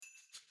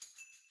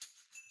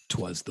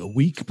'Twas the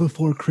week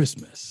before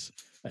Christmas,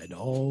 and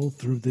all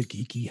through the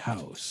geeky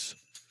house,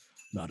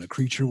 not a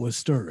creature was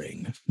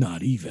stirring,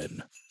 not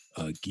even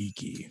a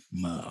geeky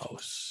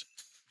mouse.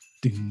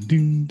 Ding,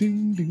 ding,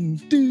 ding, ding,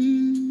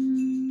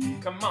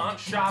 ding. Come on,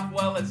 shop,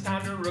 well, it's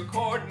time to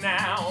record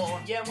now.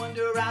 Yeah,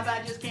 Wonder Rob,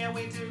 I just can't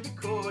wait to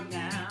record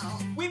now.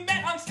 We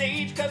met on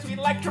stage cause we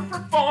like to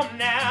perform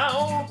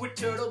now. We're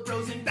turtle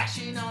bros and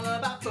bashing all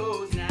about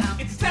foes now.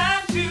 It's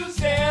time to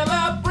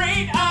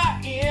celebrate our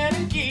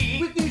inner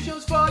geek. With new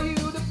shows for you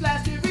to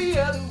blast every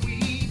other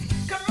week.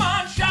 Come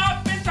on,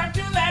 shop, it's time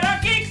to let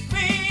our geeks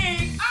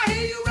speak. I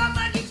hear you, Rob,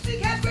 my geek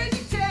stick has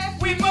crazy tech.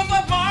 We both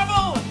love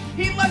Marvel,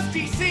 he loves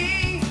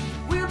DC.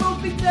 We're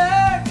both big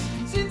nerds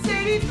since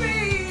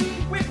 83.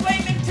 We play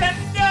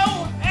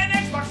Nintendo and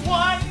Xbox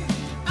One.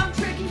 I'm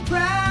Trekkie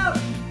proud,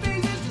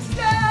 phasers to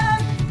stun.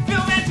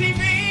 Film and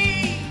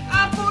TV,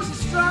 Our force is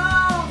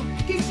strong,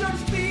 geek so to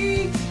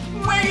speak.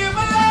 where you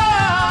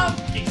belong.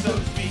 Geek so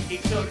to speak,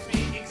 geek so to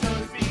speak, geek so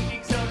to speak,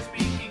 geek so to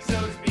speak, geek so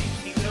to speak,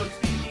 geek so to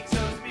speak, geek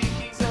so to speak,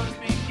 geek so to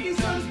speak, geek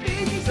so to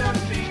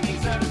speak, geek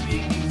so to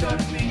speak, geek so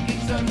to speak,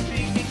 geek so to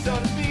speak, geek so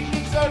to speak,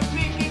 geek so to speak, geek so to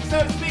speak, geek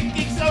so to speak,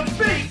 geek so to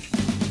speak.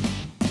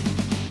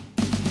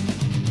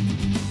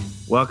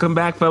 Welcome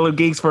back, fellow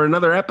geeks, for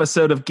another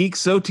episode of Geek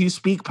So To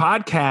Speak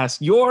podcast,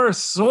 your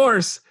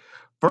source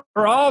for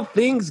all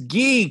things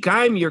geek.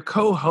 I'm your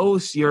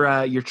co-host,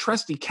 your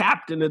trusty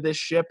captain of this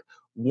ship,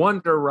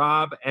 Wonder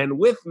Rob, and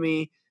with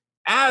me,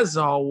 as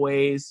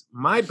always,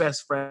 my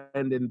best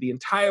friend in the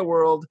entire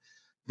world,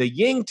 the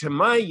yin to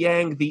my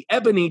yang, the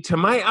ebony to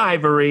my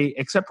ivory,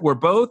 except we're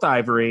both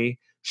ivory,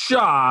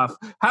 Shaw.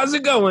 How's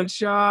it going,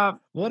 Shaw?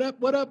 What up,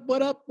 what up,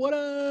 what up, what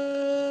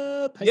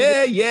up?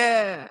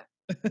 Yeah.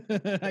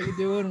 How you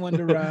doing,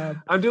 Wonder Rob?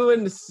 I'm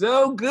doing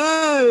so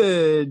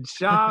good,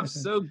 Shop,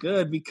 so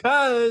good,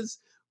 because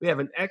we have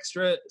an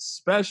extra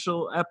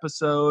special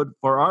episode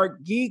for our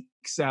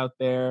geeks out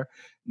there.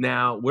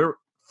 Now, we're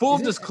full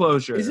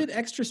disclosure. Is it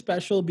extra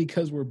special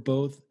because we're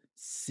both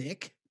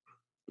sick?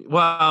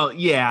 Well,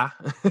 yeah.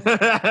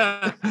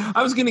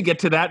 I was going to get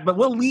to that, but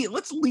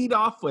let's lead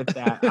off with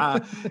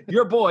that.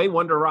 Your boy,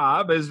 Wonder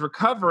Rob, is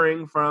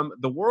recovering from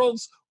the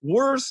world's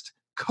worst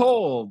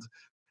cold.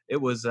 It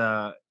was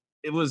a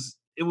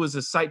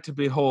sight to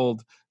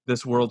behold,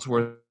 this world's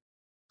worst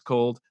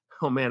cold.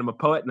 Oh man, I'm a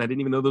poet and I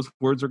didn't even know those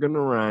words were going to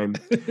rhyme.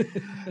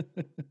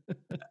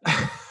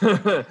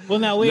 Well,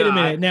 now wait a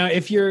minute. Now,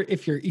 if you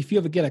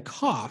ever get a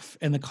cough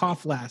and the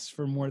cough lasts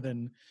for more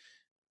than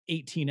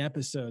 18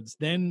 episodes,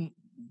 then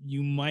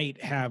you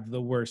might have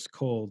the worst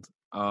cold.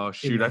 Oh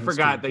shoot, I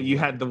forgot that you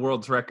had the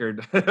world's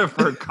record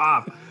for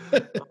cough.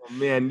 Oh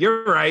man,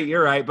 you're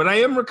right. But I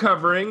am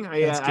recovering. I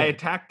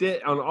attacked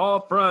it on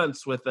all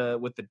fronts with the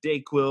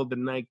Dayquil, the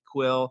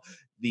NyQuil,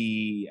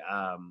 the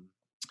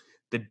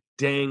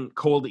dang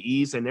cold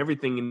ease and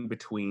everything in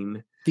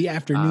between. The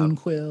afternoon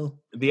quill.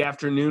 The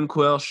afternoon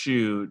quill,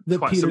 shoot. The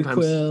Peter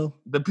quill.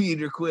 The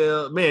Peter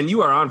quill. Man,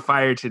 you are on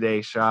fire today,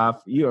 Shoff.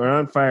 You are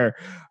on fire.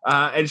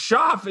 And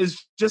Shoff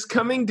is just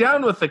coming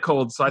down with the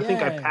cold, so I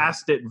think I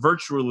passed it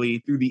virtually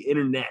through the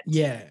internet.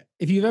 Yeah.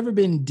 If you've ever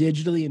been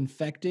digitally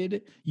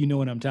infected, you know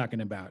what I'm talking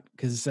about,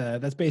 because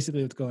that's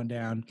basically what's going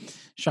down.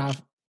 I'm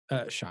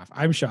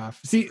Shoff.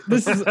 See,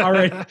 this is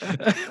already.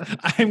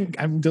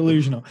 I'm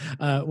delusional.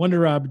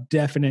 Wonder Rob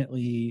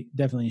definitely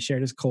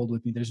shared his cold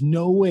with me. There's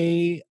no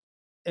way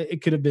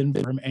it could have been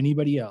from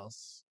anybody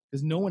else,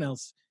 because no one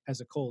else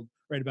has a cold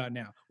right about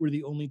now. We're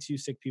the only two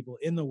sick people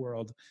in the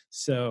world,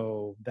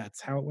 so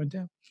that's how it went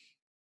down.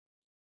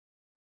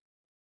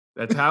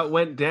 That's how it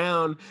went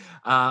down.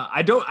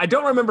 I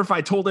don't remember if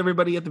I told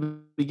everybody at the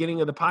beginning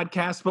of the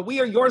podcast, but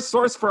we are your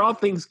source for all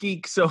things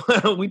geek. So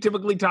we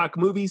typically talk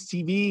movies,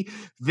 TV,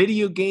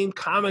 video game,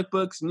 comic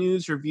books,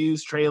 news,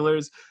 reviews,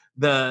 trailers,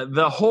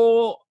 the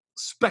whole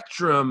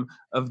spectrum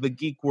of the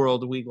geek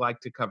world we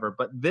like to cover.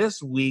 But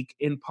this week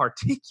in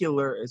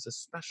particular is a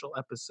special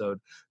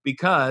episode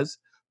because,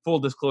 full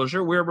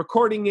disclosure, we're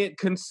recording it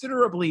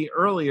considerably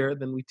earlier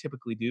than we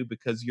typically do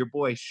because your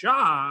boy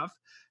Shav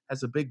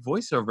has a big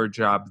voiceover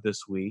job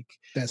this week.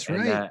 That's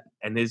right.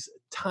 And his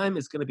time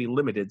is going to be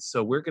limited.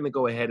 So we're going to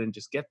go ahead and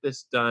just get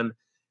this done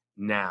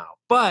now.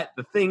 But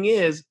the thing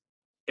is,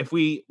 if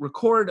we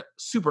record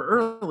super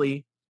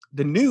early,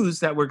 the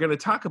news that we're going to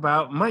talk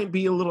about might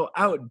be a little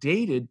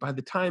outdated by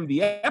the time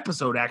the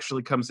episode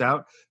actually comes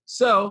out.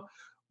 So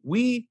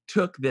we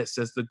took this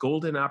as the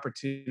golden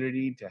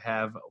opportunity to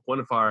have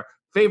one of our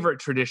favorite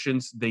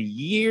traditions, the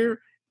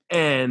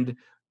year-end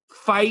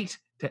fight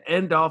to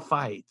end all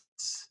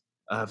fights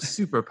of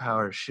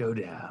Superpower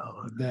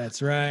Showdown.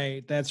 That's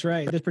right.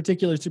 This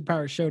particular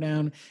Superpower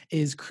Showdown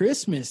is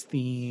Christmas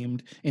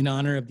themed in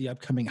honor of the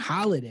upcoming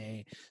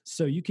holiday.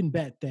 So you can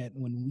bet that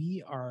when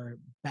we are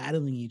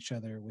battling each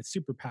other with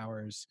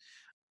superpowers,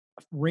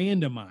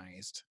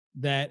 randomized,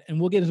 that, and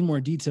we'll get into more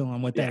detail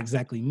on what that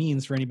exactly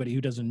means for anybody who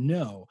doesn't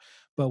know,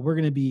 but we're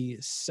going to be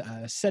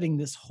setting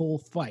this whole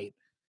fight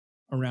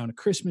around a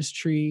Christmas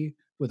tree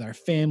with our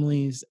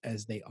families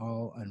as they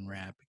all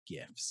unwrap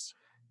gifts.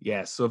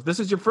 Yes. So if this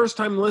is your first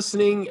time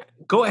listening,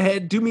 go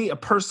ahead, do me a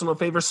personal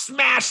favor,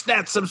 smash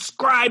that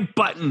subscribe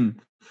button.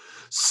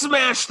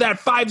 Smash that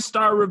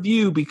 5-star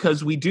review,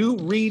 because we do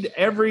read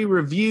every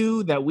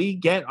review that we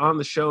get on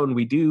the show, and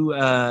we do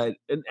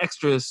an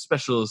extra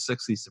special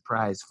sexy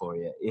surprise for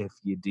you if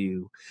you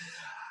do.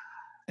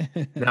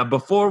 Now,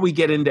 before we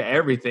get into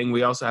everything,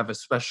 we also have a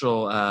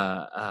special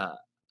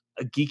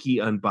a geeky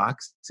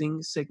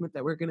unboxing segment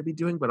that we're going to be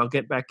doing, but I'll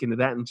get back into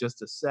that in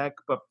just a sec.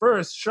 But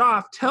first,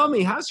 Shoff, tell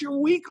me, how's your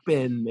week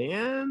been,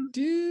 man?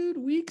 Dude,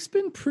 week's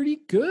been pretty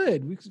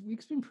good.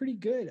 Week's been pretty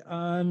good.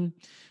 I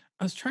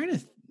was trying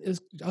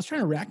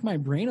to rack my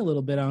brain a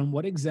little bit on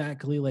what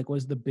exactly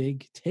was the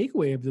big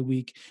takeaway of the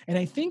week. And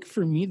I think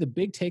for me, the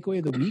big takeaway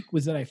of the week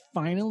was that I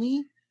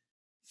finally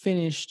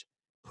finished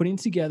putting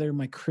together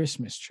my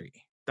Christmas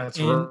tree. That's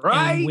and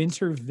right.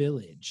 Winter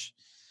Village.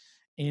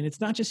 And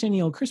it's not just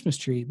any old Christmas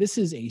tree. This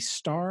is a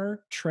Star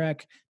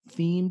Trek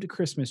themed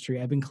Christmas tree.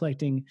 I've been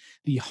collecting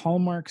the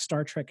Hallmark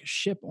Star Trek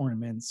ship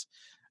ornaments.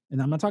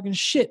 And I'm not talking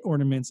shit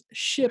ornaments,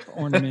 ship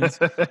ornaments.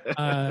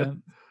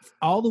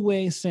 All the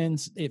way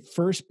since it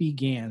first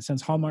began,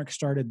 since Hallmark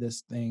started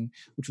this thing,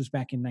 which was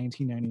back in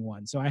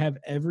 1991. So I have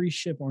every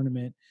ship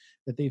ornament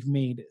that they've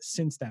made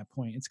since that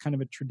point. It's kind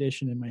of a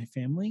tradition in my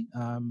family.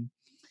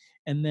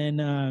 And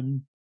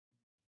then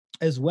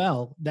as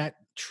well, that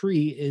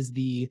tree is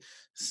the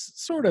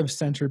sort of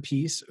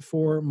centerpiece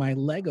for my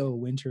Lego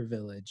Winter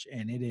Village,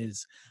 and it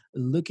is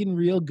looking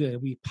real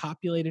good. We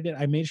populated it.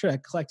 I made sure I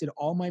collected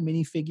all my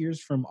minifigures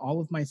from all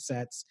of my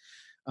sets,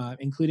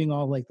 including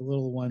all the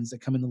little ones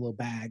that come in the little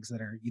bags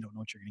that are, you don't know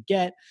what you're going to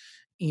get.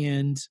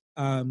 And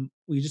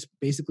we just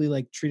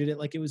basically treated it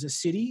like it was a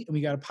city, and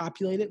we got to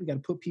populate it. We got to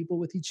put people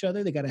with each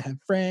other. They got to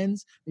have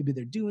friends. Maybe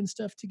they're doing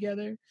stuff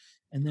together.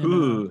 And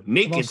then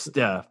naked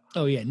stuff.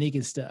 Oh yeah,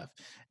 naked stuff.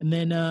 And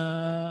then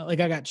I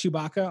got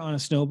Chewbacca on a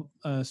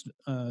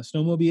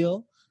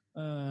snowmobile.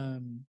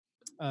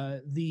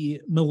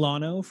 The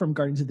Milano from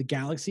Guardians of the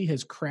Galaxy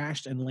has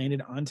crashed and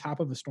landed on top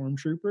of a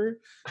stormtrooper.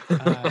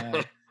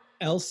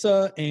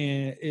 Elsa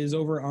is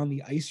over on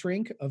the ice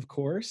rink, of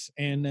course,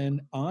 and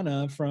then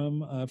Anna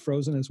from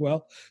Frozen as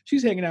well.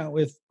 She's hanging out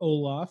with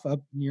Olaf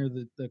up near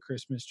the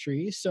Christmas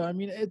tree. So I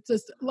mean, it's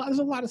just there's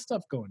a lot of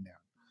stuff going down.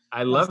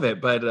 I love it,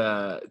 but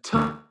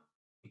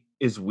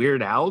is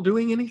Weird Al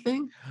doing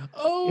anything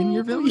in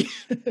your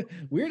village? Yeah.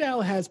 Weird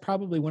Al has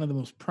probably one of the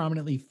most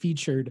prominently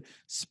featured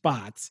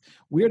spots.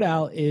 Weird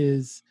Al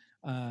is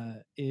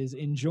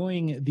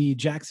enjoying the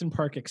Jackson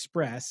Park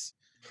Express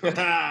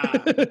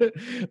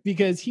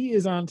because he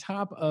is on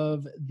top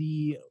of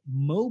the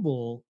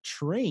mobile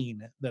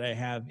train that I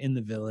have in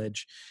the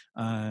village,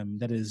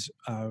 that is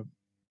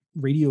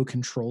radio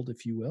controlled,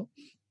 if you will.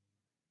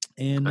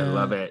 And I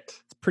love it.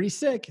 It's pretty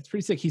sick.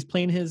 He's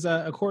playing his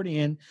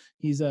accordion.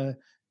 He's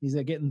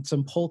getting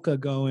some polka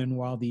going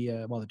while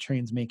the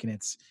train's making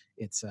its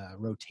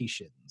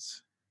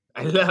rotations.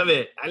 I love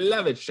it,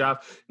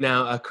 Shoff.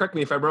 Now, correct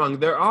me if I'm wrong.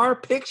 There are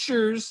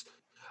pictures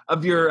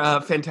of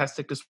your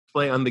fantastic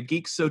display on the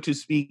Geek, so to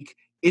speak,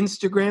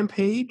 Instagram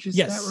page. Is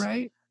that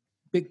right?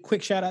 Big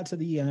quick shout out to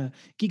the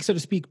Geek, so to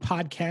speak,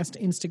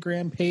 podcast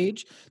Instagram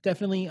page.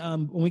 Definitely,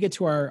 when we get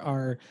to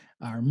our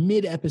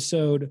mid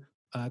episode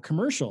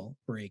commercial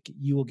break,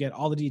 you will get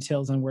all the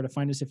details on where to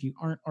find us if you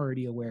aren't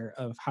already aware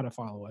of how to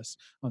follow us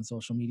on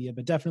social media.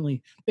 But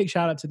definitely big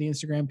shout out to the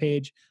Instagram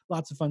page.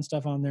 Lots of fun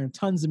stuff on there,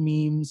 tons of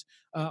memes,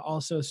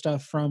 also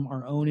stuff from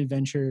our own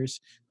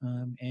adventures,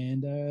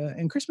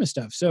 and Christmas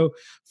stuff. So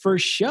for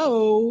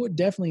show,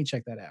 definitely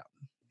check that out.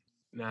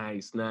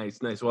 Nice.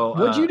 Well,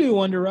 what'd you do,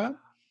 Wonder Rob?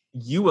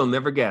 You will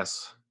never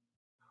guess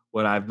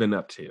what I've been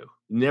up to.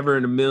 Never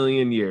in a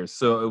million years.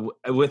 So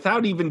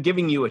without even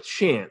giving you a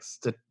chance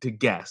to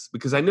guess,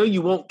 because I know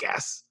you won't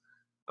guess,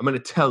 I'm going to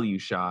tell you,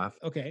 Shoff.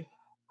 Okay.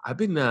 I've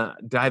been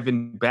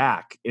diving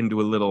back into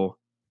a little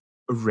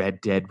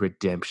Red Dead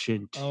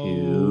Redemption 2.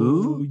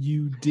 Oh,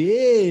 you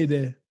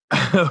did.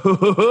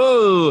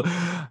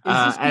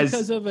 Is Is this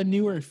because of a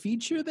newer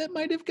feature that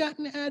might have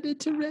gotten added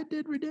to Red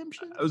Dead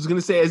Redemption? I was going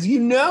to say, as you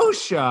know,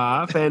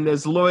 Shoff, and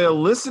as loyal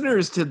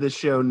listeners to the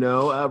show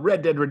know,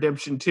 Red Dead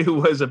Redemption 2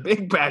 was a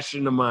big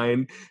passion of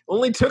mine.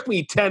 Only took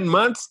me 10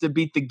 months to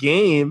beat the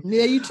game.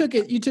 Yeah, you took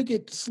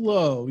it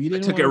slow. You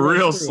didn't. I took it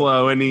real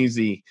slow and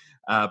easy.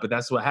 But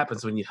that's what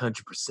happens when you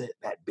 100%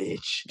 that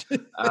bitch.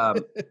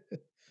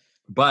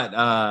 But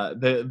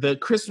the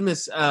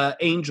Christmas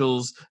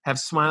angels have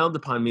smiled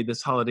upon me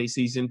this holiday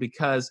season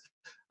because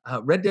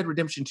Red Dead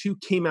Redemption 2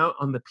 came out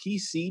on the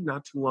PC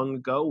not too long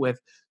ago with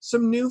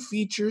some new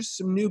features,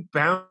 some new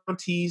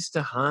bounties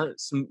to hunt,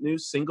 some new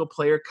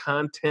single-player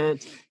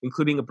content,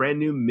 including a brand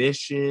new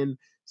mission,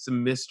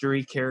 some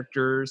mystery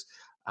characters.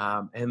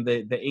 And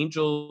the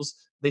angels,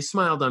 they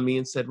smiled on me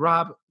and said,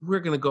 Rob, we're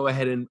going to go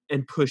ahead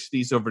and push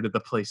these over to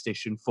the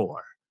PlayStation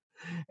 4.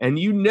 And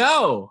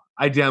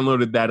I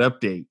downloaded that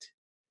update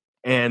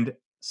and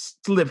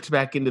slipped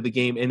back into the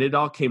game, and it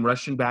all came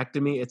rushing back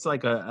to me. It's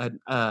like an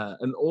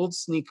old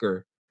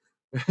sneaker,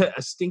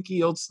 a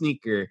stinky old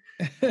sneaker,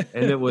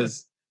 and it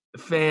was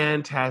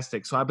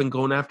Fantastic. So I've been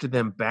going after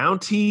them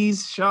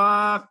bounties,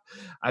 Shaw.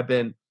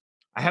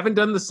 I haven't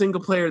done the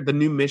single player, the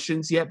new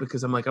missions yet,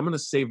 because I'm like, I'm going to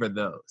savor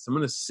those. I'm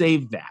going to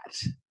save that.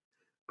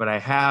 But I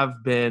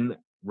have been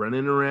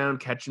running around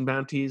catching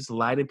bounties,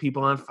 lighting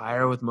people on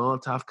fire with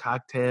Molotov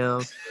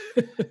cocktails,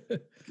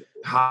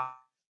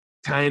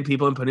 tying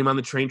people and putting them on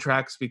the train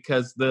tracks,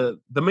 because the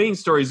main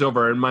story's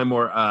over, and my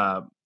more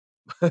I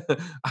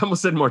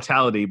almost said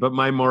mortality, but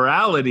my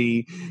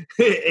morality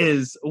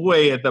is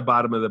way at the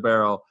bottom of the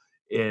barrel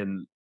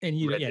in And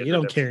you Red Dead don't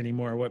Redemption. care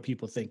anymore what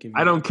people think of you.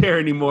 I don't care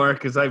anymore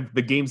because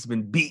the game's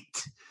been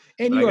beat.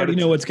 And But you I already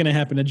gotta know what's going to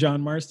happen to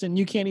John Marston.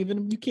 You can't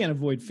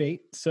avoid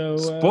fate. So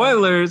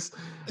Spoilers.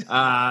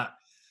 But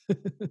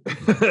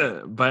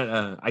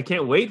I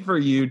can't wait for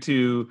you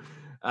to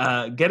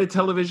get a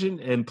television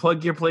and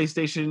plug your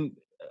PlayStation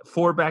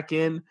 4 back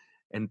in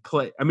and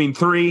play. I mean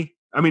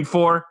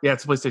 4. Yeah,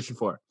 it's PlayStation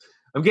 4.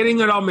 I'm getting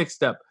it all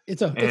mixed up.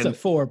 It's a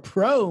 4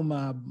 Pro,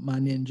 my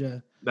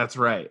ninja. That's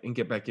right, and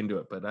get back into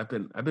it. But I've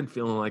been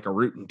feeling like a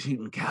rootin'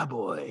 tootin'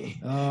 cowboy.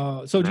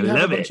 So do you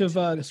have a bunch of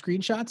of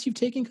screenshots you've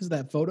taken because of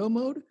that photo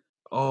mode?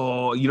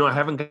 Oh, I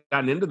haven't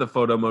gotten into the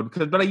photo mode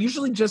but I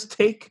usually just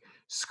take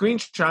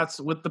screenshots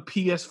with the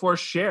PS4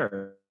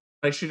 share.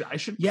 I should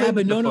Yeah,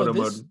 but photo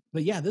this mode.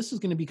 but yeah, this is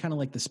going to be kind of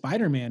like the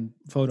Spider-Man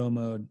photo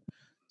mode.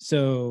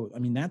 So I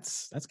mean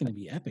that's going to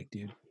be epic,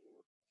 dude.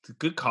 It's a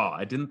good call.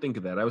 I didn't think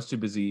of that. I was too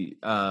busy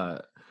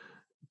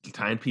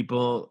tying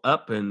people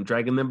up and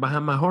dragging them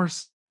behind my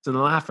horse and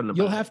laughing about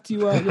You'll have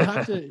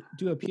to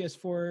do a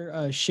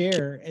PS4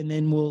 share, and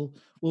then we'll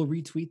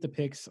retweet the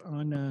pics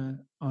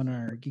on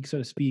our Geek So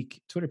to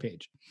Speak Twitter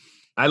page.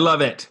 I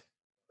love it.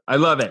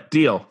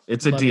 Deal.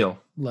 It's a deal.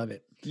 Love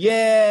it.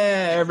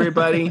 Yeah,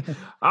 everybody.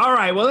 All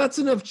right. Well, that's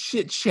enough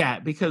chit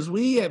chat because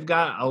we have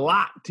got a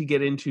lot to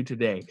get into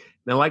today.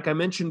 Now, like I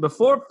mentioned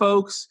before,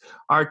 folks,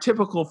 our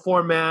typical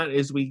format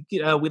is we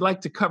like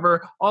to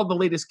cover all the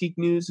latest geek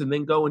news and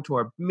then go into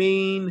our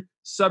main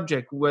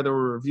subject, whether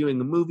we're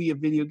reviewing a movie, a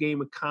video game,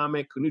 a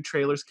comic, or new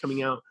trailers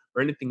coming out,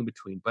 or anything in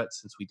between. But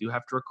since we do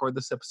have to record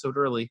this episode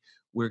early,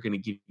 we're going to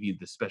give you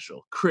the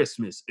special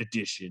Christmas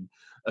edition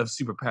of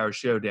Superpower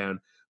Showdown.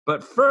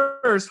 But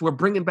first, we're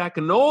bringing back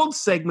an old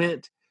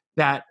segment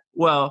that,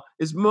 well,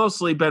 is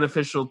mostly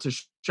beneficial to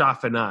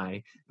Shaff and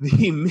I,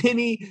 the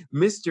mini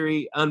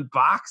mystery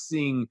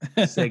unboxing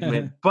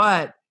segment.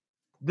 But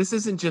this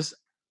isn't just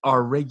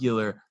our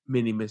regular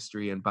mini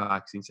mystery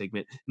unboxing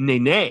segment.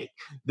 Nay.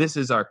 This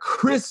is our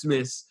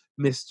Christmas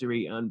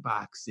mystery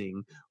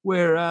unboxing,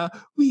 where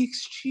we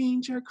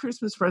exchange our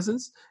Christmas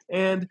presents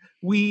and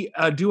we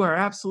do our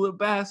absolute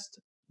best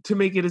to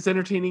make it as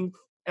entertaining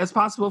as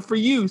possible for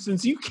you,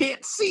 since you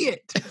can't see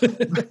it.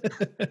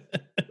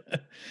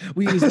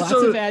 We use lots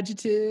of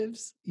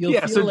adjectives. You'll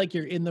feel like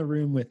you're in the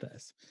room with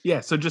us. Yeah,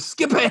 so just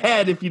skip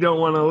ahead if you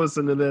don't want to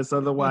listen to this.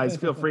 Otherwise,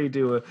 feel free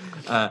to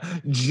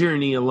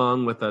journey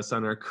along with us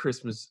on our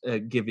Christmas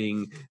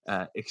giving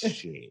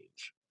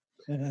exchange.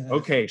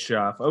 Okay,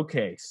 Shaff.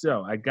 Okay,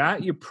 so I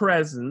got your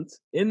present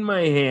in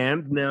my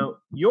hand. Now,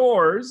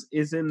 yours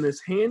is in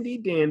this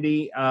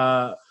handy-dandy,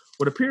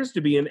 what appears to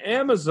be an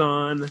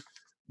Amazon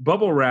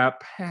bubble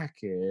wrap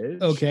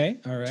package. Okay,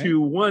 all right.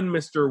 To one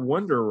Mr.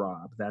 Wonder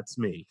Rob. That's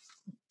me.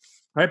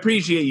 I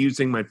appreciate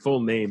using my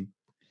full name,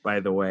 by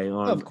the way.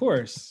 Of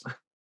course.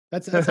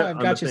 That's how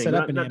I've got you set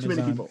up in not Amazon. Too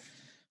many people.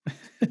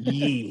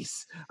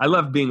 Yes. I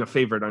love being a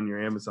favorite on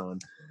your Amazon.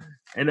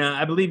 And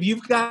I believe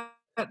you've got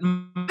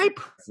my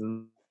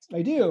present.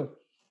 I do.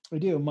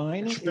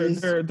 Mine is...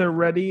 They're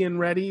ready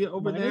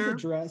over there? Mine is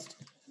addressed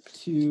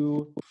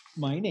to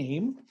my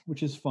name,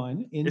 which is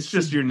fun. It's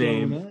just your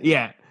name.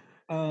 Yeah.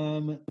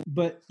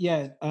 But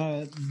yeah,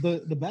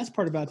 the best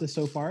part about this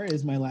so far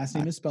is my last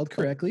name is spelled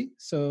correctly,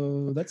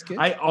 so that's good.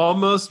 I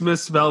almost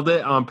misspelled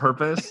it on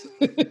purpose.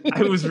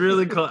 I was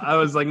really close. I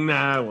was like,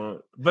 nah, I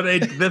won't. But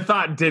the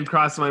thought did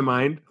cross my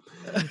mind.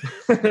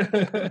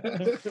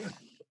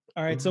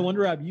 All right, so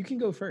Wonder Rob, you can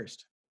go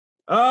first.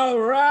 All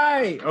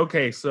right.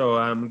 Okay, so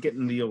I'm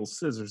getting the old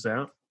scissors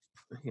out.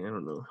 I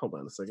don't know. Hold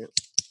on a second.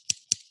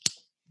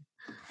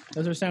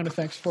 Those are sound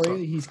effects for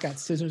you. He's got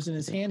scissors in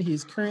his hand.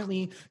 He's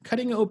currently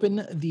cutting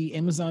open the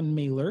Amazon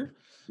mailer.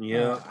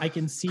 Yeah. I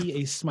can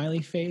see a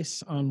smiley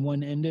face on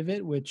one end of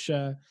it, which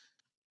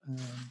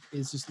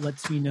is just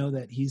lets me know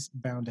that he's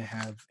bound to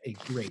have a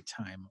great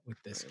time with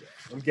this game.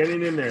 I'm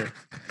getting in there.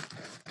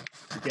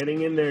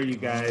 You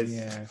guys. Oh,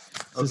 yeah.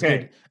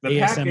 Okay. The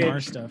ASMR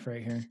package, stuff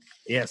right here.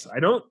 Yes,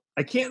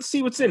 I can't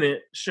see what's in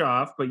it,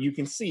 Shaff, but you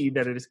can see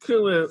that it has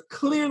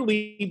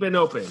clearly been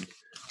opened.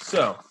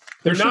 So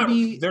They're not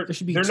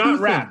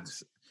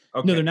wrapped.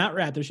 Okay. No, they're not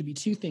wrapped. There should be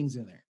two things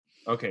in there.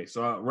 Okay,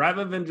 so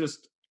rather than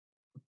just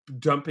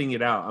dumping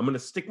it out, I'm going to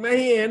stick my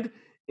hand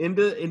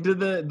into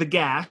the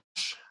gash,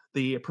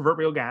 the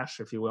proverbial gash,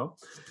 if you will,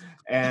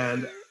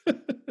 and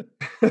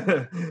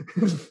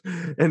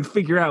and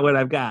figure out what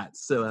I've got.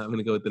 So I'm going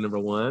to go with the number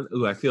one.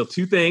 Ooh, I feel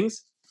two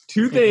things.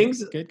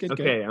 Good.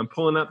 Okay, I'm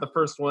pulling out the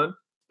first one.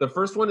 The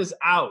first one is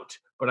out,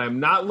 but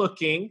I'm not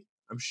looking.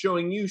 I'm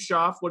showing you,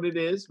 Shoff, what it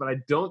is, but I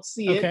don't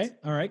see it. Okay.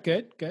 All right.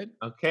 Good. Good.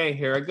 Okay,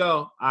 here I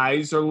go.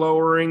 Eyes are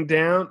lowering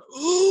down.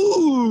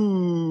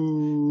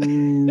 Ooh,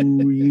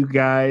 you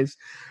guys.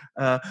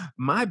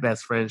 My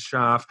best friend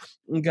Shoff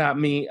got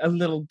me a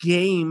little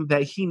game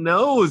that he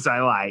knows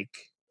I like.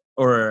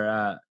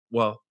 Or,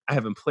 well, I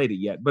haven't played it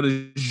yet, but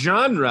a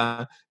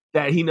genre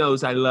that he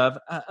knows I love.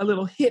 A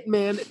little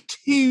Hitman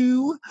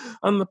 2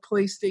 on the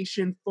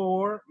PlayStation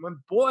 4. My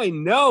boy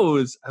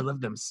knows I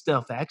love them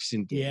stealth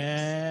action games.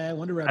 Yeah. I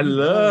wonder. I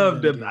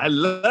love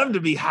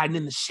to be hiding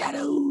in the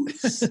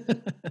shadows,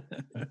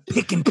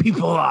 picking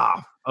people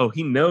off. Oh,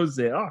 he knows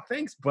it. Oh,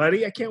 thanks,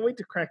 buddy. I can't wait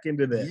to crack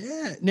into this.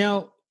 Yeah.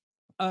 Now,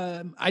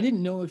 I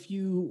didn't know if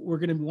you were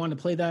going to want to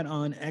play that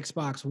on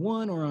Xbox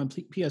One or on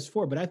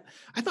PS4, but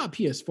I thought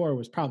PS4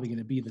 was probably going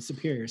to be the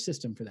superior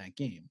system for that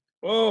game.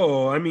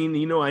 Oh, I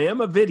mean, I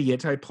am a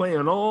idiot. I play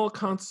on all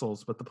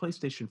consoles, but the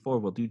PlayStation 4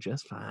 will do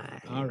just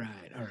fine. All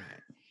right. All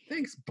right.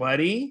 Thanks,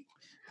 buddy.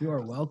 You are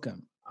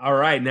welcome. All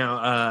right.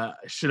 Now,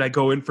 should I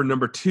go in for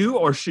number 2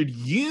 or should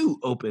you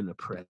open a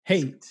present?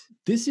 Hey,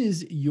 this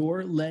is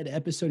your led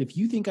episode. If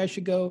you think I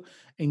should go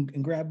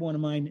and grab one of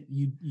mine,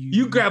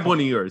 you grab one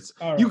of yours.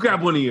 All right. You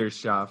grab one of yours,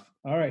 Shoff.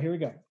 All right, here we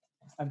go.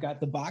 I've got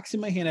the box in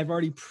my hand. I've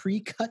already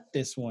pre-cut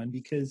this one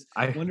because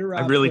I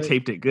really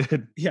taped it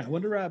good. Yeah,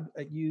 Wonder Rob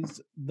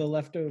used the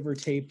leftover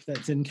tape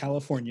that's in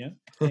California,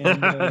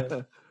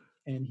 and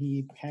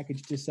he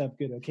packaged this up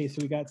good. Okay,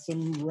 so we got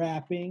some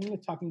wrapping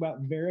talking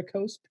about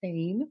varicose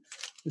pain.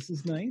 This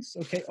is nice.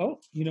 Okay. Oh,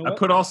 you know what? I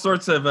put all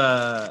sorts of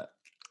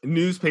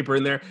newspaper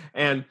in there,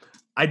 and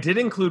I did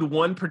include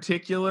one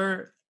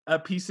particular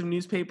piece of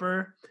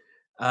newspaper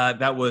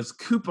that was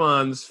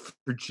coupons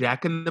for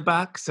Jack in the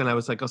Box, and I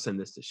was like, I'll send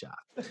this to Shoff.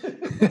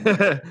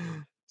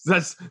 So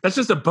that's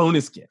just a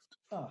bonus gift.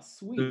 Oh,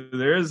 sweet.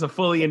 There is a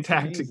fully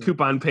intact amazing.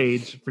 Coupon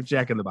page for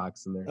Jack in the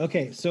Box in there.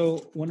 Okay,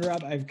 so Wonder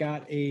Rob, I've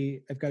got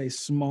a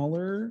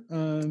smaller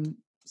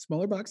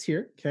box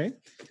here. Okay,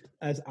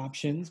 as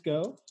options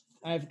go,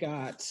 I've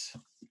got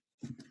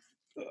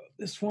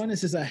this one.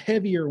 This is a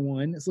heavier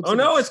one. This looks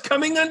it's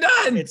coming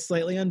undone. It's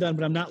slightly undone,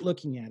 but I'm not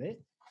looking at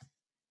it.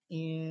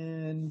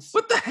 And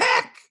what the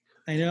heck?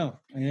 I know.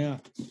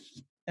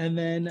 And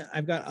then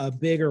I've got a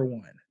bigger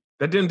one.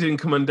 That didn't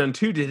come undone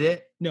too, did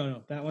it?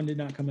 No, that one did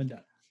not come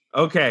undone.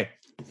 Okay.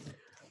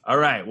 All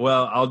right.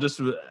 Well, I'll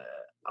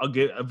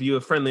give you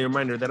a friendly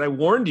reminder that I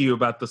warned you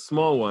about the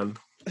small one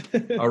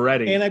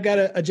already. And I've got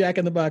a Jack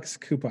in the Box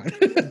coupon.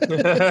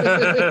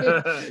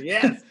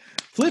 Yes.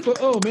 Flip.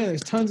 Oh man,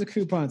 there's tons of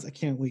coupons. I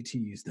can't wait to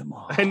use them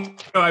all. I know.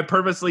 I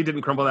purposely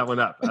didn't crumble that one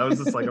up. I was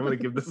just like, I'm going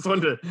to give this one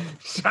to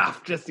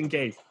Shoff just in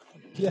case.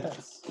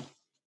 Yes.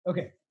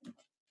 Okay.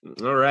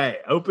 All right.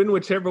 Open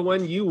whichever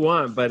one you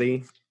want,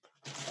 buddy.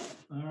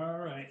 All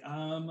right.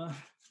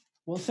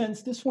 Well,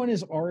 since this one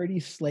is already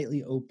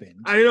slightly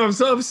open, I know. I'm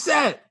so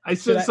upset. I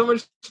spent so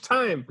much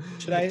time.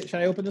 Should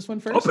I open this one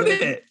first? Open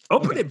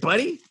it,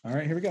 buddy. All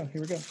right. Here we go.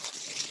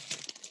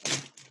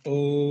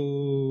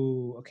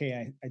 Oh,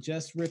 okay. I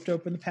just ripped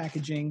open the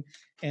packaging,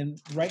 and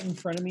right in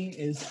front of me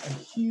is a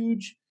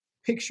huge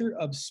picture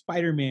of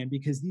Spider-Man,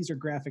 because these are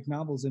graphic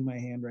novels in my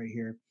hand right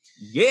here.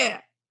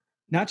 Yeah.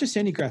 Not just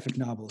any graphic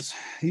novels.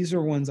 These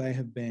are ones I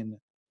have been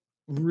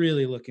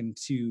really looking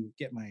to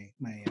get my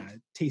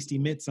tasty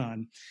mitts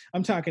on.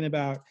 I'm talking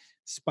about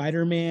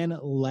Spider-Man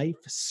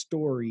Life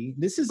Story.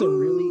 This is a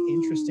really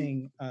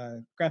interesting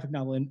graphic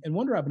novel, and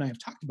Wonder Rob and I have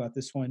talked about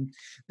this one.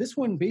 This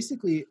one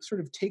basically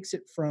sort of takes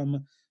it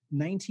from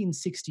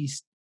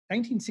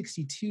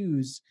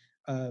 1962's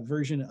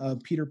version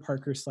of Peter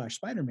Parker /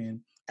 Spider-Man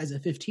as a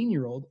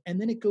 15-year-old,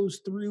 and then it goes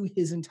through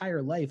his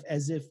entire life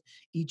as if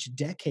each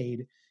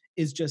decade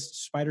is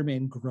just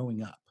Spider-Man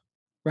growing up.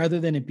 Rather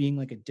than it being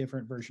like a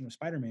different version of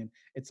Spider-Man,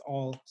 it's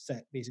all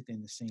set basically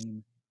in the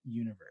same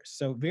universe.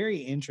 So very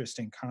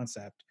interesting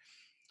concept.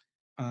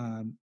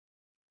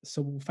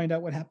 So we'll find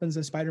out what happens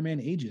as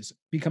Spider-Man ages,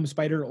 becomes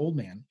Spider Old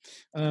Man.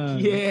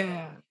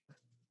 Yeah.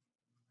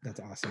 That's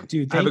awesome.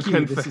 Dude, thank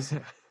you.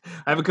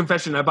 I have a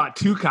confession. I bought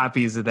 2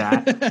 copies of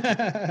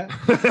that.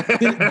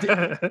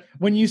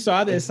 When you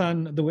saw this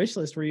on the wish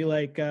list, were you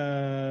like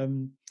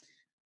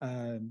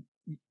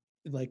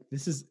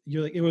this is,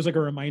 you're like, it was like a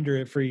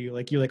reminder for you,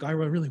 like you're like, I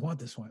really want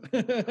this one.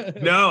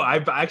 No,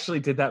 I actually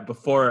did that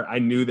before I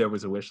knew there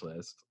was a wish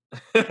list.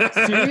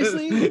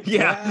 Seriously?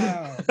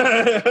 Yeah.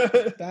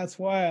 Wow. That's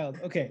wild.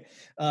 Okay.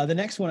 The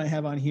next one I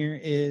have on here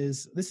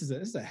is this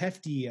is a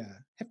hefty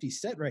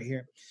set right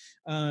here.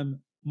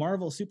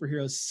 Marvel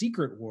Superheroes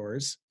Secret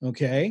Wars.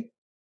 Okay.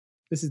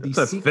 This is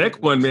That's a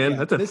thick one, man. Yeah,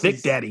 that's a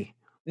thick daddy.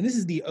 And this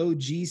is the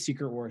OG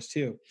Secret Wars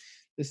too.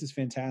 This is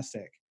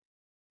fantastic.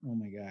 Oh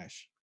my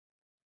gosh.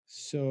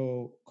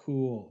 So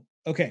cool.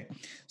 Okay.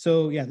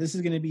 So yeah, this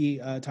is going to be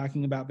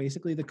talking about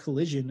basically the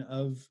collision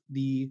of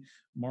the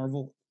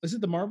Marvel. Is it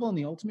the Marvel and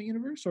the Ultimate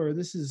Universe, or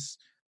this is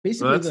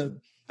basically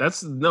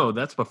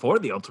that's before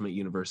the Ultimate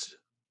Universe.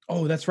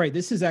 Oh, that's right.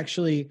 This is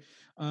actually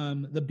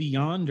the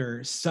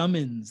Beyonder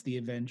summons the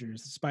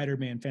Avengers,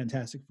 Spider-Man,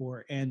 Fantastic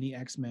Four, and the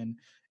X-Men,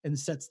 and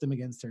sets them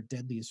against their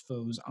deadliest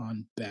foes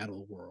on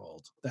Battle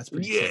World. That's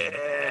pretty cool.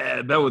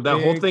 Yeah, that whole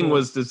Very thing cool.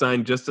 was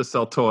designed just to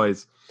sell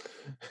toys.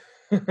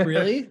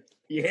 Really?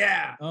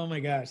 Yeah. Oh my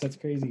gosh, that's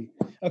crazy.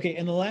 Okay,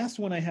 and the last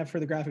one I have for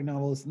the graphic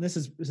novels, and this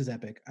is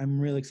epic. I'm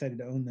really excited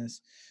to own this.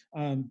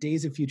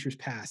 Days of Futures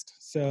Past.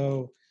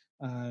 So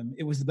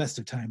it was the best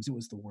of times. It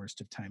was the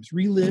worst of times.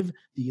 Relive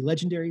the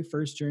legendary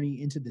first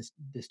journey into this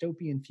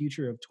dystopian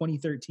future of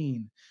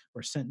 2013,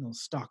 where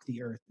Sentinels stalk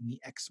the Earth and the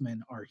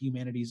X-Men are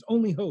humanity's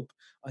only hope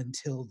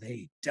until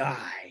they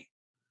die.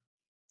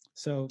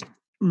 So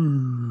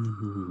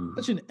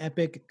such an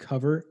epic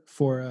cover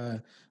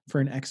for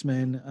an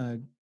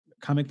X-Men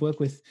comic book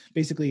with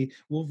basically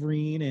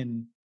Wolverine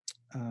and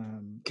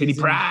Kitty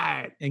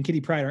Pryde. and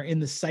Kitty Pryde are in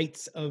the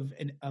sights of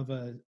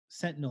a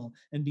Sentinel,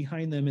 and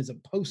behind them is a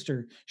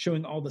poster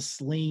showing all the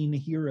slain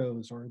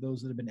heroes or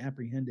those that have been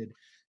apprehended.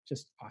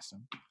 Just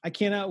awesome. I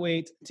cannot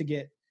wait to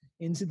get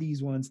into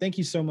these ones. Thank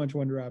you so much,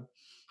 Wonder Rob.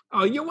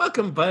 Oh, you're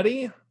welcome,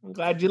 buddy. I'm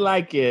glad you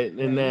like it.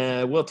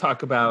 And we'll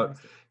talk about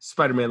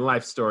Spider-Man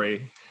Life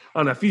Story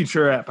on a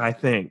future ep, I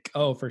think.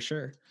 Oh, for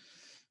sure.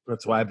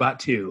 That's why I bought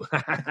 2.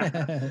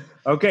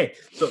 Okay,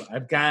 so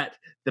I've got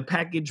the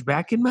package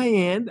back in my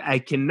hand. I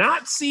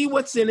cannot see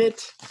what's in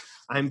it.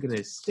 I'm going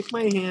to stick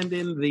my hand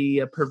in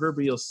the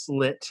proverbial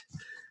slit,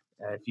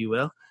 if you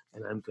will,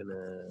 and I'm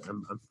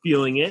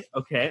feeling it.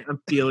 Okay, I'm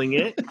feeling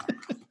it.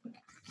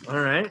 All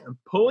right, I'm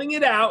pulling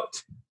it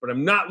out, but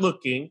I'm not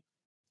looking.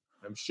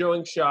 I'm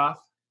showing Shoff,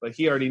 but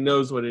he already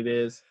knows what it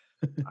is.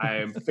 I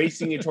am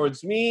facing it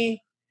towards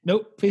me.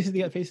 Nope, face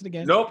it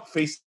again. Nope,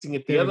 facing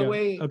it the There we other go.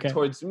 way Okay.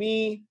 towards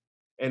me,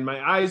 and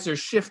my eyes are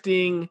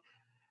shifting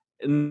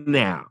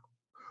now.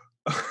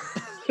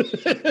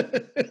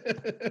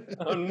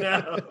 Oh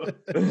no.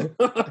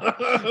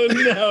 Oh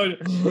no.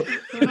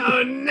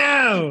 Oh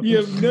no. You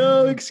have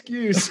no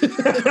excuse.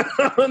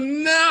 Oh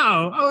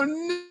no. Oh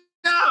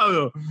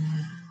no.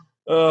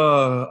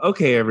 Oh,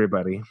 okay,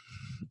 everybody.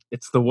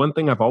 It's the one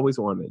thing I've always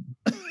wanted.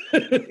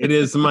 It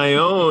is my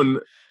own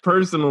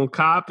personal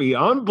copy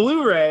on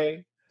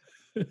Blu-ray.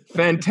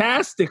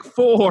 Fantastic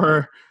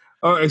Four,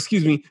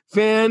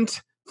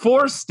 Fant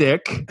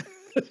 4-stick.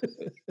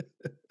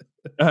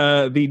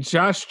 The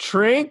Josh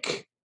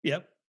Trank.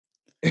 Yep.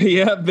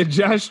 Yeah, the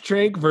Josh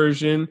Trank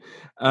version,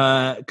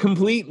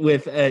 complete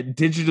with a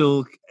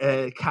digital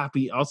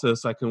copy also,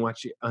 so I can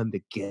watch it on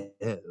the go.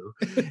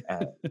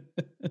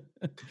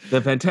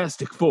 The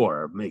Fantastic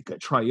Four make a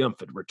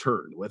triumphant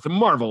return with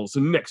Marvel's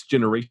next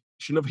generation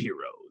of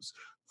heroes.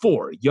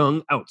 4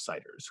 young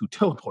outsiders who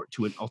teleport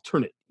to an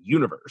alternate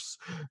universe.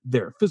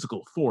 Their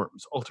physical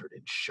forms altered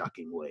in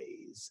shocking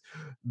ways.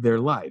 Their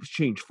lives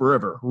changed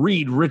forever.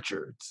 Reed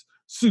Richards,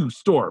 Sue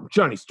Storm,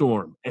 Johnny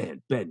Storm,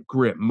 and Ben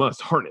Grimm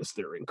must harness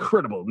their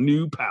incredible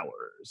new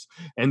powers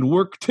and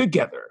work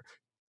together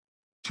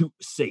to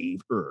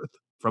save Earth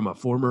from a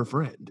former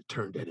friend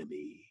turned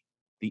enemy,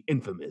 the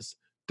infamous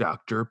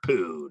Dr.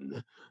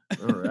 Poon.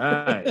 All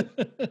right.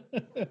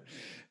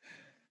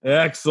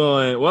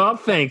 Excellent. Well,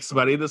 thanks,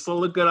 buddy. This will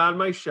look good on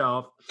my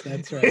shelf.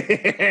 That's right.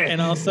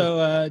 And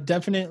also,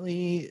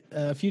 definitely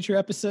a future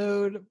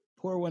episode.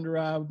 Poor Wonder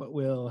Rob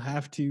will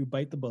have to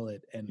bite the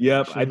bullet. And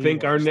yep, I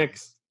think our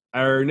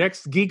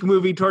next geek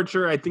movie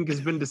torture, I think,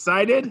 has been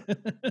decided,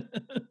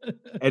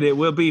 and it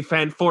will be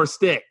Fan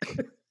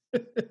 4-stick.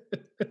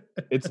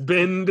 It's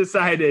been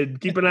decided.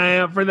 Keep an eye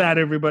out for that,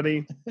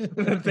 everybody.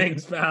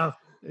 Thanks, pal.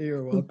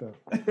 You're welcome.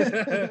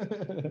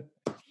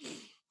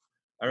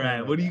 All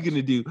right, what are you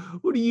gonna do?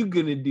 What are you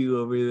gonna do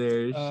over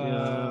there,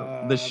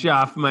 the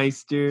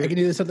Schaffmeister? I can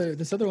do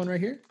this other one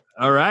right here.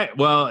 All right.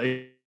 Well,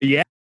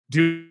 yeah.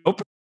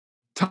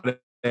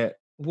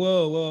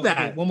 Whoa.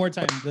 Okay, one more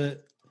time.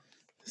 The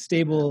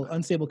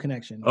unstable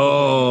connection.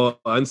 Oh,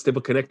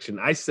 unstable connection.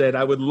 I said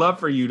I would love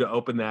for you to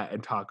open that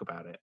and talk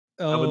about it.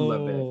 Oh. I would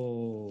love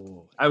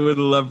it. I would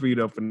love for you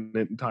to open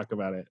it and talk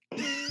about it.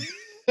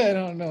 I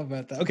don't know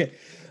about that. Okay.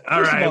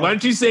 All right. Why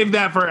don't you save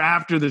that for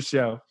after the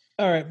show?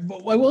 All right,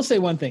 but I will say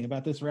one thing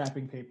about this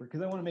wrapping paper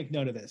because I want to make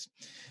note of this.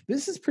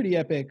 This is pretty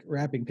epic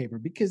wrapping paper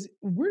because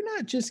we're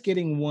not just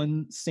getting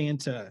one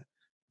Santa,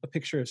 a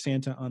picture of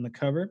Santa on the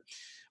cover.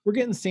 We're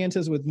getting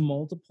Santas with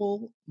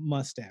multiple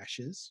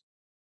mustaches,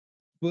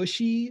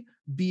 bushy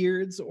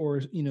beards,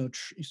 or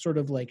sort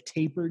of like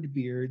tapered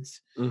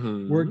beards.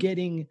 Mm-hmm. We're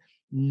getting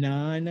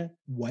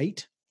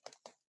non-white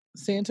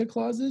Santa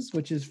Clauses,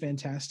 which is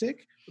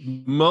fantastic.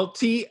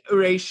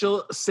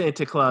 Multiracial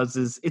Santa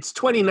Clauses. It's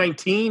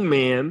 2019,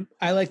 man.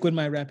 I like when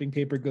my wrapping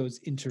paper goes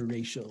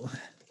interracial.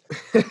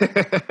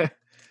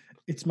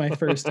 It's my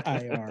first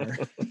IR.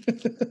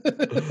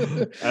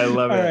 I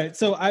love it. All right,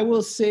 so I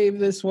will save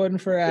this one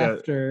for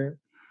after.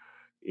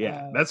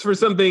 Yeah, that's for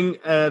something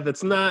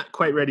that's not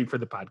quite ready for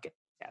the podcast.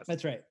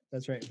 That's right.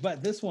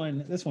 But this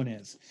one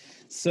is.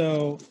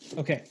 So,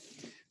 okay.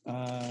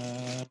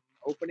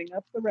 Opening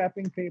up the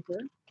wrapping paper.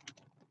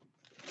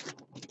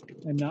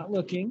 I'm not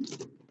looking.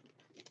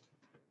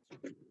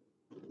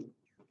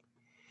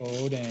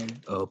 Oh, dang.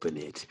 Open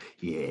it.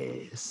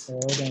 Yes.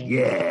 Oh, dang.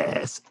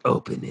 Yes.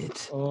 Open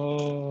it.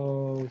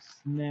 Oh,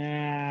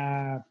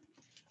 snap.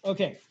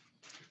 Okay.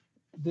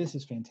 This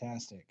is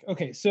fantastic.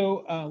 Okay,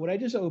 so what I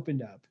just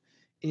opened up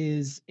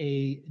is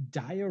a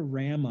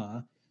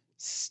diorama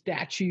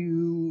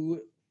statue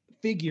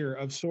figure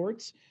of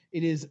sorts.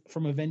 It is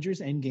from Avengers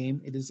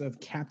Endgame. It is of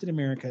Captain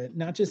America,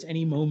 not just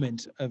any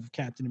moment of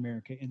Captain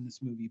America in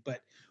this movie,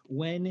 but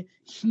when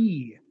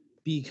he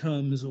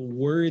becomes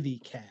worthy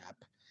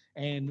Cap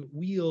and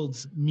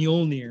wields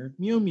Mjolnir,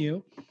 Mew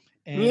Mew,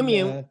 and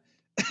Mew.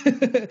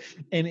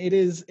 and it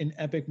is an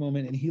epic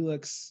moment, and he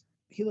looks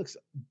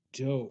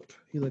dope.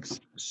 He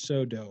looks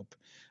so dope.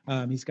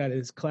 He's got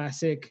his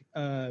classic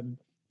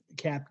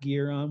Cap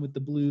gear on with the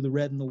blue, the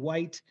red, and the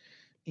white.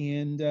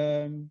 And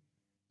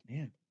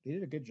man, they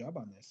did a good job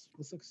on this.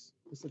 This looks.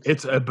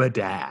 It's a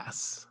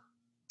badass.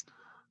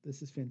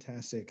 This is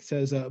fantastic. It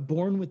says,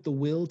 born with the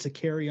will to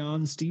carry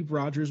on, Steve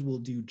Rogers will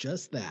do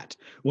just that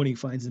when he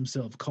finds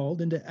himself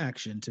called into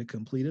action to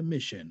complete a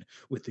mission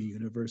with the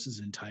universe's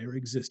entire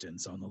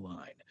existence on the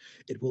line.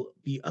 It will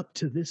be up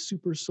to this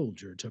super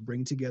soldier to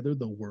bring together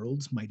the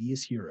world's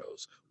mightiest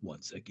heroes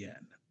once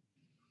again.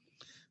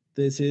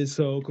 This is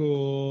so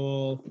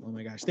cool. Oh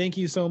my gosh. Thank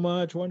you so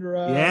much, Wonder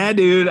Up. Yeah,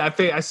 dude.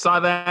 I saw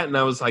that and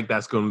I was like,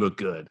 that's going to look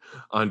good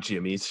on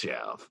Jimmy's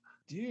shelf.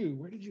 Dude,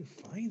 where did you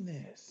find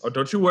this? Oh,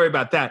 don't you worry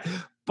about that.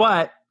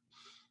 But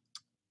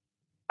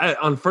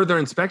on further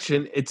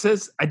inspection, it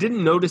says, I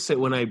didn't notice it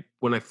when I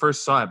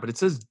first saw it, but it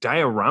says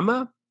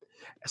diorama.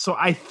 So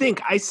I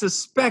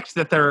suspect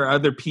that there are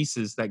other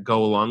pieces that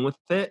go along with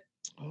it.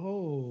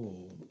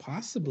 Oh,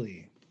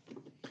 possibly.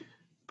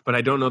 But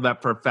I don't know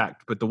that for a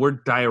fact. But the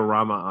word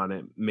diorama on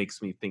it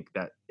makes me think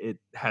that it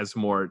has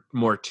more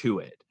to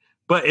it.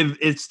 But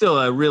it's still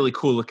a really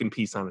cool looking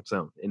piece on its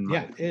own.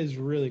 Yeah, it is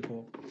really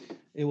cool.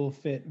 It will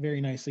fit very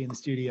nicely in the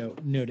studio,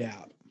 no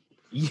doubt.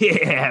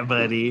 Yeah,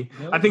 buddy.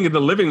 Yep. I think in the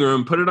living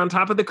room, put it on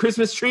top of the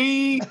Christmas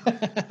tree.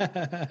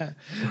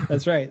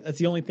 That's right. That's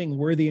the only thing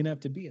worthy enough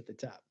to be at the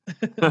top.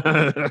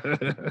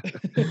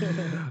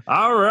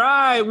 All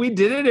right. We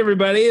did it,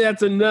 everybody.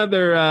 That's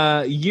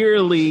another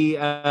yearly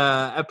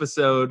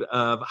episode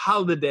of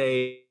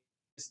Holiday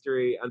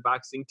History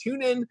Unboxing.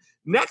 Tune in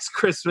next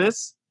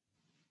Christmas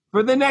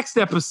for the next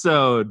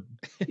episode.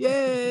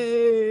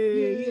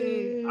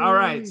 Yay! All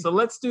right, so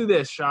let's do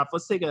this, Shop.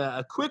 Let's take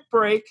a quick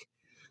break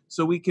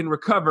so we can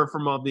recover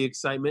from all the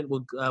excitement.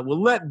 We'll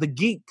let the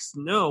geeks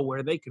know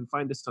where they can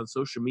find us on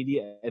social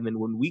media, and then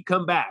when we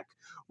come back,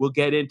 we'll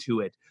get into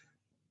it.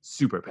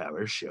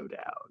 Superpower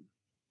Showdown.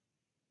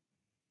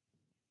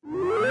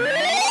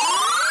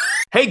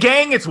 Hey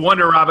gang, it's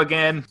Wonder Rob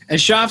again. And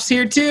Shoff's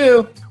here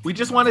too. We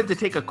just wanted to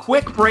take a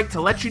quick break to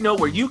let you know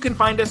where you can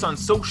find us on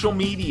social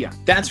media.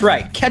 That's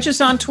right. Catch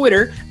us on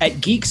Twitter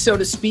at Geek So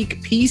To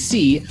Speak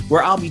PC,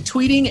 where I'll be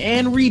tweeting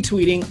and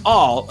retweeting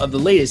all of the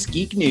latest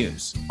geek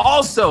news.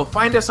 Also,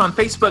 find us on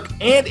Facebook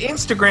and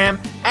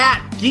Instagram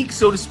at Geek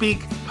So To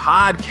Speak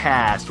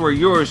Podcast, where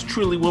yours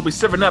truly will be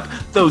serving up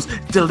those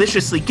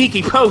deliciously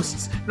geeky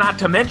posts, not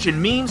to mention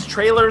memes,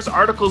 trailers,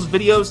 articles,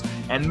 videos,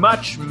 and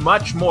much,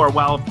 much more.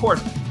 While, of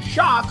course,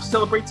 Shop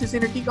celebrates his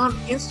inner geek on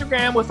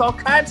Instagram with all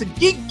kinds of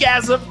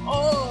geekgasm,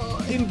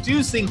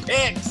 inducing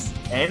pics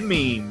and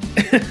memes.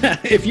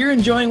 If you're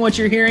enjoying what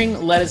you're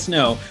hearing, let us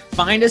know.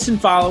 Find us and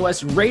follow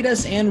us, rate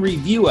us and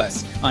review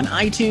us on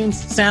iTunes,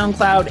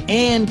 SoundCloud,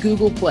 and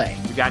Google Play.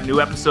 We got new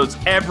episodes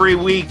every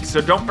week,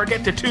 so don't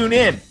forget to tune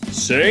in.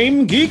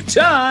 Same geek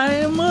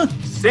time.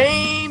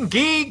 Same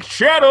geek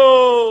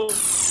channel.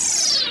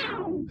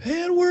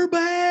 And we're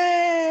back.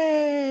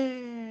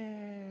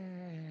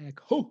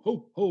 Ho,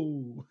 ho,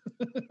 ho.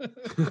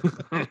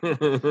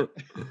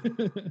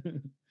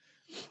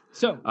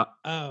 So,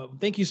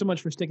 thank you so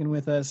much for sticking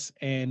with us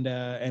and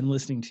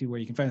listening to where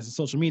you can find us on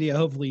social media.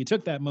 Hopefully you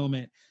took that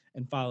moment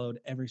and followed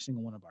every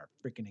single one of our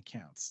freaking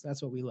accounts.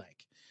 That's what we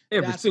like.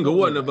 Every single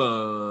one of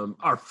them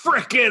are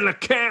freaking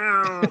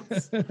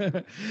accounts.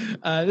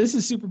 This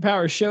is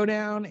Superpower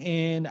Showdown,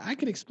 and I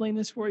could explain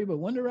this for you, but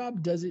Wonder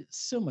Rob does it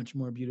so much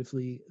more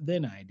beautifully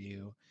than I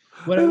do.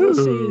 What I will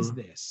say is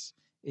this,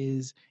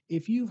 is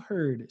if you've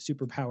heard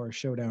Superpower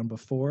Showdown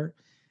before,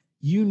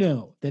 you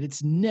know that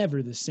it's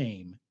never the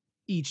same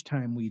each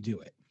time we do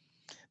it.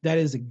 That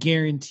is a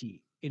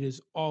guarantee. It is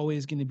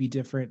always going to be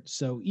different.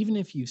 So even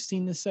if you've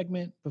seen this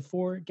segment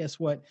before, guess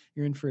what?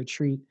 You're in for a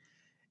treat.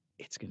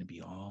 It's going to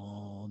be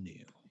all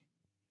new.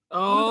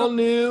 All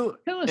new.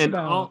 Tell us and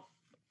about all.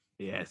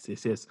 Yes.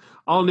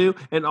 All new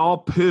and all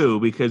poo,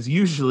 because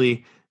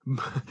usually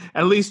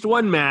at least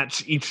one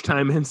match each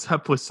time ends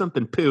up with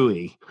something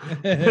pooey.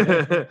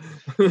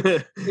 That's true.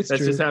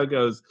 just how it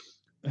goes.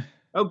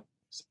 Oh,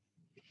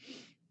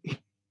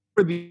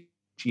 for the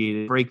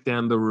break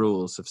down the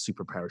rules of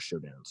Superpower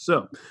Showdown.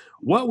 So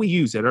what we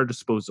use at our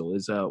disposal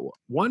is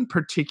one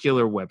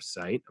particular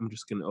website. I'm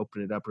just going to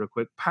open it up real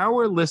quick.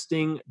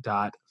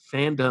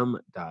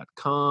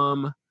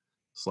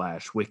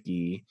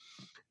 powerlisting.fandom.com/wiki.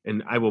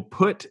 And I will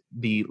put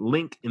the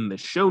link in the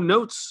show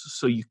notes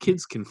so you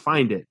kids can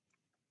find it.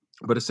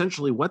 But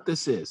essentially what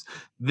this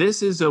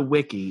is a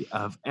wiki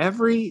of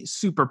every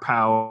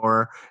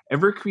superpower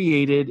ever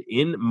created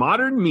in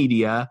modern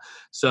media.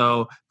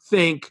 So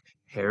think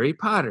Harry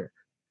Potter,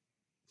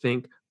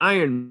 think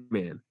Iron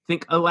Man,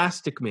 think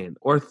Elastic Man,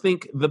 or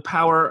think the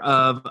power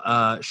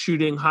of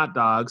shooting hot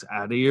dogs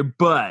out of your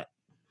butt.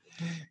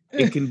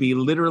 It can be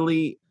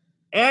literally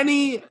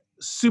any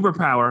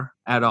superpower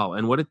at all.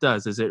 And what it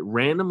does is it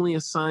randomly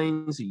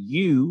assigns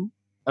you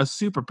a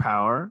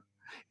superpower.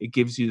 It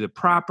gives you the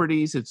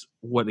properties. It's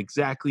what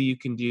exactly you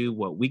can do,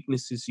 what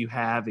weaknesses you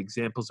have,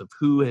 examples of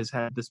who has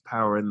had this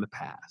power in the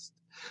past.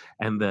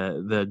 And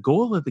the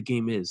goal of the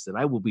game is that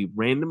I will be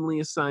randomly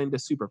assigned a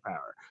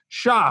superpower.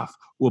 Shoff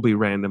will be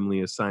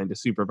randomly assigned a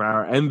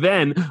superpower. And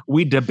then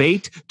we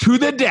debate to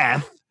the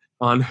death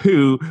on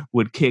who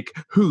would kick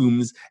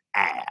whom's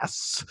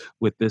ass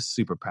with this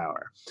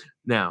superpower.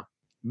 Now,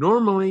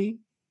 normally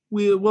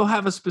we will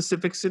have a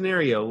specific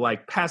scenario,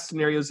 like past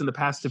scenarios in the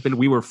past have been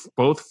we were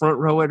both front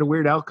row at a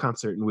Weird Al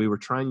concert and we were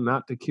trying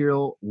not to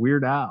kill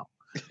Weird Al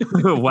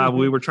while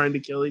we were trying to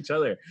kill each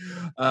other.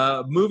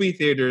 Movie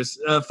theaters,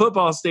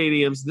 football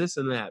stadiums, this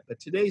and that. But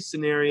today's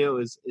scenario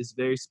is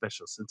very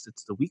special since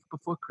it's the week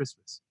before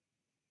Christmas.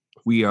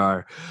 We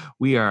are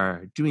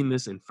doing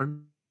this in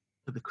front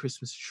of the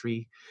Christmas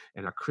tree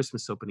and our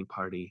Christmas opening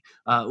party.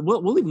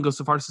 We'll even go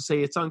so far as to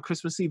say it's on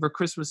Christmas Eve or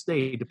Christmas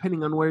Day,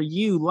 depending on where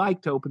you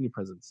like to open your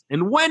presents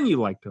and when you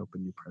like to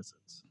open your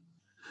presents.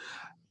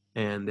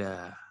 And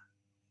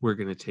we're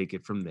going to take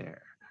it from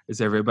there. Is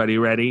everybody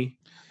ready?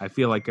 I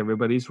feel like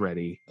everybody's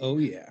ready. Oh,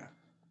 yeah.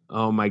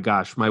 Oh, my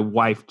gosh. My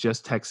wife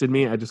just texted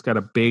me. I just got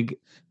a big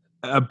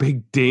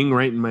ding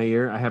right in my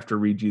ear. I have to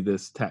read you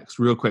this text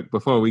real quick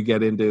before we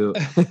get into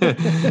the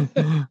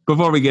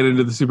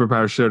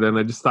Superpower Showdown.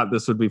 I just thought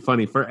this would be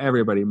funny for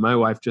everybody. My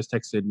wife just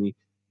texted me,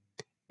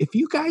 if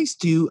you guys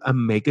do a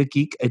Mega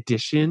Geek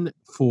edition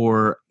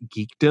for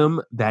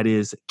Geekdom that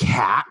is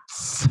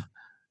cats,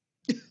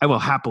 I will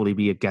happily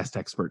be a guest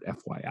expert,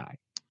 FYI.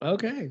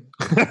 Okay.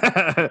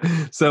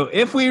 So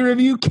if we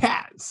review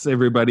cats,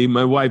 everybody,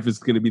 my wife is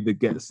going to be the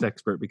guest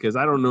expert because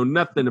I don't know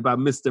nothing about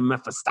Mr.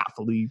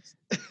 Mephistopheles.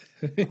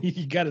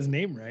 You got his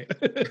name right.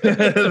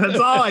 That's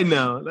all I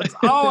know. That's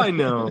all I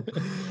know.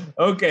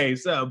 Okay,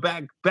 so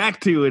back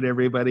to it,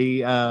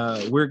 everybody.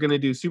 We're going to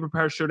do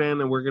Superpower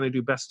Showdown, and we're going to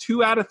do best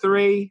 2 out of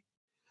 3.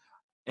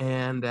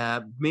 And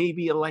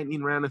maybe a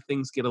lightning round if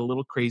things get a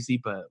little crazy,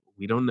 but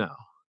we don't know.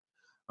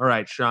 All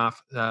right, Shoff,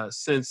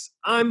 since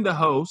I'm the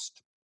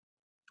host,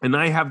 and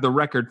I have the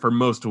record for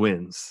most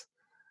wins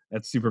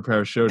at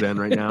Superpower Showdown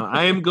right now,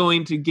 I am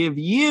going to give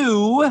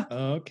you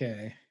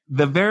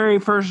the very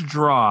first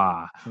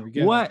draw. Here we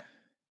go.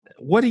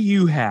 What do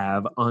you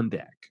have on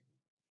deck?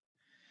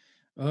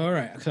 All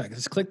right. Okay,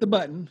 let's click the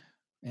button.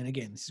 And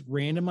again, it's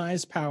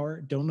randomized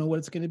power. Don't know what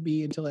it's going to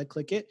be until I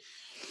click it.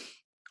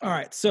 All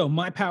right. So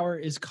my power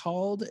is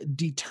called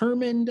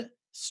Determined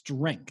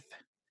Strength.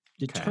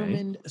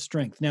 Determined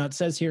Strength. Now it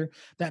says here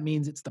that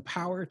means it's the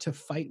power to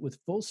fight with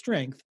full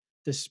strength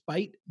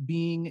despite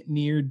being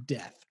near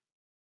death.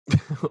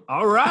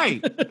 All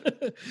right.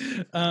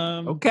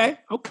 Okay.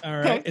 All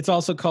right. It's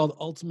also called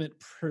Ultimate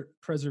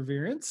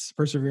Perseverance.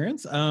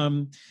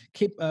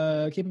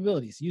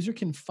 Capabilities. User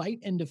can fight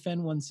and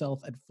defend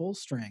oneself at full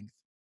strength,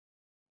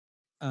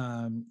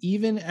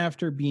 even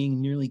after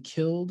being nearly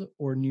killed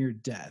or near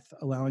death,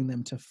 allowing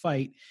them to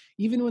fight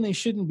even when they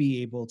shouldn't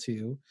be able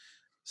to,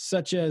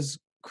 such as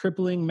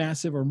crippling,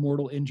 massive, or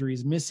mortal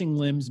injuries, missing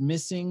limbs,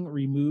 missing,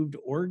 removed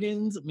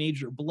organs,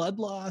 major blood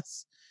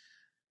loss.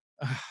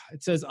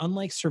 It says,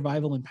 unlike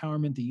survival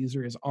empowerment, the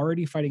user is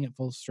already fighting at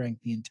full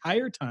strength the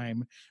entire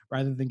time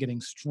rather than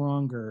getting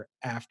stronger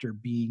after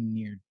being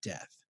near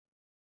death.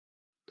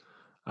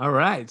 All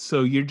right.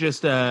 So you're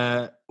just,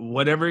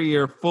 whatever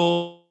your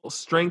full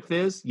strength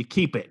is, you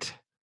keep it.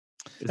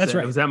 That's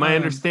right. Was that my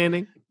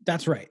understanding?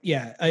 That's right.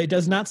 Yeah. It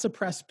does not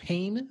suppress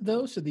pain,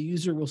 though, so the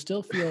user will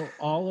still feel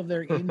all of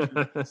their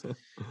injuries.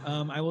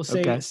 I will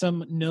say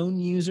some known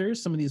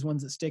users, some of these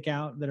ones that stick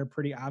out that are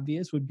pretty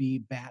obvious would be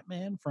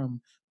Batman from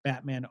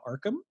Batman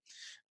Arkham,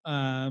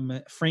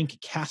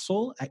 Frank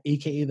Castle,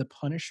 a.k.a. the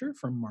Punisher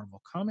from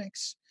Marvel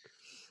Comics.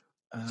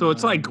 So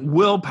it's like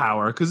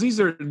willpower, because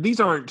these aren't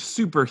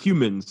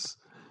superhumans.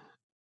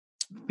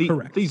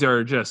 Correct. These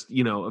are just,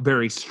 a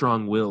very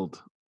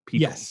strong-willed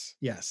people.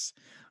 Yes.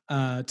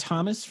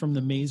 Thomas from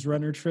the Maze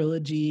Runner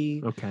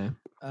trilogy. Okay.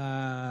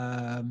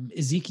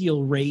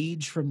 Ezekiel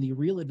Rage from the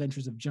Real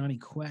Adventures of Johnny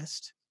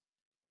Quest.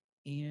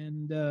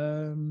 And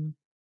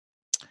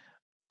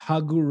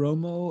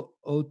Hagoromo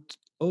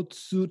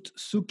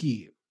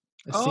Otsutsuki,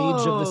 a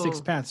sage of the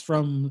Six Paths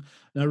from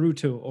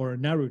Naruto.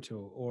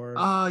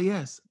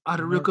 Yes.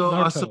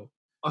 Aruko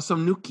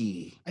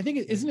Osamunuki. I think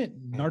isn't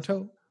it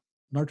Naruto?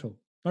 You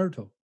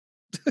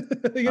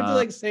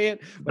have to say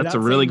it. That's a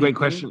really great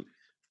question.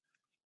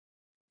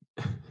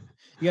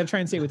 You got to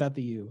try and say it without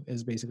the U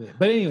is basically it.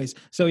 But anyways,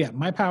 so yeah,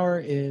 my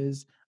power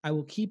is I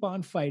will keep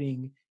on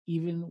fighting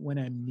even when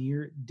I'm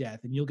near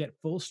death, and you'll get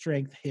full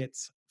strength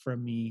hits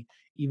from me,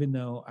 even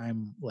though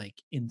I'm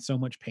like in so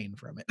much pain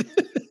from it.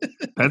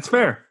 That's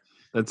fair.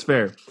 That's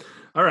fair.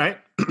 All right.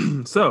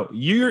 So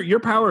your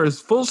power is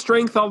full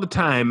strength all the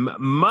time.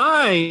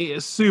 My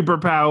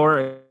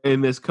superpower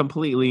in this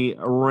completely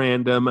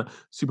random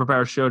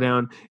superpower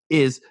showdown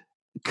is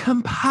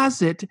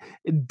composite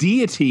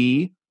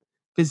deity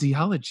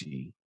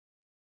physiology.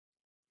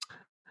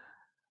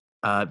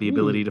 The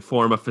ability to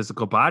form a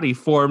physical body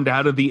formed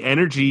out of the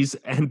energies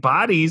and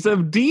bodies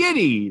of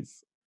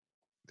deities.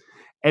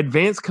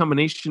 Advanced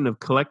combination of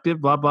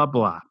collective blah, blah,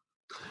 blah.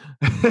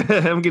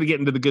 I'm going to get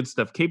into the good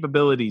stuff.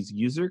 Capabilities.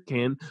 User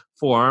can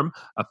form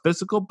a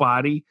physical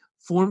body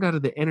formed out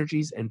of the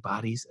energies and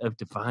bodies of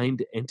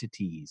defined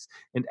entities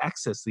and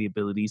access the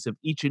abilities of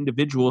each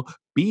individual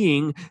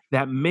being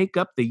that make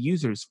up the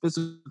user's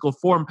physical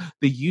form.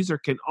 The user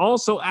can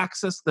also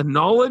access the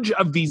knowledge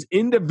of these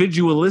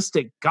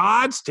individualistic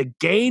gods to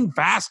gain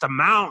vast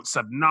amounts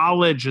of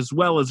knowledge as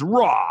well as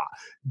raw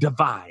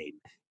divine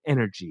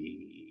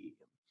energy.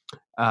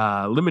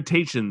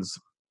 Limitations.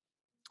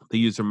 The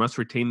user must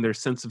retain their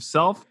sense of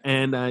self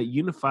and a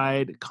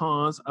unified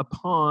cause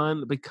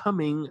upon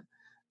becoming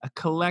a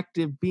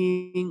collective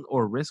being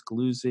or risk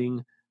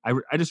losing.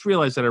 I just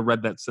realized that I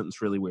read that sentence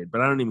really weird,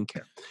 but I don't even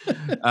care.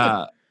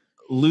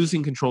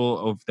 Losing control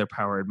of their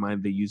power and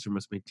mind, the user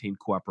must maintain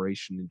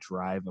cooperation and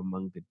drive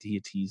among the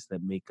deities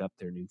that make up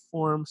their new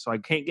form. So I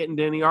can't get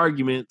into any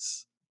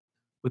arguments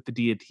with the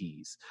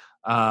deities.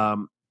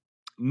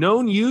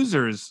 Known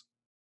users.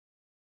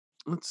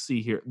 Let's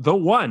see here. The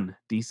One,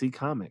 DC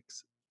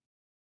Comics.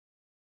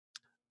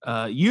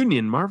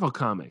 Union, Marvel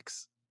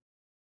Comics.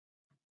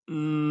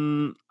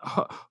 Hora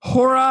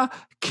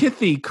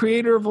Kithy,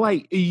 creator of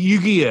light.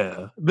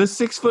 Yu-Gi-Oh! The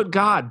 6-Foot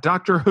God,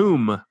 Doctor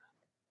Whom.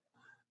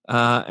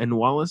 And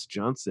Wallace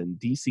Johnson,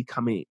 DC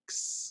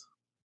Comics.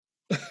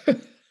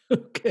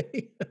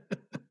 Okay.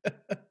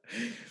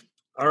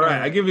 All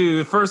right, I give you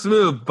the first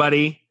move,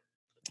 buddy.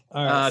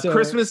 All right.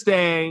 Christmas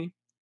Day.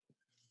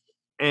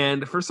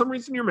 And for some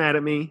reason, you're mad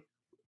at me.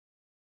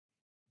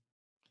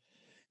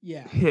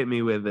 Yeah. Hit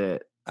me with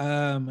it.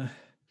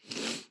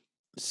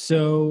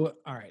 So,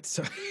 all right.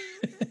 So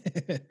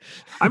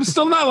I'm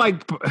still not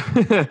like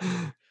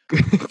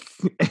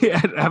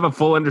I have a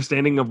full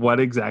understanding of what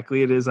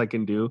exactly it is I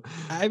can do.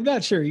 I'm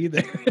not sure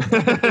either.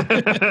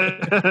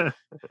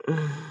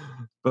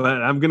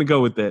 But I'm going to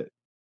go with it.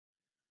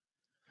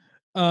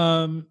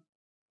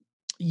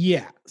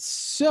 Yeah.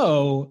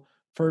 So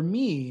for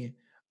me,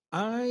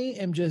 I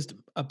am just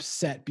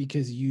upset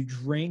because you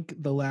drank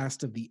the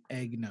last of the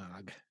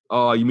eggnog.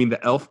 Oh, you mean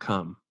the elf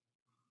cum?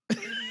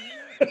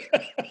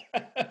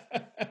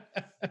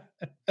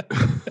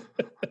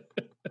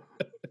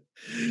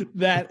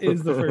 That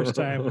is the first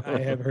time I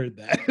have heard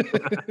that.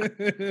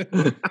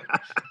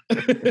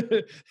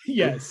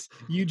 Yes,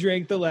 you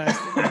drank the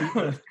last of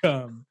the elf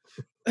cum.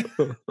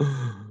 Ho,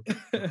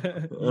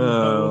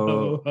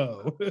 ho,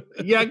 ho.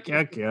 Yuck,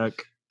 yuck,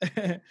 yuck.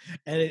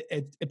 And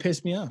it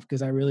pissed me off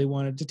because I really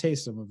wanted to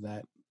taste some of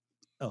that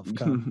elf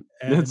cum.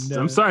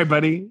 I'm sorry,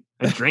 buddy.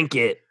 I drank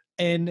it.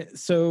 And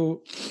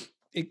so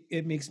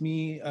it makes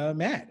me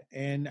mad,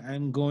 and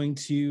I'm going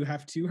to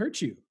have to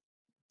hurt you.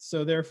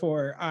 So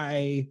therefore,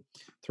 I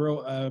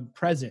throw a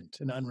present,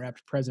 an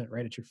unwrapped present,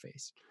 right at your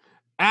face.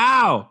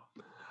 Ow!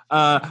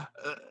 I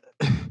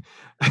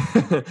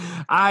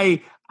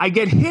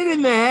get hit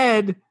in the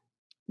head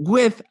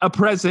with a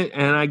present,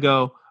 and I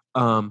go,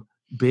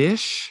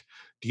 Bish,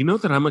 do you know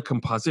that I'm a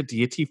composite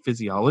deity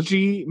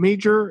physiology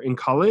major in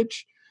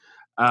college?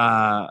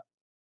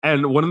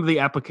 And one of the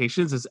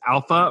applications is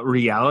alpha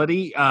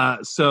reality.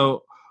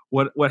 So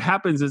what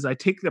happens is I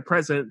take the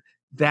present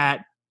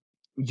that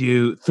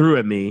you threw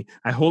at me,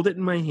 I hold it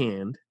in my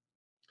hand,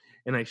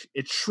 and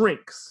it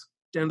shrinks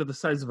down to the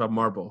size of a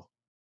marble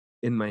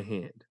in my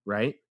hand,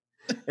 right?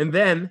 And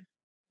then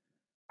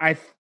I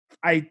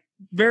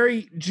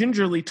very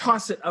gingerly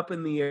toss it up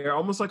in the air,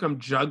 almost like I'm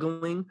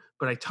juggling,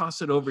 but I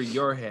toss it over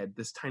your head,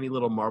 this tiny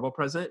little marble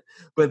present.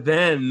 But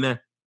then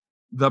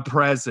the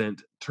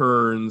present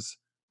turns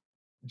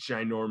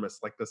ginormous,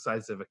 like the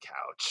size of a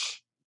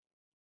couch,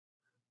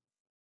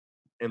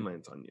 and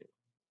lands on you.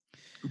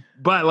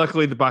 But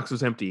luckily the box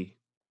was empty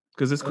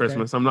because it's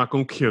Christmas. I'm not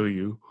going to kill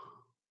you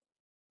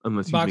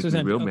unless you make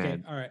me real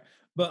mad. All right.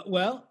 But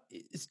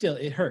still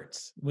it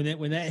hurts.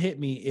 When that hit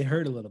me, it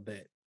hurt a little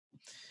bit.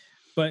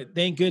 But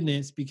thank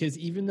goodness, because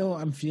even though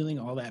I'm feeling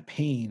all that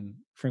pain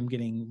from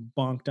getting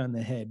bonked on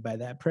the head by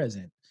that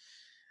present,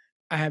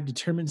 I have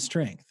determined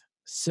strength.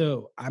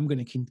 So I'm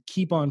going to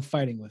keep on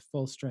fighting with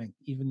full strength,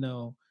 even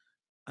though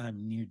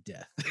I'm near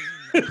death.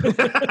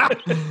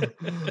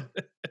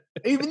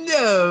 Even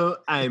though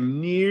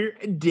I'm near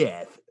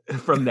death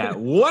from that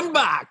one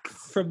box.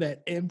 From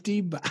that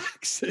empty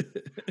box.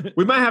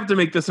 We might have to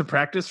make this a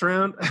practice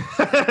round,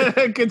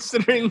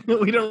 considering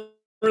we don't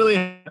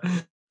really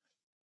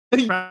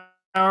have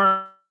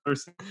power.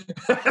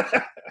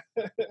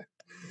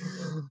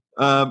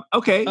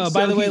 Okay.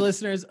 By the way,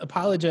 listeners,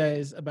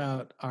 apologize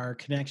about our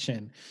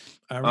connection.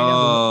 Right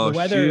now,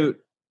 the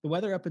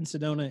weather up in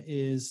Sedona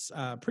is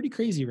pretty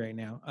crazy right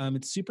now.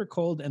 It's super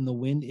cold and the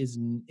wind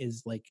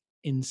is like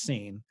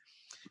insane.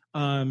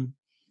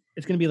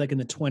 it's going to be like in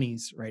the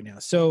 20s right now.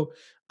 So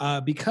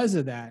because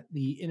of that,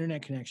 the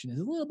internet connection is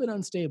a little bit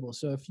unstable.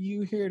 So if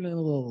you hear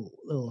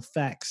little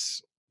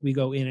effects, we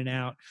go in and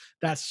out.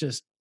 That's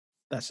just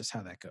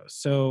how that goes.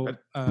 So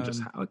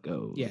just how it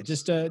goes. yeah,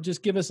 just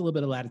give us a little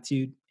bit of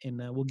latitude, and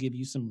we'll give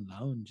you some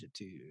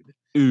longitude.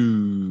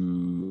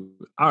 Ooh.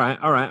 All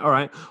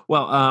right.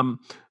 Well,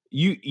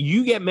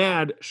 you get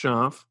mad,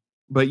 Shav,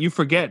 but you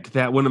forget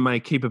that one of my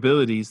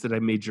capabilities that I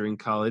made during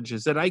college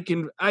is that I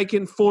can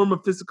form a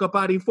physical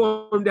body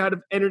formed out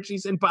of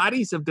energies and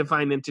bodies of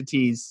divine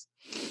entities.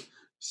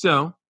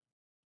 So,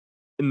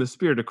 in the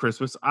spirit of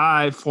Christmas,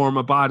 I form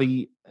a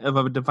body of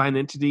a divine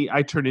entity.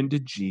 I turn into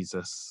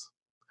Jesus.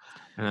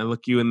 And I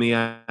look you in the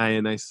eye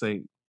and I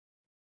say,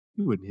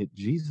 you wouldn't hit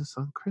Jesus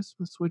on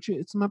Christmas, would you?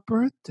 It's my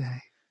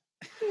birthday.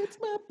 It's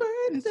my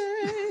birthday.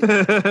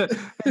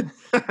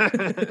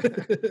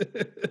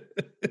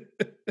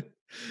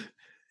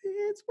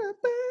 It's my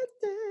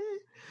birthday.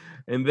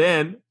 And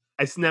then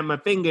I snap my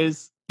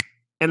fingers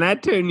and I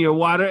turn your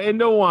water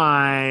into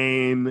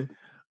wine.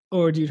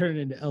 Or do you turn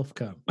it into elf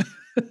cum?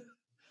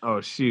 Oh,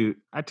 shoot.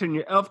 I turn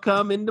your elf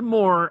cum into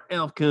more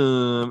elf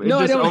cum. No,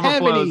 I don't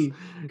have any.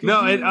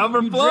 No, it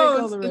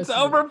overflows. It's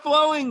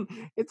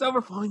overflowing. It's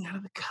overflowing out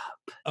of the cup.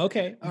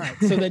 Okay. All right.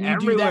 So then you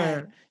do that.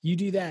 Everywhere. You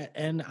do that.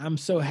 And I'm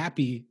so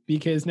happy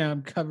because now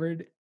I'm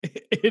covered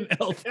in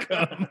elf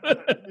cum.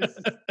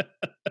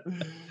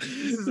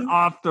 This is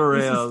off the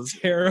rails. This is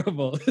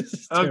terrible.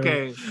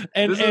 Okay.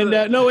 And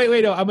no,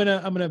 wait. No, I'm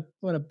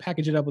gonna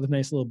package it up with a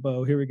nice little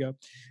bow. Here we go.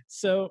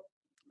 So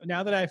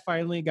now that I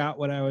finally got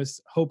what I was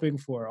hoping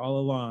for all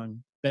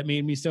along, that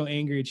made me so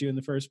angry at you in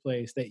the first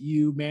place, that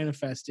you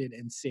manifested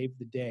and saved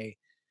the day,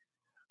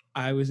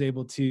 I was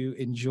able to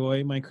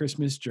enjoy my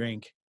Christmas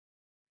drink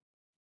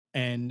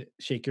and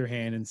shake your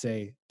hand and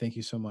say, thank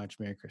you so much.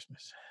 Merry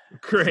Christmas.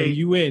 Great. So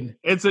you win.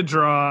 It's a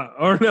draw.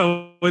 Or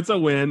no, it's a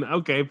win.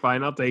 Okay,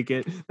 fine. I'll take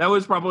it. That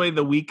was probably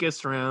the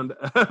weakest round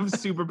of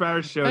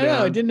Superpower Showdown. I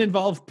know, it didn't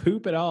involve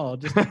poop at all.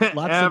 Just lots and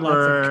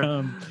lots of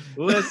cum.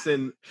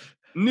 Listen,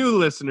 new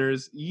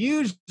listeners,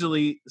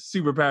 usually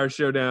Superpower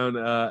Showdown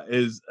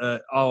is an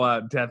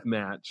all-out death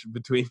match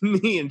between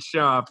me and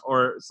Shop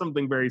or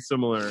something very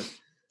similar.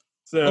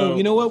 So,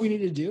 you know what we need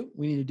to do?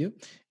 We need to do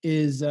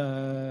is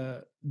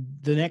the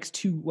next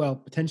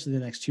potentially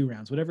the next two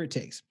rounds, whatever it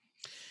takes.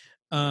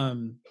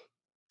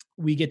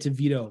 We get to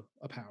veto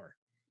a power.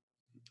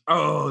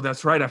 Oh,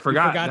 that's right. I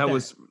forgot. That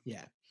was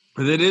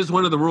That is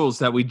one of the rules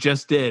that we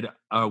just did.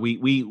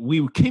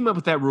 We came up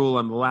with that rule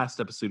on the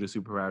last episode of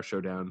Superpower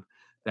Showdown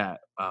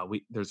that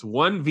there's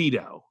one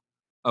veto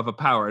of a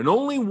power and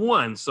only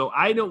one. So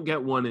I don't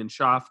get one and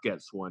Schaff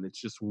gets one.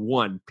 It's just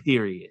one,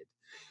 period.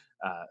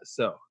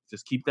 So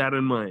just keep that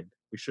in mind.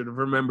 We should have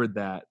remembered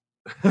that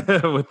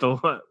with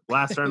the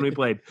last round we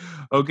played.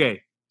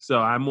 Okay, so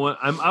I'm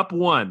up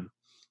one.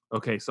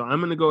 Okay, so I'm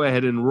going to go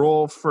ahead and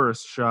roll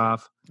first,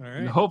 Schaff. All right.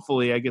 And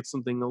hopefully I get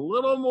something a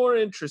little more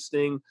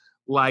interesting,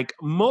 like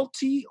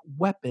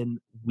multi-weapon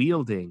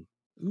wielding.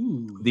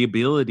 Ooh. The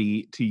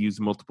ability to use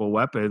multiple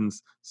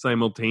weapons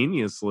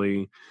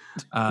simultaneously.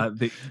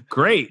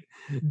 Great.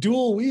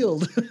 Dual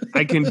wield.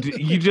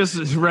 You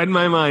just read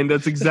my mind.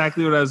 That's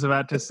exactly what I was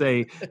about to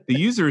say. The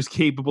user is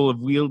capable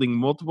of wielding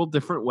multiple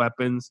different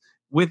weapons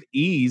with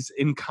ease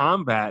in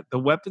combat. The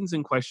weapons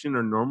in question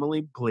are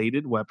normally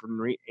bladed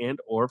weaponry and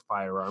or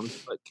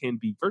firearms, but can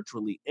be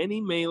virtually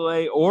any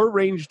melee or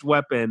ranged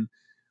weapon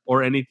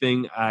or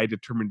anything I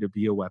determined to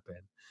be a weapon.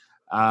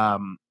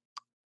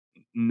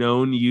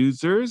 Known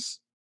users,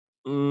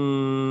 a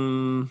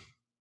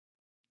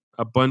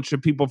bunch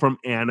of people from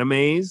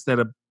animes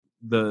that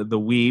the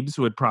weebs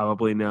would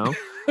probably know.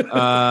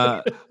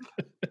 I'm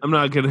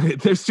not gonna.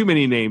 There's too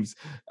many names.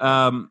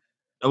 A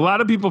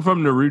lot of people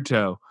from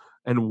Naruto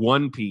and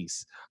One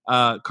Piece,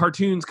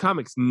 cartoons,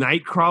 comics.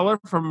 Nightcrawler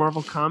from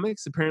Marvel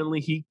Comics. Apparently,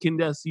 he can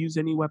just use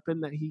any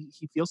weapon that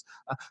he feels.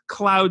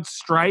 Cloud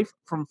Strife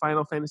from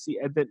Final Fantasy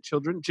Advent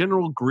Children.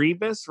 General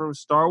Grievous from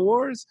Star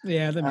Wars.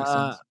 Yeah, that makes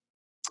sense.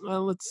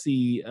 Let's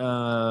see.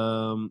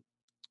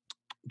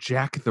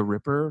 Jack the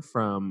Ripper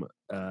from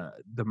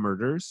The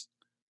Murders.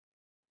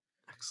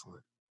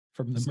 Excellent.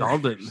 From the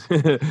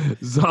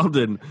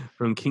Zaldin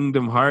from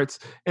Kingdom Hearts,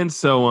 and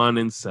so on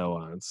and so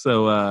on.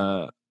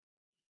 So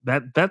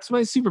that's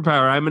my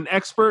superpower. I'm an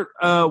expert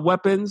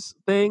weapons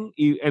thing.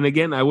 And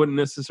again, I wouldn't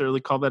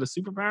necessarily call that a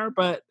superpower,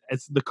 but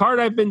it's the card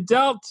I've been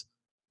dealt,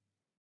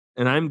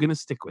 and I'm going to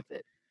stick with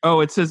it. Oh,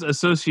 it says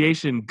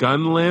association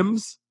gun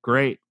limbs.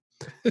 Great.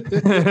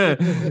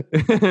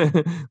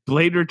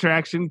 Blade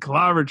retraction,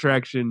 claw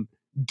retraction,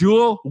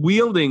 dual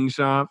wielding,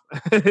 Shop.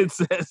 It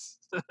says.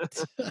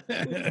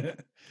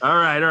 All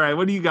right.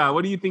 What do you got?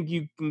 What do you think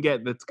you can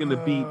get that's going to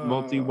beat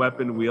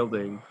multi-weapon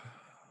wielding?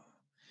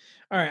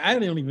 All right, I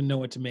don't even know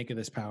what to make of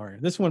this power.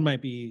 This one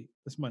might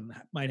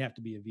have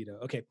to be a veto.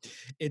 Okay,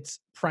 it's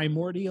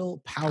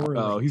primordial power.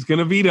 Oh, he's going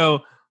to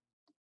veto.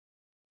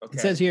 Okay. It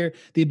says here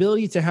the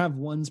ability to have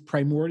one's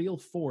primordial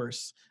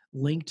force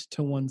linked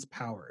to one's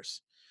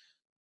powers.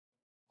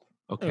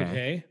 Okay.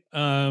 Okay.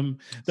 The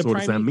So what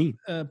does that mean?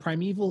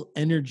 primeval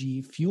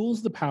energy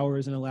fuels the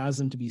powers and allows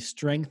them to be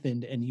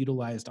strengthened and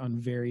utilized on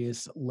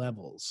various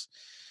levels.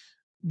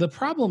 The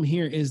problem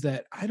here is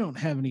that I don't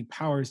have any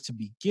powers to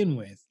begin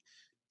with.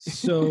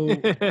 So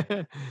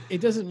it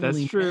doesn't That's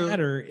really true.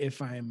 matter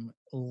if I'm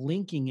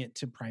linking it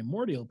to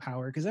primordial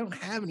power because I don't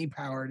have any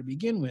power to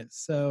begin with.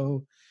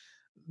 So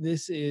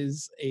this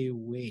is a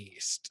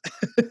waste.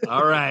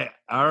 All right.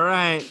 All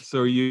right. So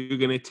are you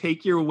going to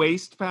take your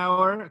waste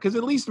power? Because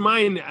at least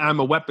mine, I'm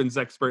a weapons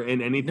expert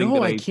in anything No,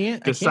 that I I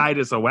can't. decide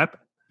is a weapon.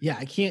 Yeah,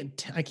 I can't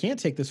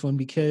take this one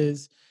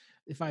because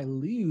if I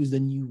lose,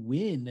 then you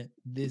win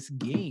this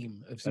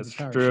game of That's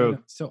Superpower true.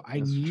 Showdown. So I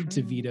That's need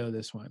to true. veto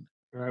this one.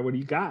 All right. What do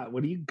you got?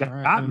 What do you All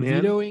right, got, I'm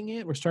man? vetoing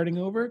it. We're starting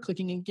over,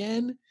 clicking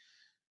again.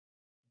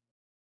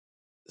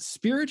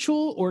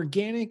 Spiritual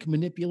organic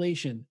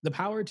manipulation, the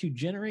power to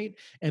generate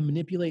and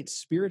manipulate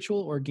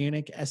spiritual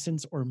organic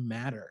essence or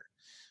matter.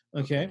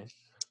 Okay.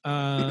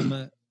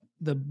 The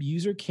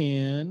user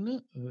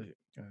can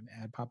got an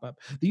ad pop up.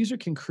 The user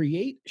can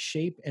create,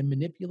 shape, and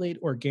manipulate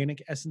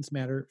organic essence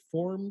matter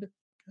formed.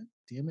 God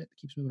damn it,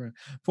 keeps moving around.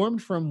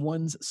 Formed from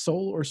one's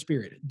soul or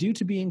spirit. Due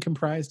to being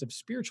comprised of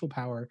spiritual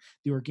power,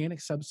 the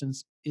organic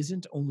substance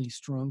isn't only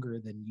stronger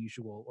than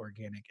usual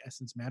organic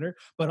essence matter,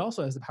 but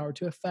also has the power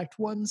to affect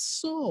one's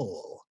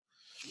soul.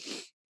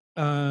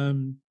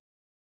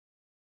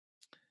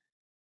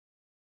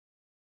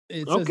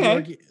 It says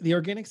Okay. the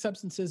organic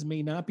substances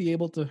may not be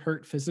able to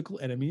hurt physical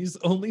enemies,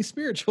 only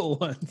spiritual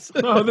ones.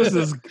 Oh, this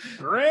is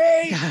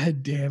great.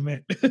 God damn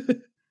it.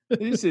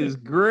 This is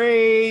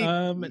great.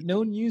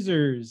 Known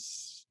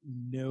users.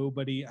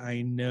 Nobody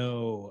I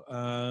know.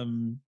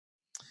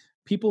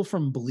 People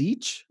from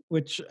Bleach,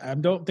 which I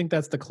don't think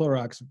that's the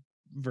Clorox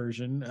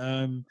version.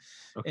 And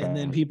then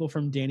Okay. people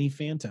from Danny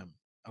Phantom.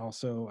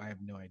 Also, I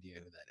have no idea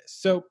who that is.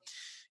 So,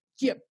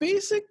 yeah,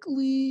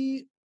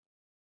 basically,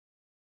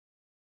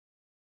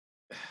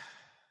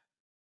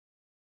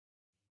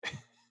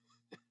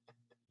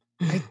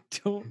 I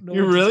don't know.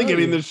 You're what to really tell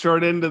getting you. the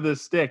short end of the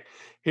stick.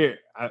 Here,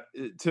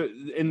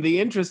 in the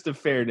interest of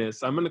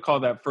fairness, I'm going to call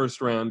that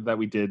first round that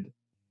we did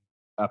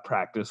a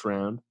practice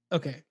round,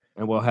 Okay.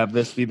 and we'll have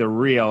this be the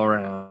real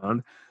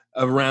round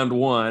of round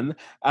one.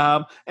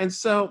 And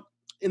so,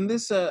 in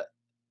this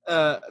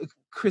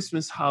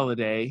Christmas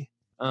holiday,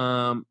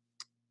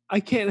 I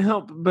can't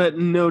help but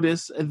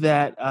notice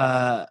that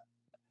uh,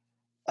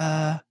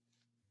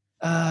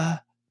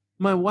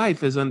 my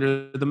wife is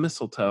under the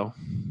mistletoe.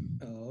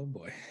 Oh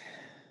boy.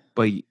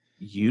 But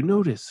you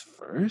notice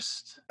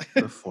first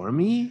before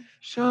me,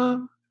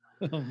 Sean?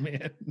 Oh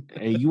man.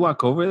 And you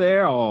walk over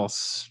there all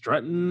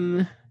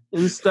strutting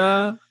and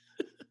stuff.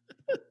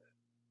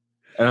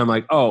 And I'm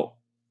like, oh,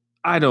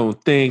 I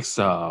don't think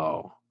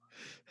so.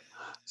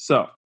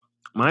 So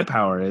my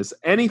power is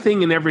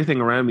anything and everything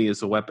around me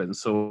is a weapon.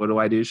 So what do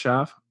I do,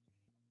 Shav?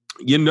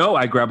 You know,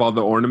 I grab all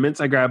the ornaments.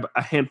 I grab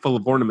a handful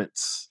of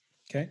ornaments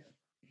Okay.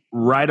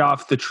 right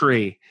off the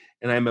tree.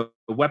 And I'm a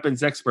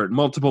weapons expert,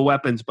 multiple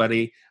weapons,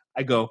 buddy.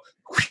 I go,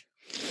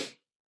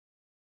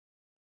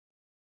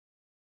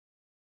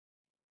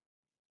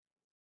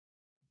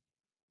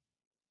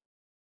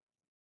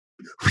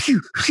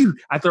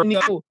 I throw,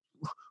 no,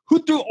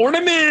 who threw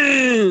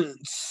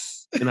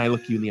ornaments? And I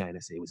look you in the eye and I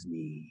say, it was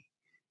me.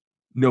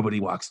 Nobody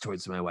walks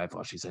towards my wife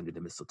while she's under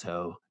the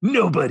mistletoe.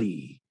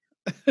 Nobody.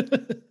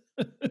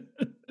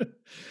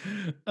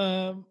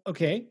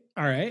 Okay.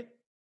 All right.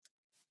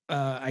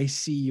 I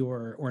see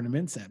your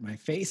ornaments at my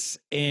face,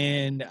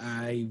 and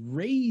I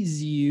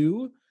raise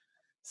you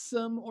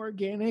some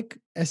organic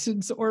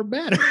essence or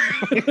matter.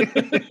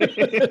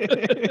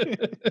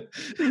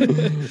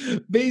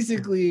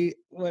 Basically,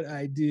 what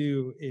I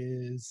do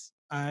is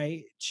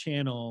I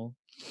channel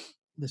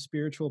the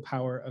spiritual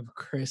power of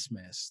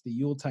Christmas, the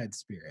Yuletide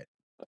spirit,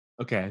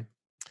 Okay.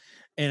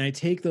 and I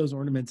take those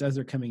ornaments as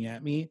they're coming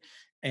at me,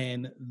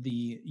 and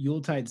the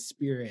Yuletide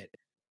spirit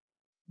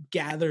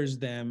gathers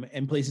them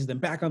and places them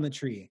back on the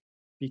tree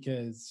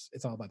because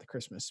it's all about the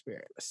Christmas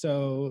spirit.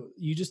 So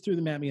you just threw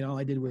them at me, and all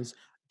I did was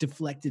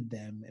deflected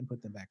them and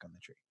put them back on the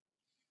tree.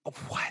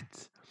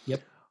 What?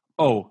 Yep.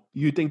 Oh,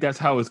 you think that's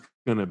how it's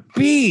going to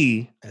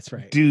be? That's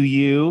right. Do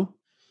you?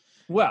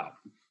 Well,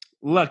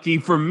 lucky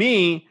for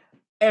me,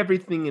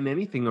 everything and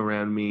anything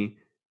around me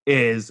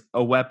is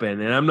a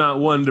weapon. And I'm not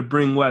one to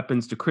bring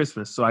weapons to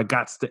Christmas, so I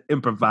got to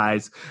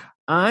improvise.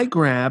 I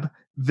grab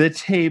the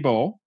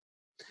table,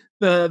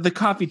 the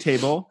coffee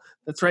table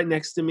that's right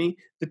next to me,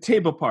 the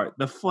table part,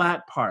 the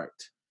flat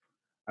part.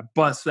 I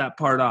bust that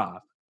part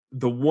off.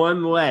 The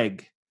one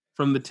leg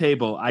from the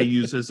table I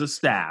use as a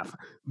staff.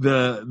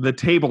 The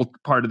table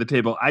part of the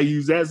table I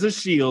use as a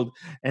shield,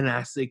 and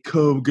I say,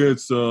 come get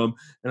some.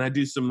 And I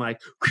do some like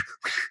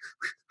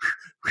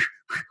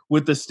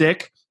with the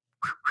stick.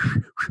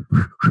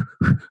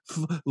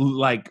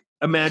 Like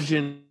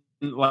imagine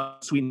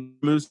like sweet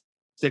moose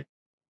stick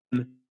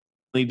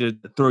to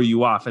throw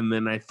you off, and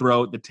then I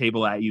throw the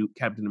table at you,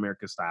 Captain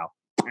America style.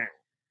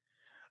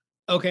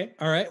 Okay.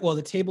 All right. Well,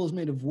 the table is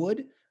made of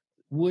wood.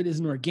 Wood is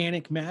an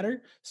organic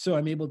matter, so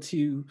I'm able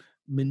to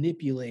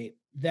manipulate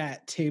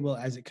that table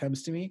as it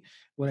comes to me.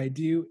 What I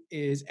do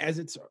is, as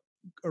it's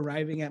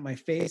arriving at my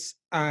face,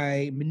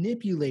 I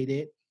manipulate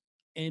it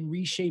and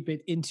reshape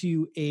it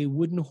into a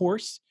wooden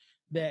horse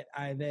that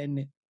I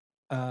then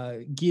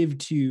give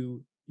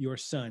to your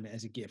son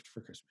as a gift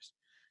for Christmas.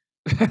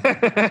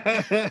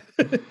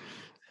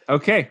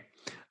 Okay.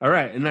 All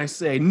right. And I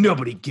say,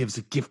 nobody gives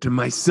a gift to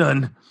my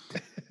son.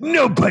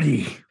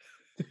 Nobody.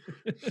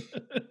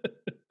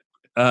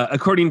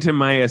 According to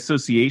my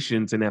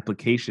associations and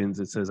applications,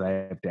 it says I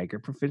have dagger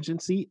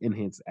proficiency,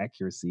 enhanced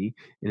accuracy,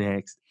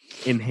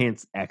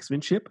 enhanced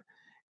axemanship,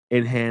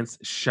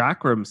 enhanced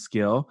chakram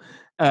skill.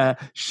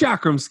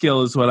 Chakram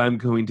skill is what I'm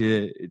going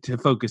to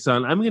focus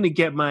on. I'm going to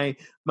get my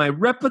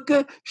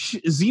replica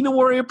Xena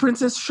Warrior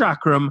Princess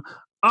chakram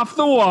off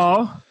the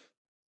wall.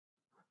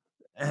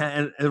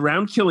 A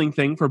round killing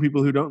thing for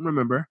people who don't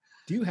remember.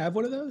 Do you have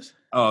one of those?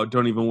 Oh,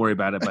 don't even worry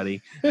about it,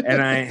 buddy. And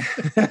I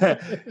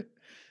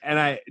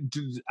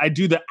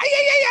do the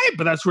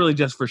but that's really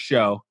just for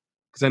show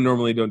because I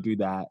normally don't do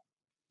that.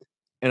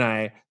 And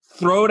I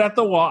throw it at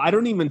the wall. I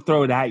don't even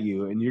throw it at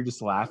you, and you're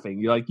just laughing.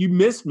 You're like, you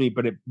missed me,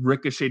 but it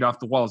ricocheted off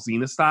the wall,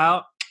 Xena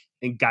style,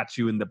 and got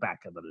you in the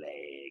back of the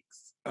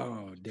legs.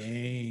 Oh,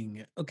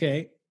 dang.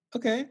 Okay.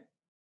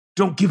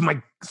 Don't give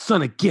my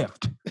son a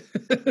gift.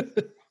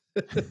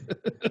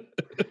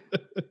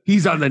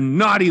 He's on the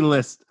naughty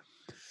list.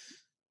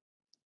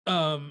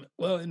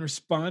 Well, in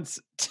response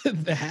to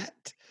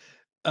that,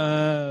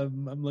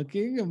 I'm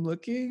looking.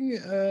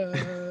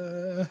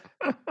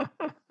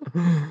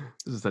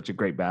 This is such a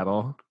great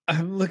battle.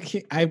 I'm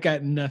looking. I've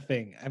got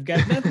nothing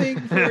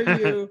for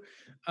you,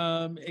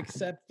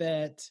 except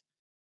that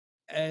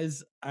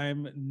as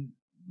I'm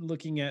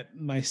looking at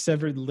my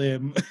severed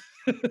limb,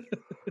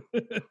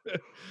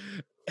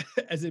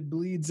 as it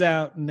bleeds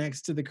out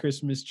next to the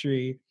Christmas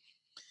tree,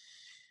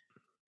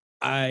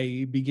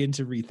 I begin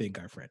to rethink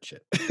our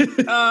friendship.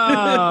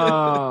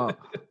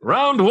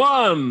 Round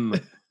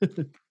one.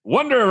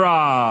 Wonder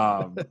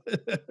Rob.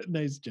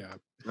 Nice job.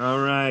 All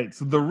right.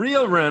 So the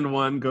real round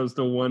one goes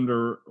to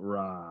Wonder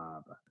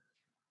Rob.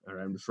 All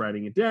right. I'm just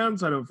writing it down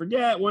so I don't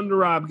forget. Wonder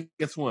Rob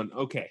gets one.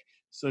 Okay.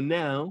 So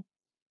now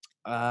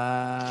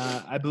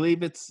I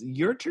believe it's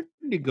your turn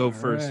to go All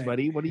first, right.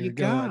 buddy. What do Here you we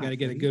go. got? I got to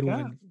get a good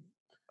one.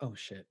 Oh,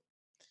 shit.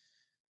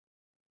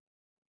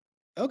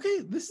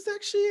 Okay. This is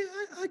actually,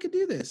 I could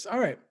do this. All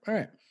right.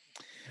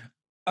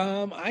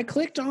 I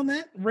clicked on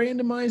that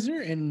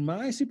randomizer, and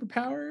my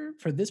superpower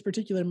for this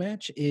particular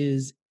match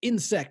is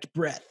insect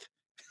breath.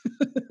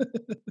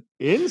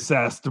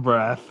 Incest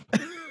breath.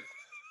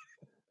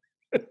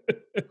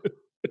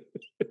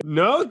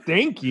 No,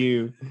 thank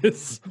you. It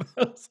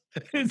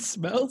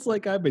smells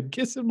like I've been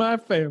kissing my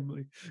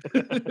family.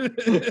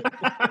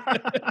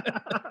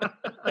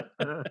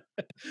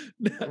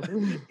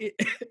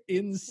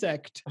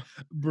 Insect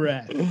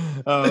breath.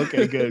 Oh,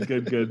 okay, good.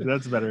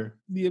 That's better.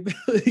 The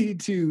ability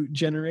to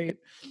generate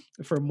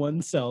from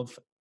oneself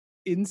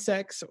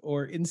insects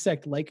or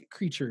insect-like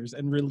creatures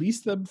and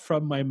release them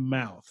from my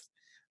mouth.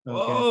 Okay.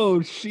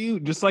 Oh,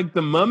 shoot. Just like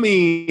the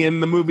mummy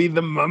in the movie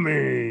The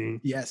Mummy.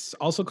 Yes,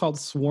 also called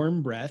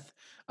swarm breath.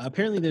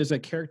 Apparently there's a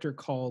character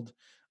called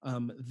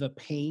the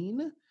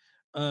Pain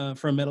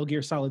from Metal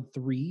Gear Solid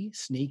 3,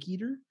 Snake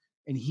Eater,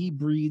 and he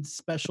breeds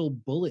special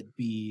bullet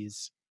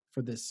bees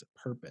for this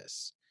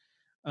purpose.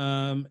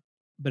 But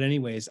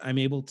anyways, I'm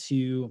able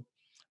to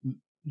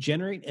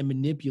generate and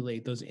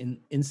manipulate those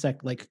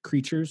insect-like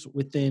creatures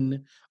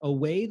within a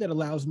way that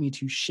allows me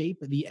to shape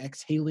the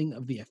exhaling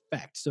of the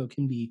effect. So it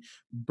can be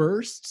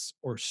bursts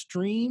or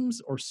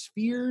streams or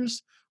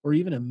spheres or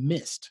even a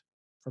mist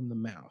from the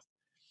mouth.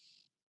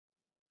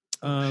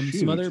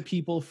 Some other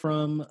people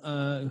from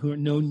who are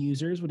known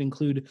users would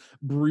include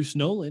Bruce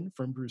Nolan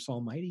from Bruce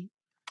Almighty.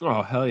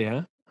 Oh, hell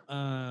yeah.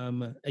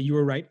 You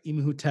were right,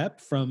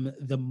 Imhotep from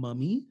The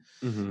Mummy.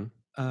 Mm-hmm.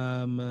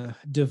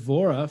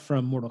 Devora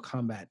from Mortal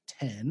Kombat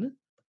 10.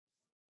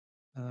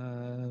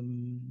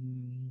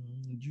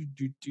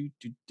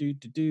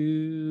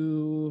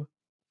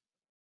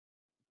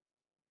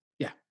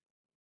 Yeah.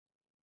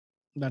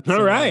 That's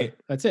all right.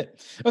 That's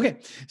it. Okay.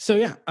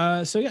 So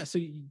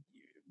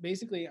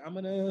basically I'm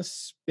gonna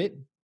spit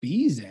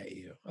bees at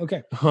you.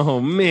 Okay. Oh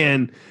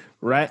man,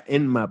 right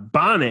in my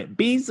bonnet.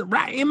 Bees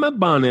right in my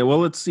bonnet. Well,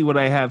 let's see what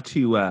I have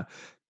to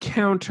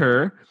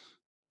counter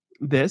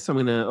this. I'm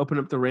going to open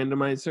up the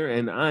randomizer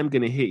and I'm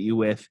going to hit you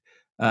with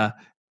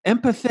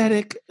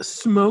empathetic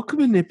smoke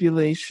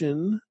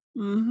manipulation.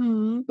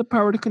 Mm-hmm. The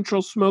power to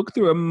control smoke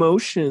through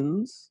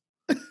emotions.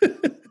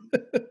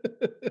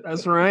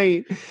 That's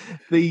right.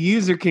 The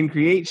user can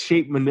create,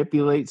 shape,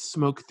 manipulate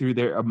smoke through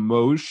their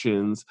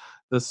emotions.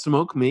 The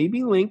smoke may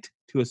be linked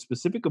to a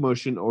specific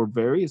emotion or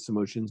various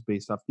emotions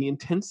based off the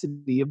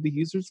intensity of the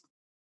user's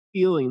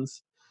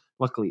feelings.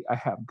 Luckily, I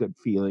have good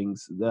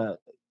feelings.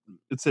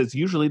 It says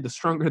usually the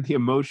stronger the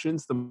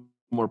emotions, the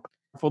more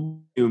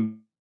powerful the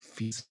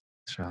fumes.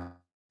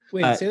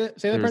 Wait, say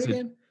that part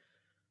again.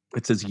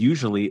 It says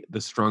usually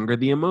the stronger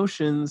the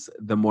emotions,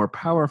 the more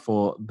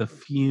powerful the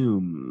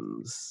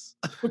fumes.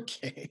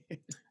 Okay.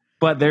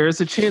 but there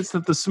is a chance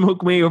that the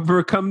smoke may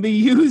overcome the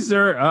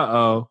user.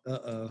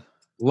 Uh-oh.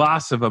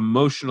 Loss of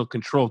emotional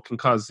control can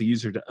cause the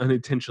user to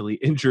unintentionally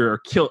injure or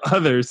kill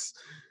others.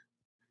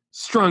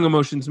 Strong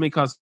emotions may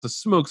cause the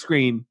smoke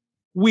screen.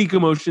 Weak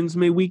emotions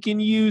may weaken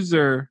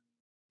user.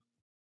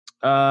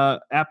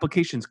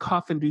 Applications,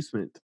 cough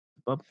inducement.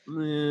 I'll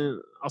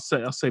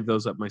save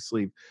those up my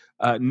sleeve.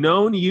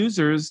 Known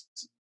users.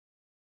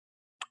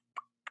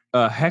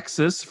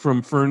 Hexus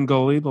from Fern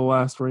Gully, The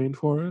Last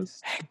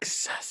Rainforest.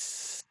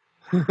 Hexus.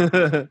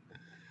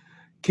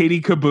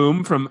 Katie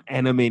Kaboom from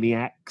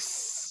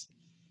Animaniacs.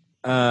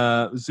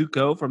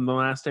 Zuko from The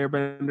Last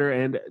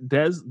Airbender, and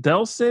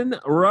Delson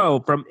Rowe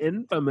from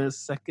Infamous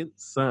Second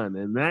Son.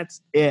 And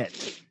that's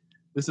it.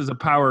 This is a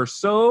power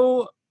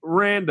so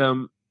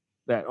random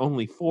that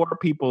only 4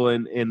 people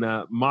in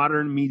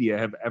modern media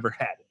have ever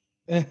had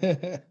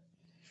it.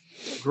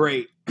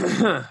 Great.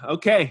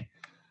 Okay.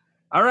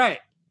 All right.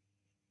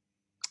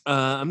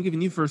 I'm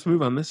giving you first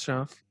move on this,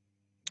 Shav.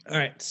 All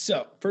right.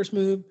 So first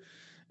move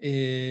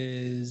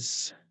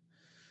is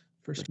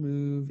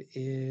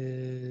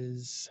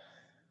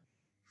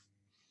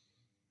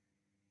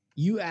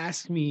you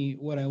asked me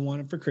what I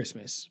wanted for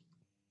Christmas.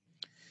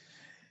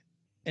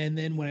 And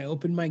then when I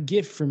opened my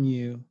gift from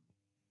you,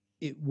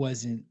 it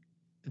wasn't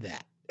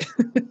that.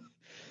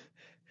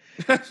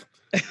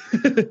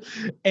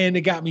 And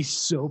it got me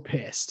so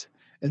pissed.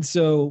 And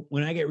so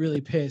when I get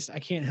really pissed, I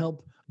can't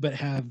help but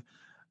have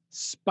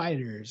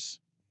spiders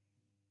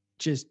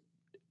just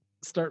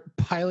start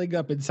piling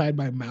up inside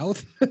my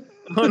mouth.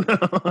 Oh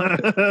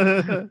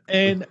no.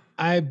 And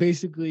I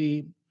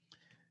basically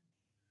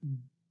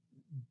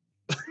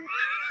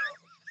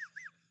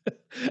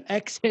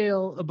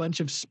exhale a bunch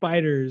of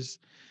spiders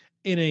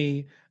in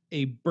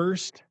a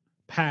burst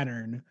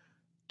pattern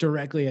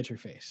directly at your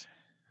face.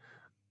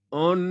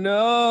 Oh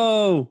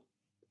no.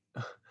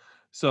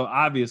 So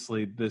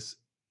obviously this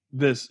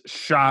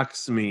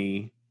shocks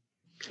me,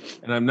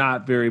 and I'm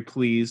not very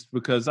pleased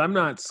because I'm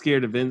not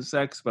scared of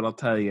insects, but I'll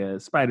tell you,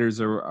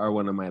 spiders are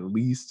one of my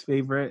least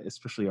favorite,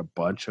 especially a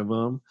bunch of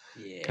them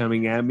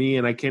coming at me.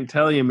 And I can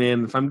tell you,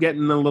 man, if I'm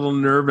getting a little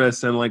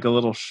nervous and like a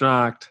little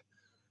shocked,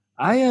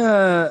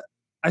 I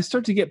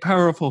start to get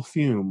powerful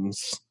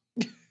fumes.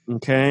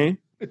 Okay.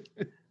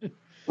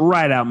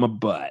 Right out my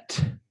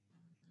butt.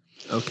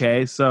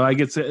 Okay. So I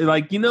get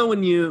like,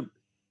 when you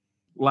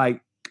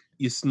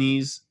you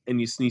sneeze and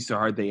you sneeze so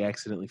hard they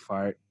accidentally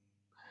fart.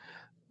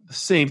 The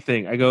same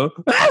thing. I go,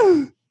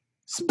 ah,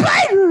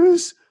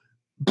 spiders,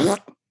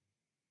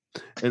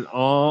 and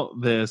all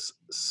this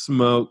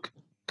smoke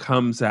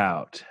comes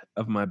out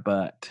of my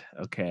butt.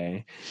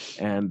 Okay,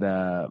 and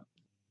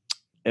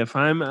if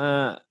I'm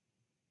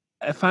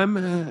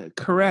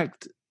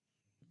correct,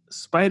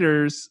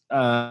 spiders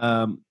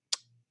don't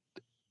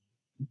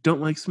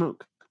like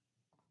smoke.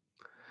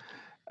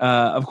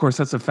 Of course,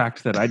 that's a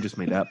fact that I just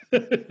made up.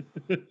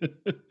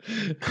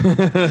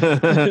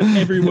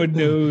 Everyone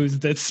knows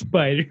that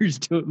spiders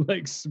don't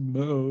like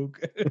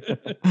smoke.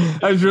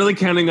 I was really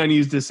counting on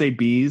you to say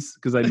bees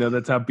because I know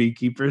that's how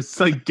beekeepers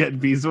get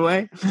bees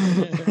away.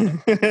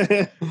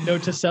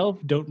 Note to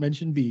self: don't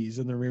mention bees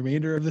in the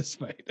remainder of this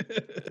fight.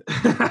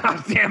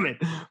 Damn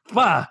it,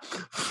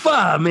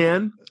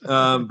 man.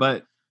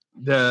 But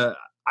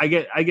I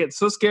get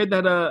so scared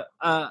that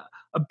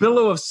a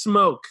billow of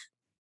smoke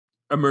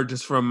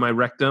emerges from my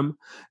rectum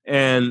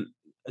and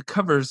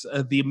covers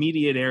the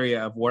immediate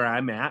area of where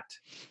I'm at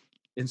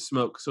in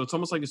smoke. So it's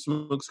almost like a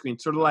smoke screen,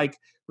 sort of like,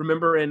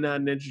 remember in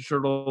Ninja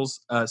Turtles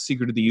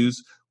Secret of the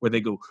Ooze where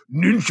they go,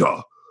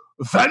 ninja,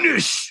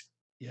 vanish!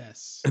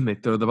 Yes. And they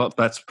throw them up.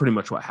 That's pretty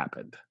much what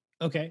happened.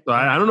 Okay. So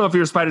I don't know if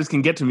your spiders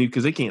can get to me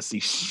because they can't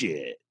see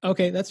shit.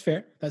 Okay, that's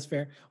fair. That's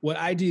fair. What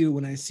I do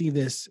when I see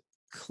this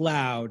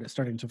cloud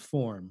starting to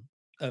form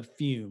of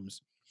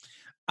fumes,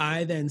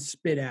 I then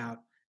spit out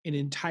an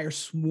entire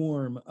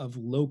swarm of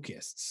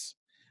locusts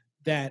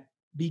that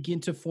begin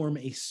to form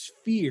a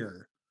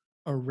sphere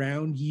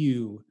around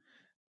you,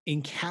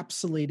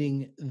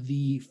 encapsulating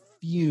the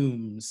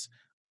fumes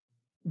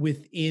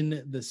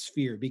within the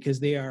sphere, because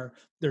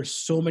there's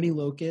so many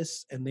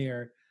locusts, and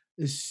there's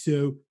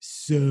so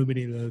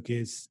many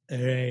locusts. All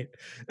right.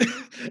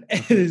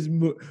 And there's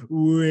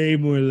way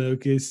more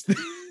locusts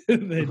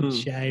than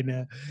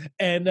China.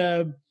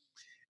 And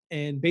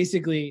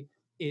basically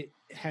it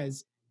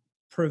has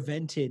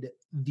prevented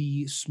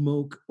the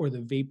smoke or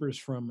the vapors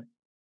from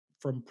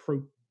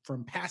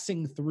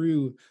passing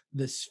through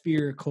the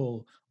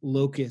spherical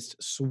locust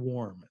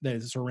swarm that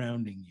is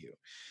surrounding you.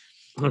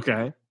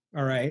 Okay.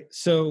 All right.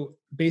 So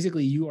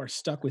basically you are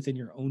stuck within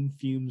your own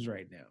fumes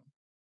right now.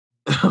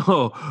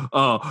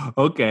 Oh,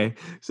 okay.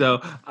 So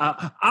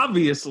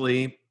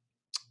obviously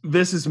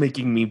this is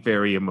making me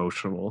very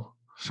emotional,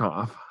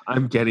 Shav.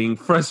 I'm getting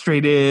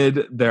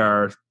frustrated.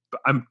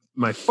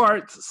 My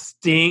farts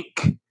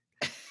stink.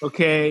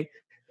 Okay.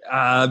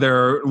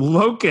 There are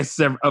locusts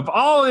of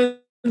all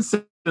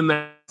insects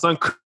that's on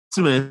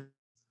Christmas.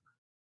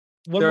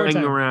 One more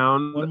time.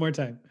 Around. One more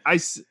time. I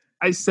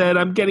said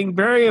I'm getting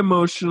very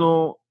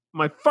emotional.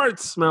 My farts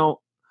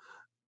smell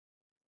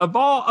of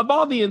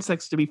all the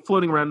insects to be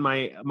floating around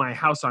my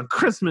house on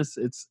Christmas,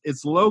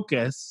 it's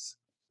locusts.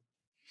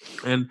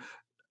 And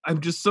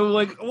I'm just so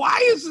like, why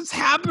is this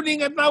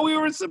happening? I thought we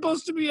were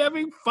supposed to be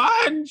having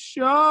fun,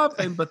 shop.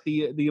 But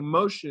the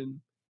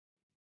emotion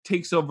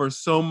takes over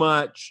so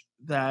much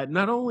that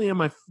not only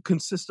am I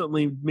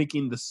consistently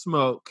making the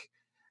smoke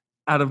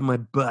out of my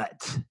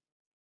butt,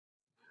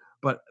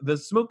 but the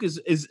smoke is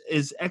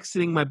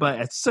exiting my butt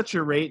at such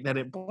a rate that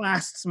it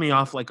blasts me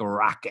off like a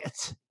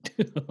rocket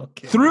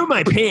through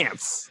my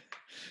pants.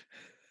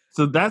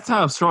 So that's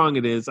how strong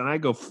it is, and I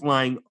go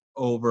flying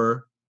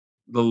over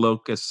the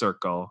locust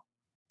circle.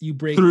 You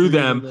break through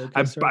them.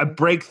 I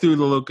break through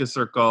the locust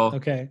circle.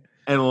 Okay.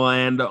 And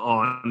land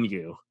on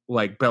you,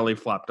 like belly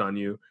flopped on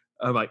you.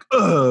 I'm like,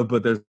 oh,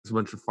 but there's a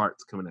bunch of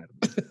farts coming out of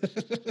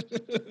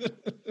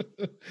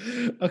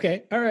me.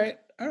 Okay. All right.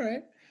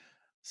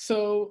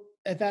 So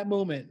at that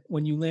moment,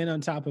 when you land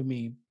on top of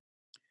me,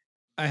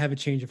 I have a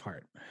change of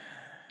heart.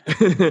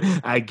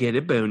 I get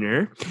a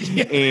boner.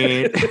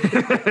 And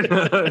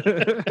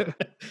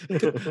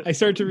I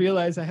start to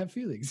realize I have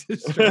feelings,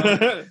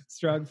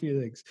 strong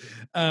feelings.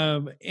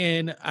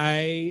 And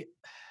I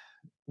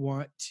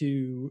want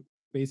to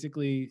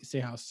basically say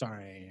how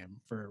sorry I am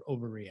for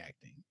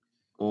overreacting.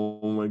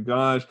 Oh my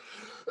gosh.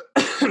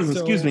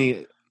 Excuse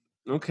me.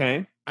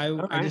 Okay.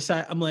 I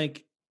decide I'm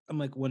like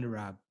Wonder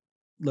Rob,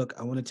 look,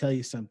 I want to tell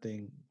you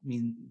something. I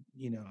mean,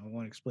 I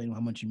want to explain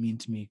how much you mean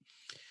to me,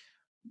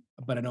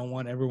 but I don't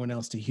want everyone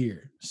else to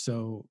hear.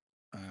 So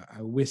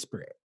I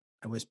whisper it.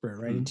 I whisper it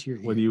right into your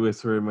ear. What do you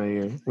whisper in my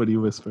ear? What do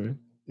you whisper?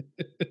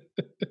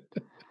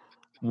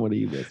 What do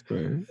you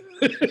whisper?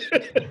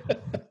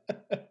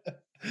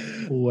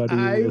 What do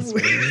you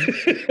whisper?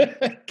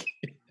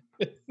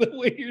 The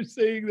way you're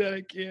saying that,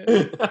 I can't.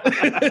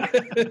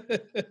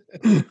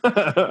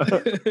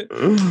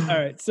 All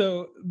right.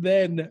 So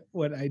then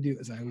what I do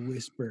is I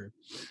whisper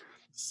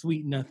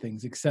sweet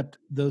nothings, except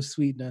those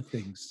sweet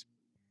nothings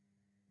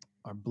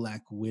are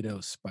black widow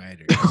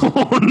spiders.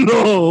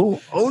 Oh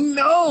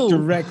no.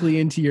 Directly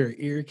into your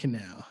ear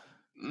canal.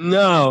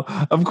 No,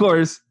 of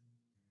course.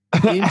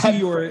 Into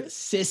your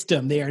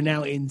system. They are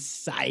now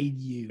inside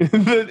you.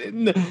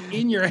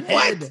 In your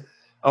head. What?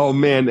 Oh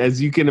man,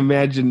 as you can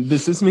imagine,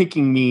 this is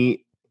making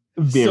me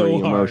very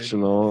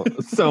emotional.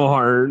 So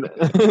hard.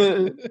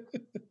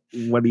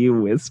 What do you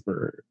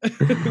whisper?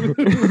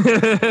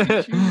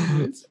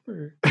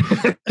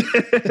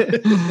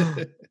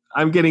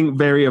 I'm getting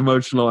very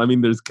emotional. I mean,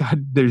 there's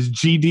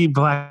GD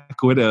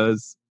Black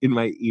Widows in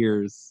my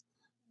ears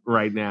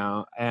right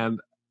now, and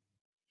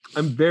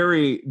I'm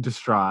very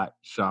distraught,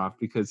 Shaf,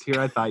 because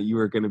here I thought you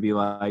were going to be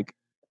like,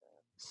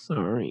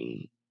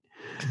 sorry.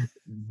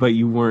 But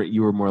you weren't.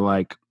 You were more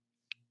like,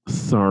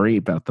 sorry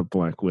about the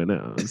Black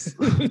Widows.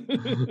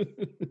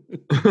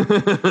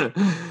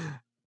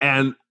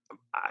 And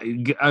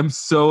I'm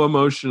so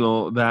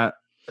emotional that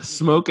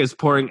smoke is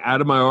pouring out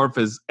of my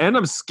orifice. And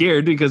I'm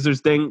scared because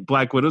there's dang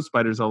Black Widow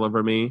spiders all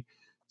over me.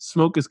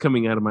 Smoke is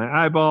coming out of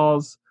my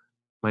eyeballs,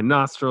 my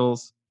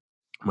nostrils,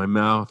 my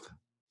mouth,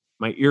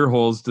 my ear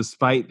holes,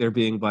 despite there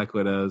being Black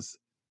Widows,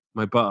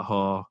 my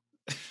butthole,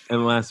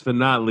 and last but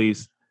not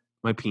least,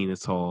 my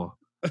penis hole.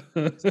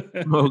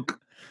 Smoke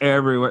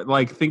everywhere.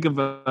 Like, think of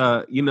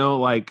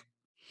like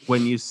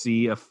when you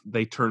see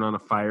they turn on a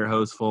fire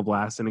hose full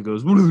blast and it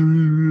goes.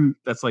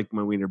 That's like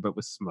my wiener, but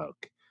with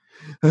smoke.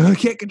 I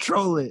can't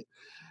control it,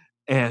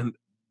 and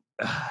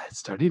it's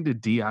starting to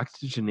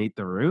deoxygenate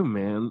the room,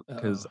 man.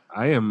 Because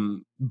I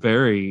am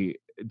very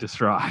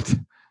distraught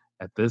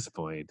at this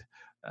point.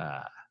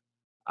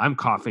 I'm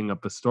coughing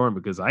up a storm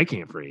because I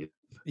can't breathe.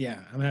 Yeah,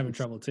 I'm having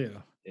trouble too.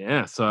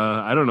 Yeah, so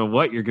I don't know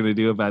what you're going to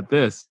do about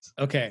this.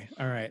 Okay,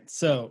 all right.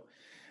 So,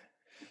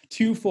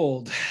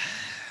 twofold.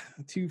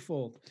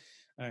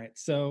 All right,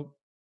 so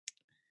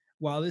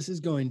while this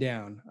is going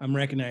down, I'm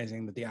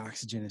recognizing that the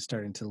oxygen is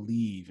starting to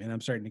leave, and I'm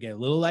starting to get a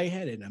little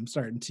lightheaded. I'm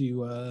starting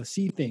to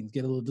see things,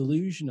 get a little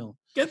delusional.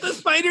 Get the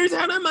spiders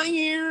out of my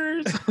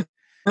ears!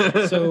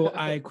 So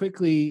I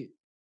quickly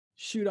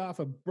shoot off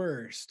a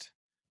burst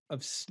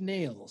of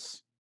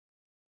snails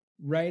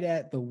right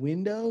at the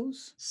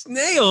windows.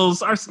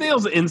 Snails? Are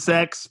snails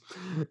insects?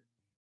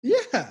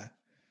 Yeah.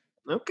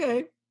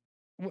 Okay.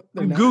 They're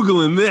I'm not?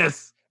 Googling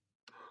this.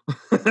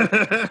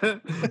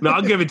 No,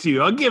 I'll give it to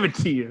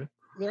you.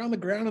 They're on the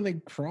ground and they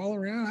crawl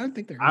around. I don't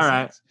think they're All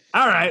insects.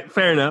 right. All right.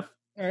 Fair enough.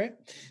 All right.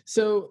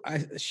 So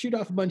I shoot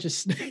off a bunch of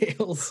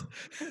snails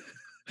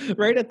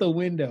right at the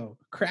window,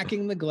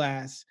 cracking the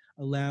glass,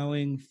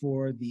 allowing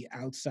for the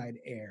outside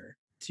air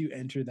to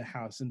enter the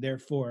house, and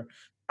therefore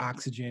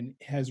oxygen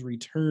has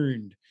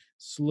returned.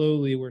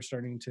 Slowly, we're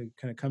starting to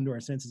kind of come to our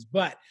senses.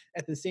 But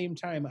at the same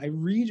time, I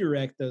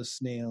redirect those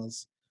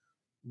snails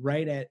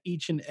right at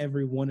each and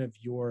every one of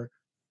your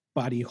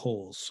body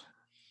holes.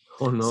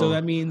 Oh no. So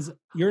that means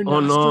your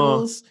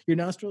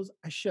nostrils,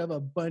 I shove a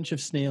bunch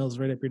of snails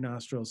right up your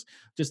nostrils,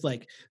 just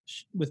like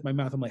with my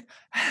mouth. I'm like,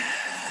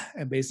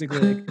 and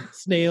basically like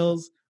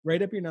snails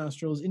right up your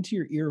nostrils, into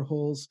your ear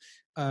holes,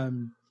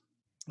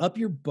 up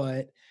your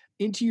butt,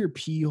 into your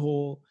pee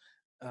hole,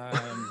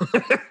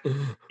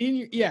 In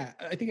your, yeah,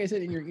 I think I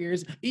said in your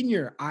ears, in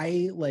your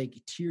eye,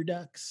 like tear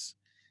ducts,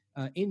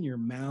 in your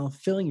mouth,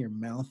 filling your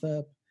mouth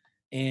up,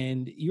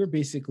 and you're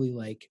basically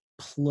like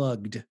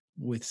plugged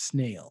with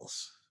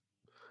snails.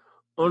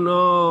 Oh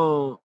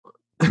no.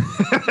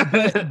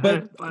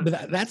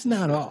 That's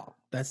not all.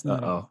 That's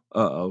not all.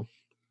 Uh-oh.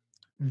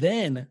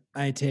 Then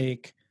I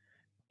take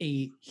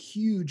a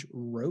huge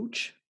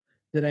roach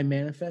that I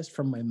manifest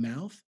from my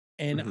mouth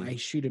and I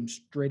shoot him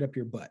straight up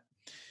your butt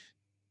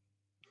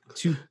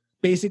to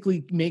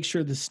basically make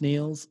sure the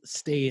snails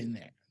stay in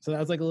there. So that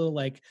was like a little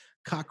like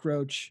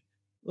cockroach,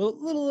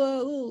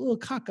 little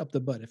cock up the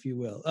butt, if you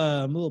will.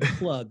 Little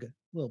plug.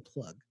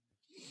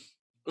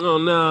 Oh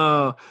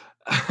no.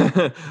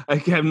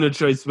 I have no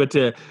choice but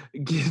to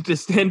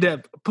stand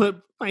up,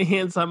 put my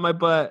hands on my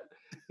butt,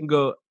 and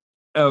go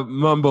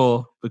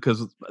mumble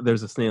because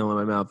there's a snail in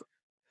my mouth.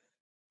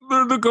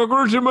 There's a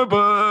cockroach in my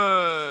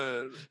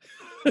butt.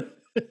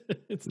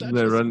 It's not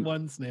just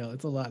one snail;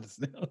 it's a lot of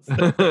snails.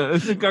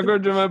 There's a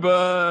cockroach in my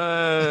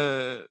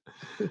butt.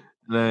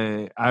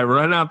 And I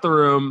run out the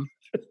room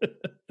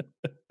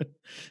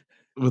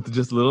with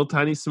just little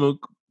tiny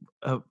smoke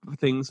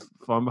things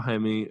falling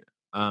behind me.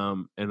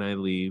 And I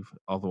leave.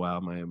 All the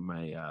while, my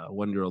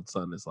 1-year-old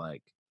son is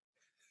like,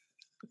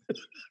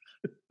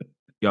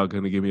 "Y'all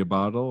gonna give me a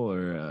bottle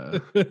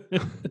or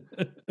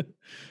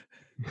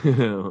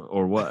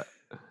or what?"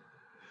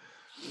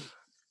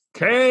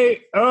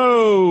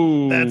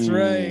 KO. That's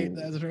right.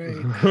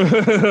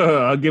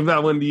 I'll give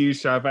that one to you,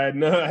 Sharp. I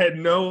had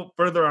no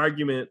further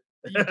argument.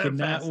 You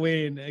cannot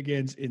win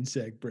against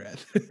insect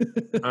breath.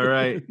 All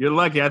right. You're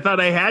lucky. I thought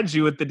I had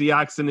you with the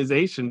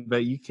deoxinization,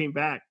 but you came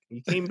back.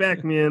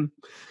 Man.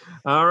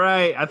 All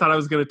right. I thought I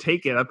was going to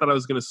take it. I thought I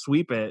was going to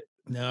sweep it.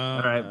 No.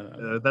 All right.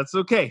 No. That's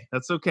okay.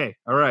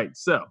 All right.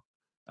 So,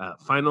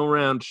 final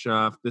round,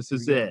 Sharp. This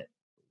is it.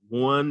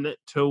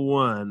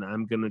 1-1.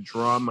 I'm going to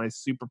draw my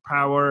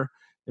superpower.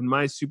 And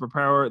my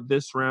superpower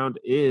this round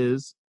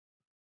is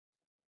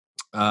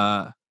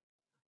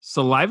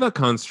saliva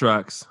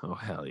constructs. Oh,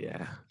 hell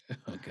yeah.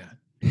 Oh, God.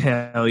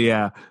 Hell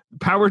yeah.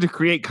 Power to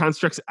create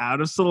constructs out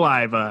of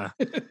saliva.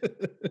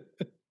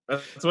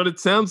 That's what it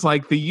sounds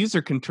like. The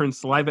user can turn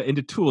saliva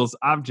into tools,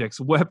 objects,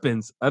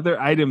 weapons, other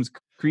items,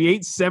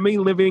 create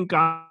semi-living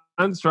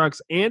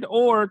constructs, and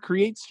or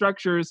create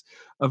structures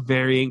of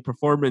varying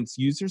performance.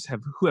 Users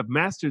who have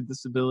mastered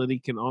this ability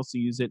can also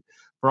use it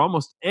for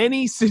almost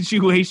any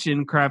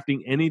situation,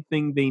 crafting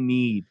anything they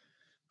need.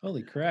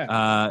 Holy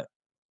crap.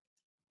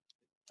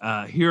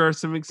 Here are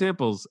some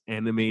examples.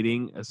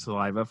 Animating a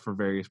saliva for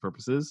various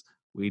purposes.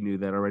 We knew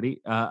that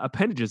already.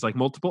 Appendages like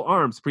multiple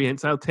arms,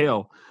 prehensile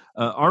tail,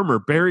 armor,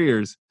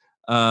 barriers,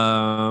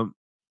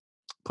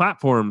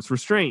 platforms,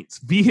 restraints,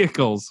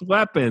 vehicles,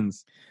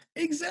 weapons.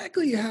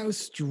 Exactly how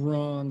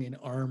strong in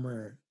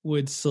armor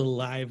would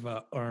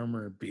saliva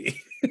armor be?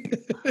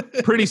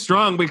 Pretty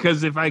strong,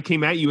 because if I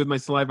came at you with my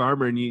saliva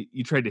armor and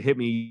you tried to hit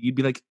me, you'd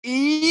be like,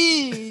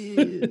 eee!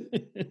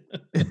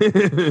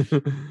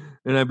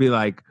 And I'd be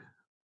like,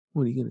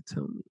 what are you going to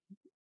tell me?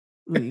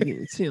 What are you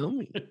going to tell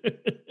me?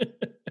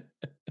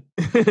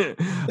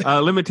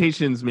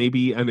 Limitations may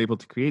be unable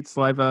to create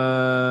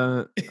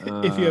saliva.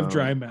 If you have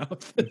dry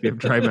mouth.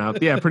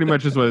 Yeah, pretty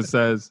much is what it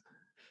says.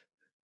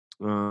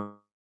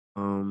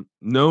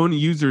 Known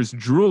users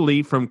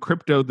Drooly from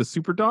Crypto the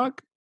Superdog.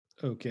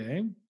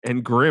 Okay.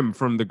 And Grim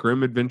from the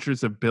Grim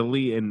Adventures of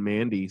Billy and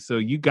Mandy. So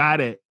you got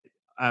it.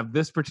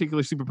 This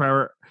particular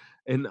superpower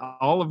in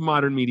all of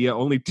modern media,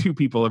 only 2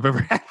 people have ever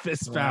had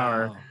this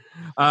power.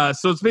 Wow.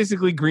 So it's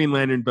basically Green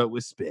Lantern, but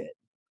with spit.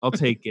 I'll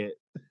take it.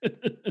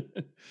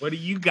 What do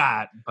you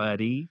got,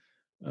 buddy?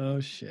 Oh,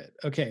 shit.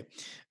 Okay.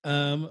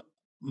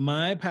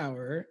 My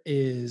power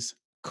is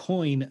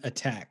coin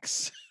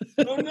attacks.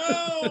 Oh,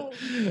 no!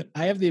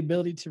 I have the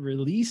ability to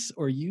release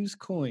or use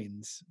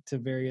coins to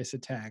various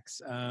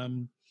attacks.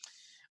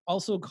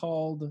 Also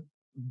called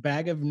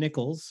bag of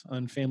nickels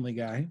on Family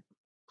Guy.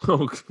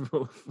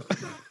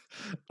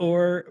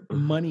 Or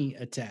money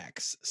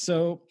attacks.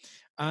 So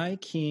I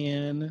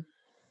can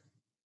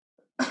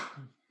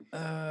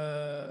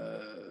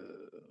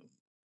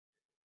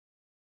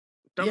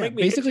Don't make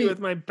me hit you with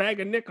my bag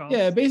of nickels.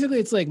 Yeah, basically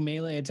it's like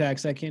melee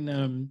attacks. I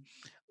can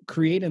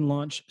create and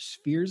launch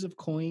spheres of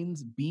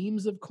coins,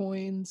 beams of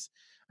coins.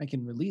 I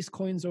can release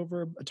coins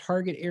over a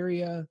target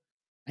area.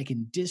 I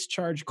can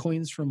discharge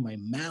coins from my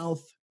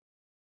mouth.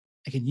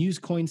 I can use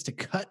coins to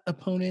cut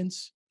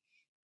opponents.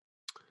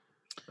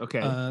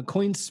 Okay.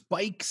 Coin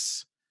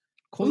spikes,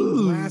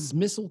 coin blasts,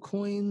 missile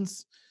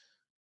coins.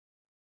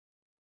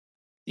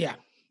 Yeah,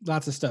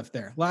 lots of stuff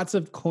there. Lots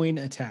of coin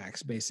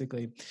attacks,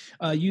 basically.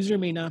 User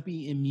may not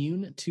be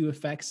immune to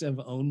effects of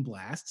own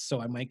blasts,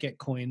 so I might get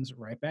coins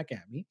right back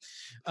at me.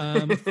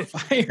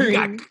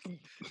 Firing.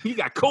 You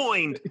got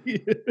coined.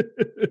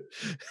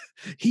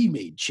 He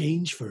made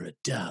change for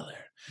 $1.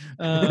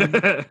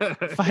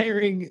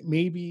 Firing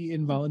may be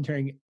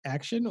involuntary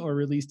action or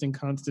released in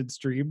constant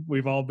stream.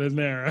 We've all been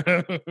there.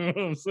 You know what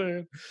I'm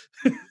saying?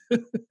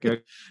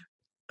 Okay.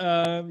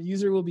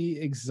 User will be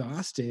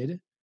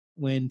exhausted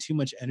when too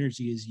much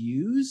energy is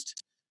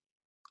used,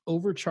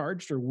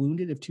 overcharged or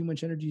wounded if too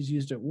much energy is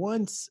used at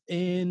once,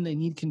 and they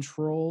need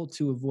control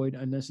to avoid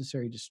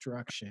unnecessary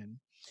destruction.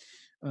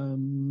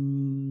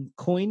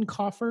 Coin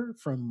Coffer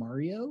from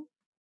Mario.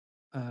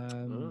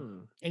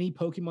 Any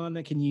Pokemon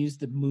that can use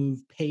the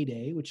move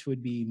Payday, which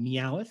would be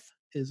Meowth,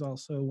 is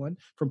also one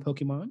from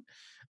Pokemon.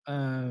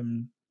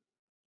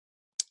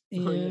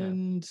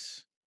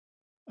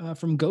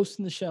 From Ghost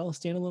in the Shell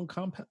standalone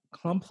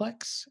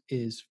complex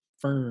is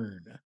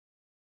Fern.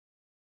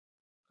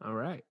 All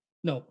right.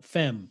 No,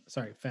 Fem.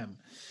 Sorry, Fem.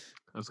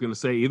 I was going to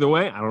say either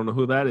way, I don't know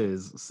who that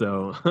is.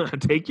 So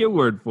take your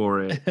word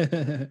for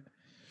it.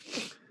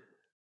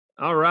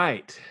 All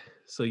right.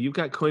 So you've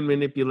got coin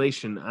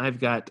manipulation. I've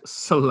got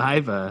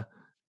saliva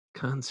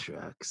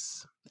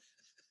constructs.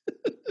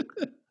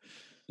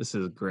 This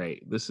is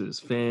great. This is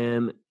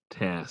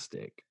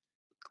fantastic.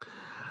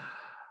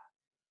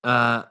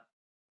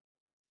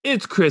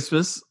 It's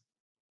Christmas.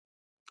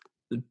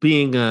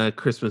 Being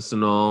Christmas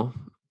and all,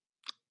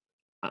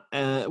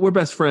 we're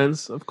best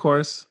friends, of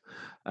course.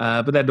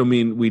 But that don't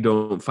mean we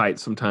don't fight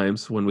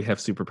sometimes when we have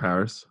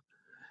superpowers.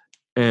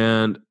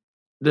 And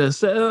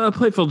just a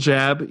playful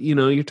jab,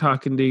 you're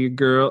talking to your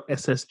girl,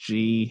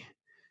 SSG,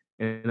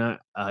 and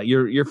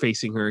you're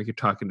facing her, you're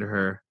talking to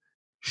her.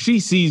 She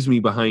sees me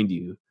behind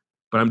you,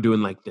 but I'm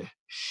doing like the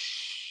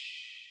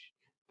shh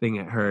thing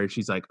at her.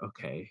 She's like,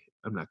 okay,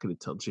 I'm not going to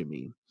tell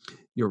Jimmy.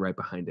 You're right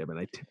behind him, and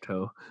I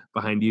tiptoe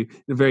behind you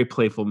in a very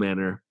playful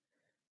manner.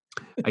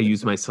 I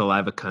use my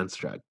saliva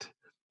construct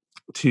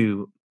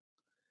to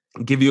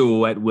give you a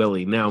wet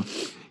willy. Now,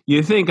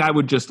 you think I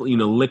would just,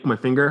 lick my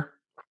finger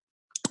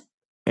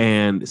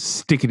and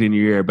stick it in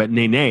your ear, but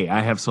nay,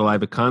 I have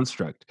saliva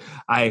construct.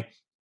 I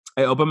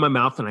open my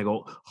mouth and I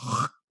go,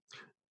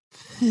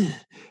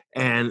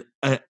 and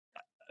a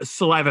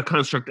saliva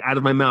construct out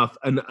of my mouth.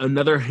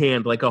 Another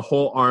hand, like a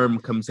whole arm,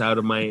 comes out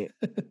of my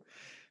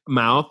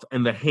mouth,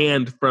 and the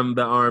hand from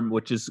the arm,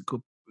 which is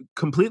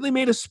completely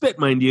made of spit,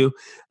 mind you,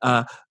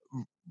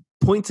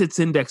 points its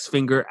index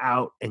finger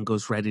out and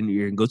goes right in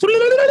your ear and goes,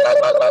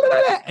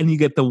 and you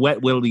get the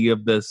wet willy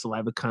of the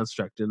saliva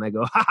construct. And I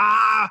go, ha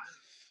ha,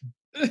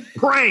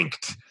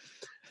 pranked.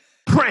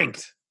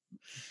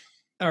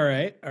 All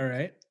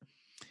right.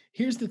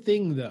 Here's the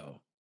thing,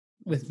 though,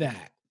 with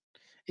that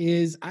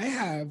is I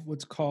have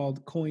what's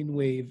called coin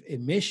wave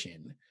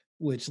emission,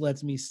 which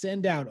lets me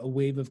send out a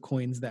wave of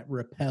coins that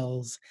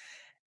repels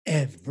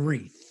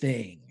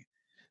everything.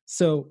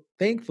 So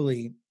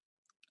thankfully,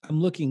 I'm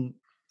looking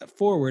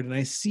forward and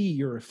I see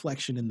your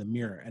reflection in the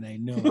mirror, and I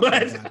know what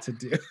I'm about to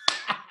do.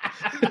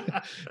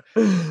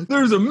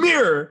 There's a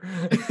mirror.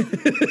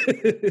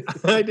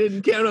 I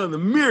didn't count on the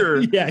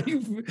mirror. Yeah,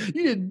 you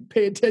didn't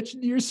pay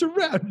attention to your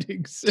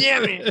surroundings.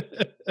 Damn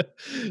it.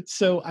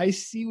 So I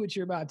see what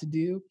you're about to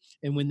do,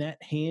 and when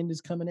that hand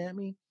is coming at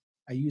me,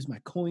 I use my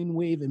coin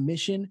wave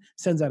emission,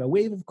 sends out a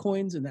wave of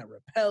coins, and that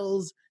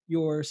repels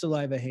your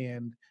saliva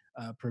hand,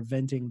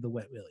 preventing the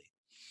wet willy.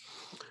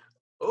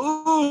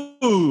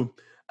 Ooh.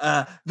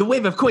 The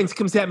wave of coins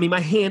comes at me. My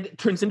hand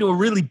turns into a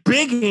really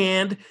big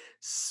hand,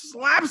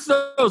 slaps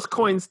those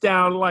coins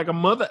down like a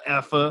mother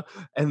effer,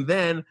 and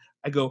then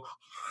I go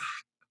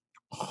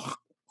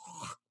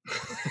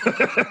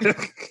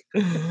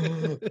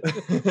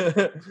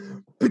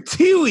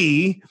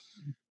patooey.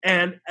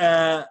 And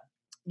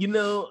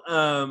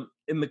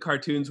in the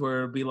cartoons where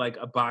it'd be like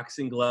a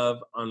boxing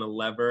glove on a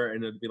lever,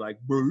 and it'd be like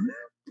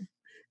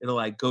it'll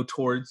like go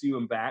towards you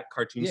and back,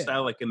 cartoon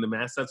style, like in the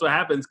mask. That's what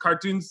happens.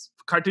 Cartoon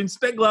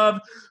spit glove.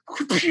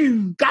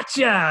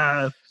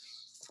 Gotcha.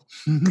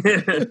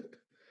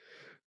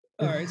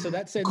 All right, so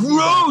that sends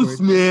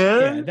gross, me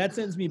man. Yeah, that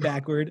sends me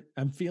backward.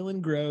 I'm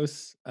feeling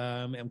gross.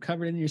 I'm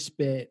covered in your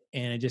spit,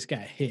 and I just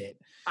got hit.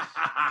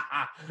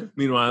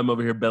 Meanwhile, I'm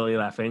over here belly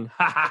laughing.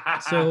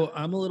 So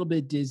I'm a little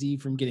bit dizzy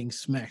from getting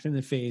smacked in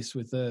the face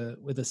with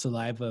a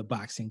saliva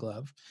boxing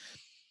glove.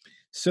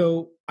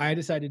 So I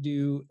decided to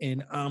do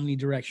an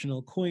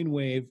omnidirectional coin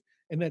wave,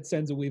 and that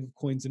sends a wave of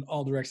coins in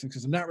all directions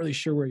because I'm not really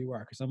sure where you are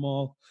because I'm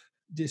all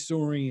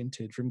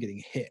disoriented from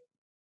getting hit.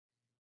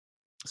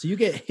 So you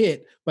get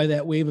hit by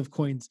that wave of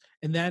coins,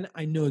 and then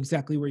I know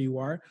exactly where you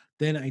are.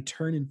 Then I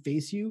turn and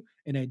face you,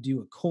 and I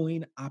do a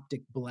coin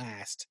optic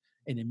blast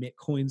and emit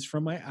coins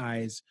from my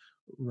eyes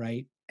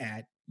right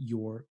at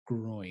your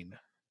groin.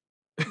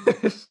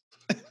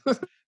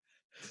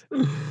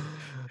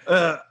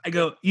 I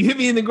go, you hit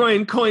me in the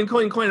groin, coin.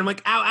 I'm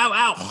like, ow, ow,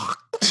 ow.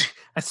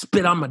 I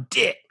spit on my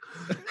dick.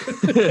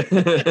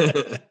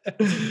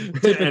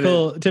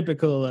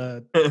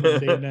 typical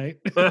Monday night.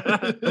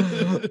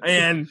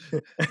 And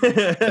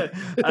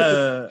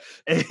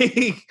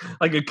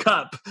like a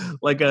cup,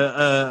 like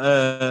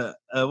a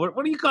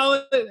what do you call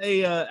it?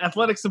 A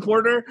athletic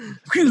supporter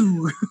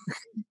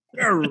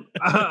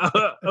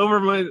over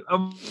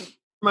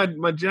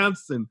my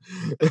Johnson.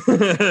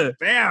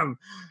 Bam.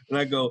 And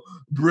I go,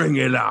 bring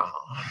it on.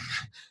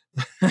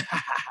 And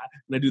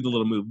I do the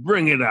little move,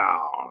 bring it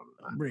on.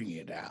 Bring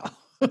it out.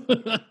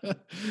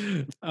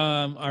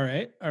 All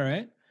right.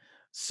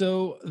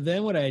 So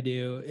then what I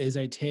do is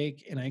I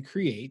take and I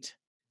create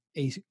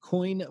a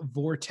coin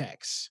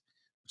vortex,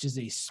 which is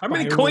a How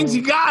many coins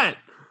you spiral- got?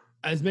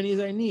 As many as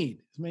I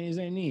need. As many as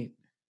I need.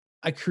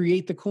 I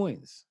create the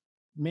coins,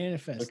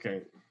 manifest.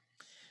 Okay.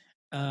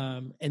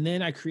 And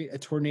then I create a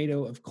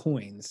tornado of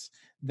coins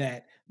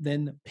that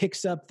then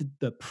picks up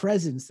the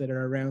presents that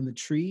are around the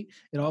tree.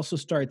 It also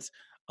starts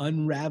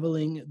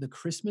unraveling the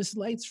Christmas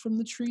lights from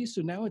the tree.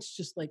 So now it's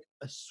just like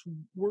a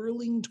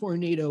swirling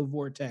tornado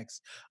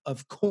vortex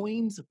of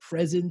coins,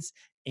 presents,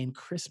 and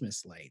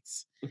Christmas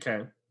lights.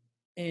 Okay.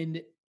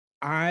 And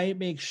I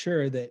make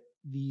sure that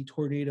the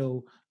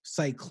tornado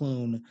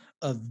cyclone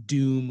of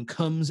doom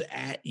comes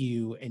at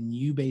you, and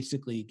you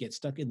basically get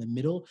stuck in the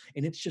middle,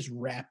 and it's just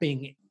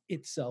wrapping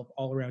itself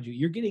all around you.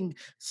 You're getting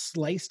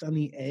sliced on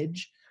the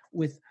edge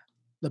with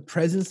the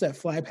presents that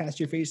fly past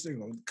your face. They're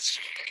going,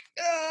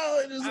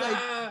 oh, and it's like,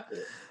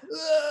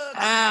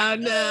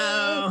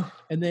 No.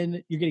 and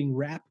then you're getting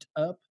wrapped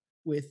up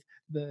with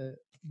the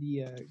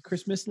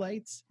Christmas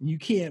lights. You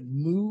can't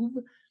move.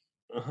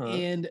 Uh-huh.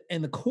 And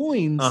the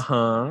coins,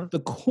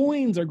 the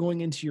coins are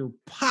going into your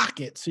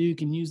pocket so you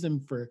can use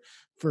them for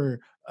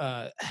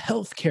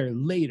healthcare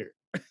later.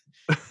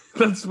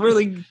 That's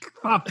really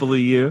thoughtful of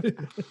you.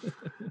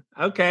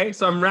 Okay,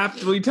 so I'm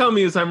wrapped. What you tell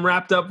me is I'm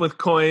wrapped up with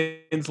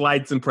coins,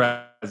 lights, and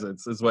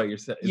presents. Is what you're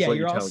saying? Yeah,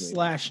 you're all telling me.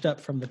 slashed up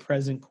from the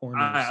present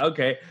corners.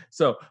 Okay,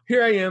 so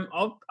here I am,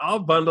 all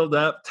bundled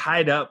up,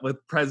 tied up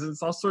with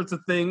presents, all sorts of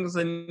things,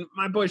 and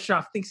my boy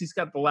Schaff thinks he's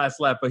got the last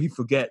laugh, but he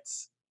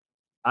forgets.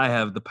 I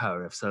have the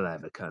power of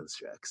saliva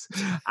constructs.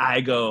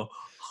 I go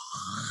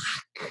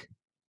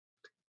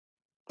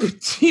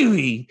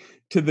patooey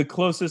to the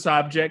closest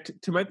object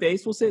to my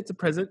face. We'll say it's a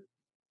present.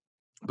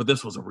 But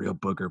this was a real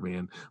booger,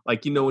 man.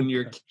 Like, you know, when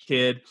you're a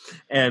kid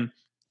and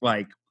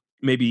like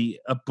maybe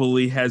a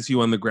bully has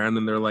you on the ground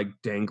and they're like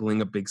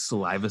dangling a big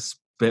saliva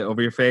spit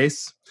over your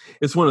face.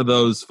 It's one of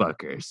those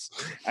fuckers.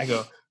 I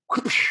go,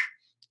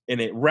 and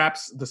it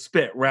the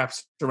spit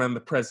wraps around the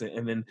present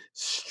and then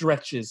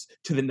stretches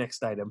to the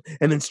next item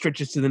and then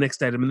stretches to the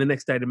next item and the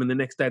next item and the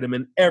next item,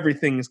 and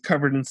everything is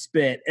covered in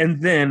spit.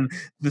 And then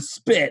the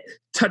spit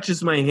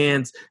touches my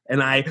hands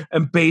and I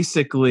am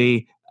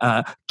basically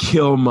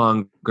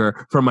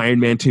Killmonger from Iron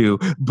Man 2,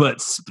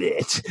 but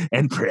spit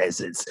and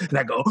presents. And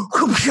I go,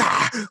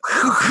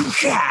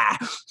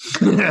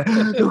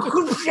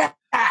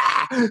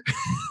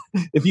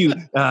 if you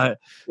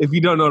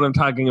don't know what I'm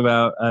talking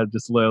about,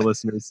 just loyal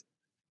listeners,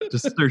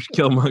 just search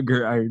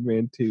Killmonger Iron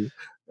Man 2.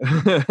 Or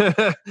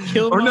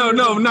no,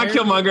 not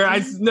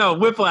Killmonger.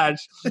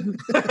 Whiplash. I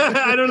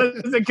don't know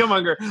if it's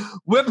Killmonger.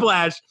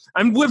 Whiplash.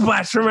 I'm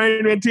Whiplash from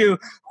Iron Man 2.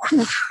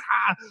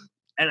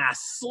 And I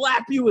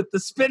slap you with the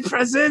spit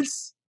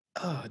presents.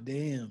 Oh,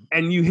 damn.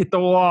 And you hit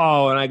the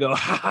wall, and I go,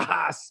 ha ha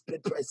ha,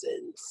 spit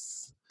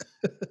presents.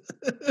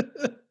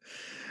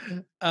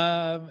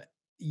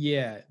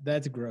 Yeah,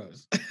 that's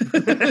gross.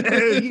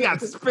 You got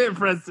spit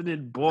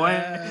presented,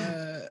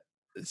 boy.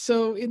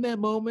 So in that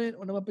moment,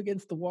 when I'm up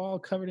against the wall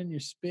covered in your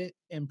spit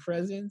and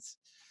presents,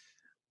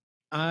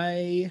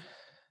 looking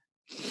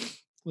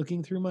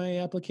through my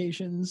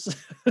applications.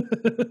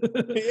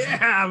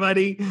 Yeah,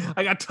 buddy.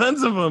 I got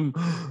tons of them.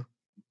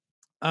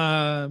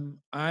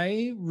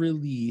 I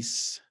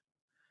release.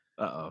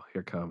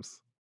 Here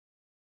comes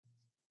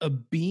a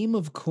beam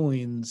of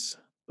coins.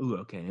 Ooh,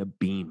 okay, a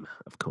beam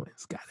of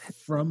coins. Got it.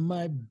 From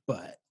my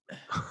butt.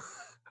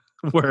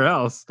 Where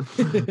else?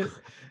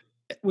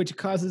 Which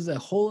causes a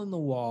hole in the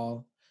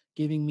wall,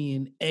 giving me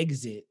an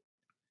exit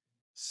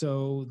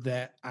so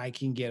that I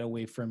can get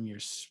away from your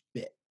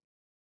spit.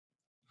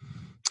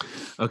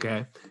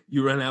 Okay.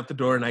 You run out the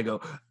door and I go,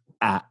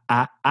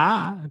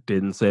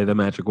 didn't say the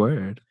magic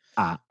word.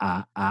 And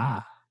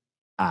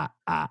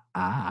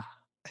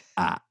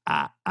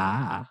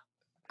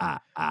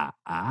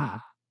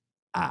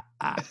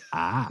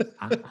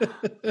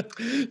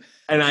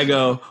I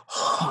go,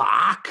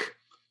 hawk,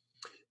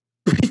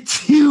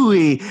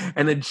 patooey,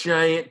 and a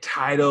giant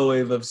tidal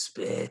wave of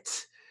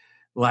spit,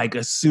 like a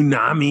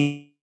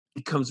tsunami,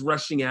 comes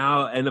rushing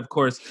out, and of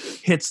course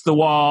hits the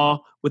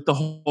wall with the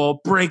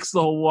hole, breaks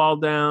the whole wall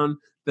down.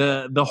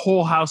 The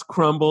whole house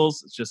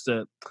crumbles.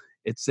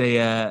 It's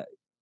a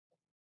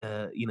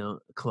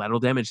collateral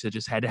damage that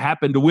just had to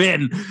happen to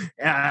win.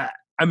 I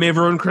may have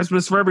ruined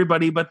Christmas for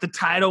everybody, but the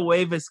tidal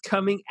wave is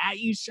coming at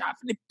you, Shop,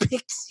 and it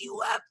picks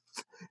you up,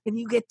 and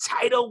you get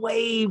tidal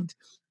waved,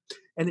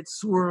 and it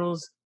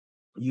swirls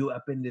you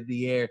up into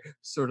the air,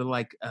 sort of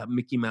like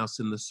Mickey Mouse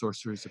in The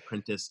Sorcerer's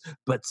Apprentice,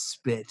 but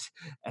spit.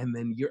 And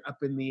then you're up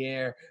in the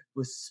air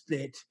with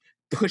spit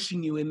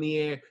pushing you in the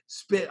air,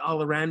 spit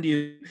all around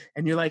you,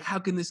 and you're like, how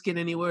can this get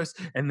any worse?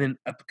 And then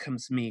up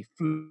comes me,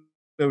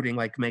 floating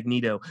like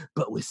Magneto,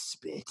 but with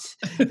spit.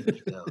 And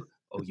you go,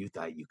 oh, you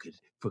thought you could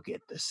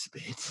forget the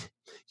spit?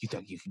 You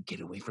thought you could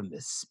get away from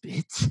the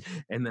spit?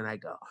 And then I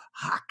go,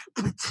 hawk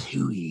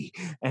patooey,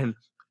 and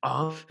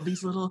all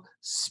these little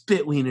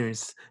spit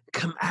wieners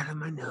come out of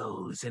my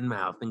nose and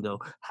mouth and go,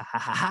 ha, ha,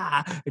 ha,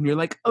 ha. And you're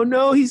like, oh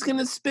no, he's going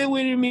to spit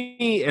wiener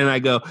me. And I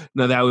go,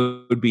 no, that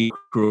would be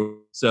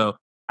cruel. So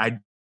I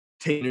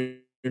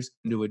take yours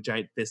into a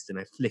giant fist and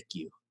I flick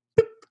you.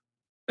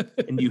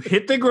 And you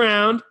hit the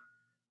ground.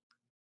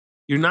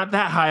 You're not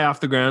that high off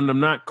the ground. I'm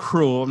not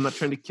cruel. I'm not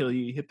trying to kill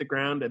you. You hit the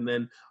ground, and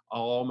then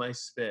all my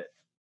spit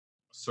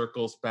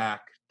circles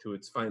back to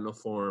its final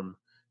form,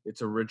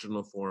 its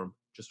original form.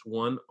 Just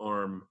one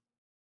arm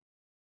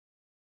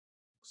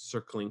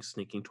circling,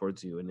 sneaking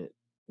towards you, and it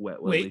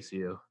wet willies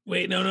you.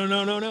 Wait,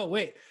 no.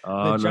 Wait.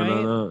 Oh,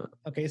 no.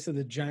 Okay, so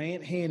the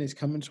giant hand is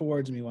coming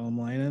towards me while I'm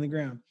lying on the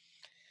ground.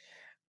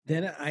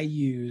 Then I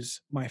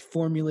use my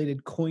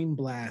formulated coin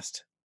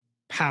blast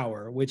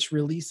power, which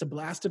release a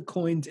blast of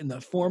coins in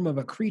the form of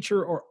a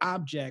creature or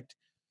object.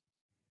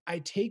 I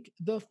take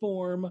the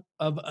form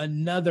of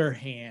another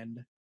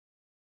hand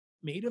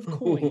made of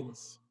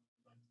coins,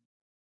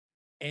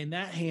 and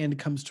that hand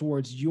comes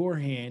towards your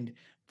hand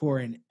for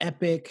an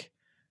epic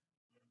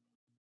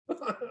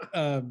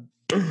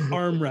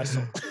arm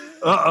wrestle.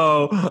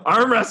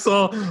 Arm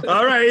wrestle.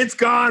 All right, it's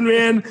gone,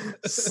 man.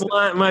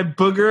 My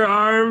booger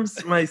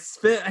arms, my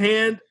spit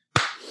hand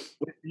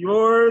with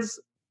yours,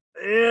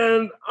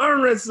 and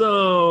arm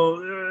wrestle.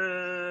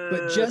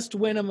 But just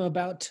when I'm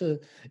about to,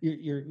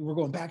 we're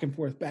going back and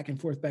forth.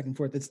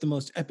 It's the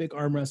most epic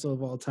arm wrestle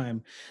of all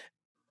time.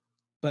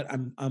 But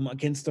I'm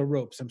against the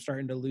ropes. I'm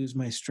starting to lose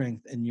my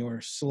strength, and your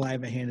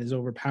saliva hand is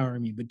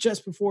overpowering me. But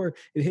just before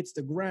it hits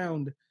the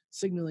ground,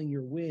 signaling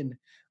your win,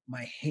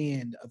 my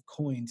hand of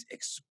coins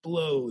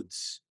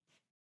explodes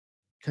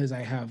because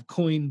I have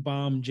coin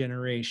bomb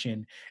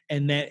generation,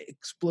 and that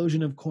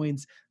explosion of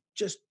coins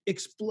just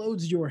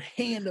explodes your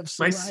hand of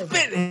saliva. My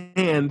spit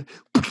hand.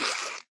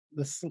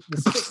 The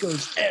spit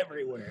goes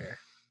everywhere.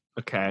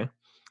 Okay.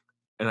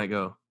 And I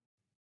go,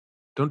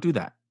 don't do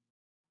that.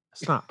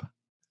 Stop.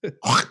 and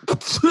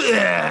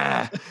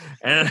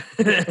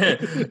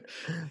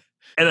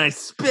I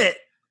spit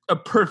a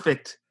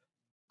perfect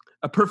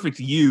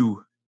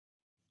U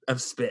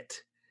of spit,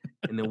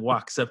 and then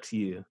walks up to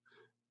you.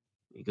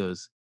 He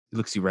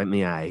looks you right in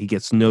the eye. He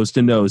gets nose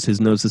to nose.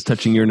 His nose is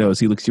touching your nose.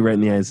 He looks you right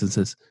in the eyes and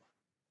says,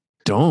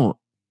 "Don't."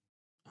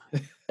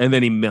 And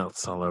then he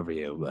melts all over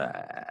you.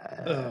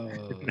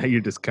 Now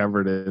you're just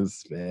covered in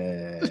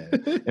spit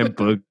and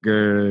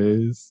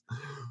boogers.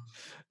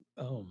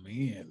 Oh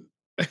man.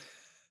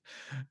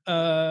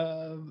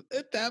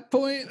 At that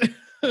point.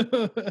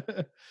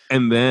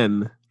 And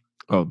then,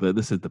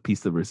 this is the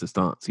piece de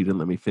resistance. You didn't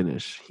let me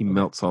finish. He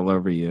melts all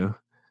over you,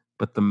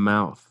 but the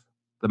mouth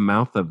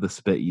of the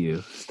spit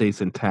you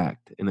stays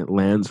intact, and it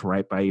lands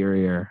right by your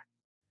ear.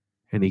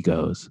 And he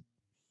goes,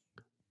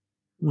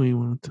 "What do you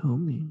want to tell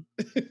me?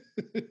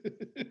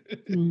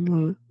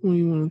 What do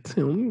you want to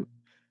tell me?"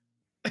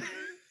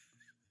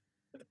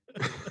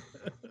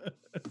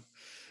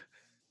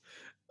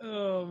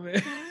 Oh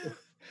man.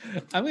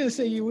 I'm going to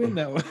say you win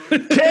that one.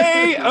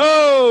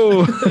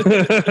 KO!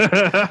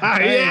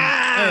 I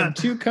am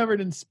too covered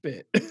in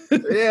spit.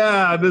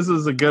 Yeah, this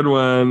is a good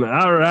one.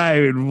 All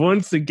right.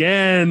 Once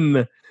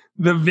again,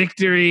 the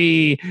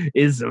victory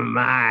is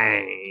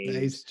mine.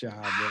 Nice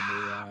job,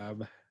 Wonder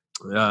Rob.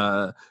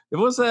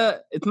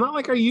 It's not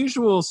like our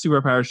usual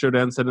Superpower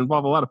Showdowns that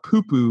involve a lot of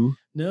poo-poo.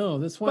 No,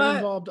 this one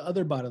involved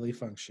other bodily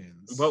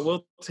functions. But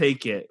we'll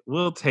take it.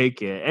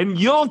 And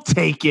you'll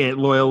take it,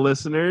 loyal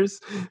listeners.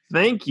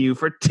 Thank you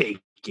for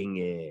taking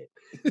it.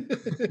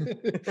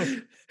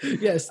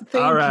 Yes,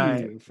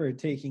 thank you for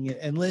taking it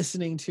and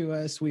listening to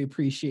us. We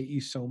appreciate you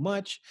so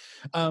much.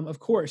 Of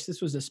course, this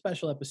was a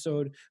special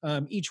episode.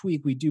 Each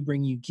week we do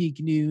bring you geek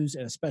news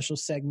and a special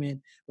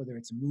segment, whether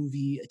it's a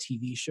movie, a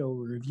TV show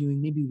we're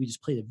reviewing. Maybe we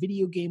just played a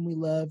video game we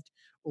loved,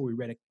 or we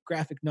read a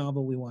graphic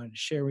novel we wanted to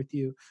share with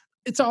you.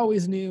 It's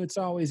always new. It's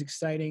always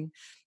exciting.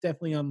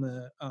 Definitely on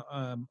the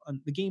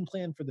game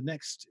plan for the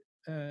next.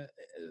 I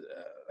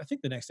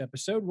think the next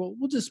episode,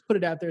 we'll just put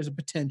it out there as a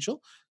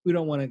potential. We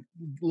don't want to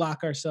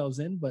lock ourselves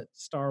in, but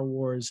Star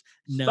Wars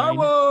 9,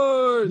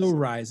 The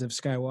Rise of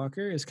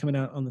Skywalker, is coming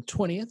out on the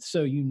 20th.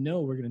 So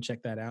we're going to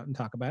check that out and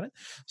talk about it,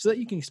 so that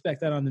you can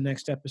expect that on the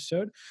next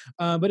episode.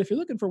 But if you're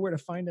looking for where to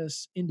find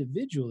us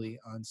individually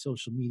on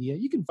social media,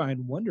 you can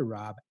find Wonder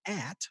Rob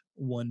at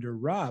Wonder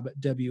Rob,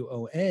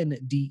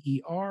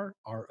 WONDERROB.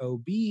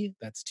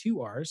 That's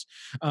 2 R's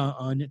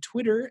on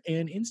Twitter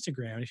and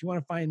Instagram. If you want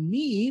to find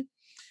me,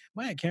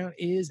 my account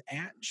is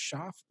at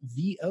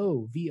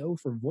SchaffVO, VO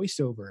for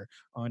voiceover,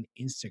 on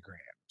Instagram.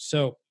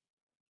 So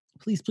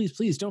please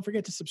don't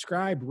forget to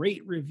subscribe,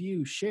 rate,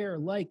 review, share,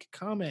 like,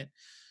 comment,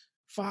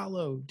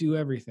 follow, do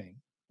everything.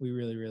 We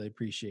really, really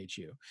appreciate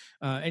you.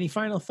 Any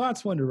final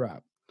thoughts, Wonder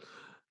Rob?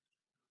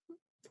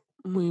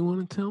 What do you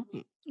want to tell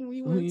me?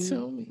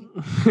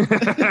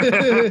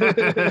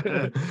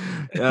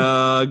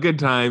 Good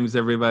times,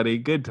 everybody.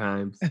 Good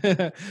times.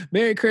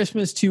 Merry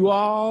Christmas to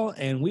all,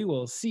 and we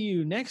will see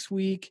you next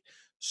week.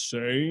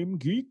 Same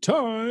geek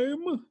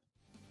time.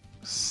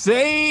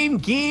 Same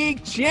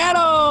geek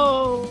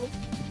channel.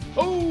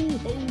 Ho,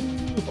 ho,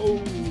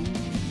 ho.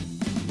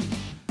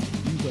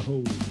 Use a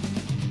ho.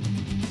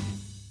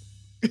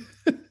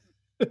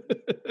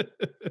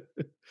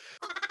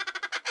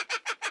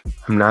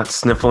 I'm not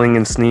sniffling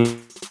and sneezing.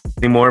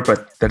 anymore,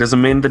 but that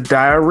doesn't mean the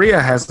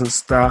diarrhea hasn't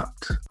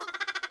stopped.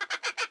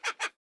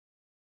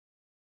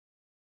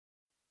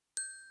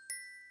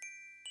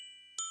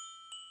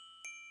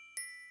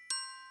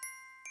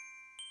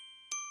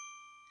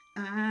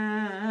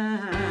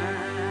 I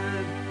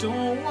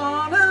don't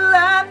want a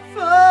lot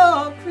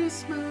for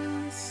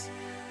Christmas.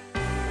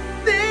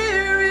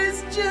 There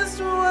is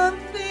just one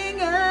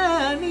thing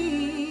I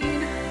need.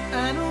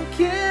 I don't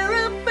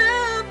care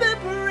about the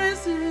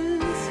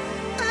presents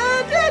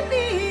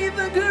underneath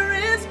the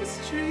Christmas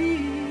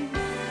tree.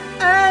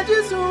 I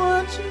just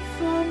want you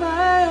for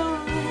my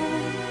own,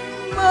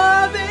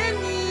 more than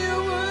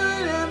you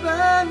would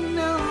ever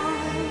know.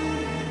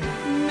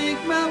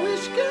 Make my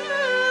wish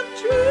come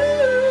true.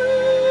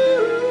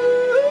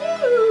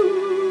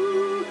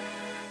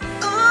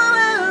 All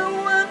I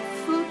want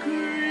for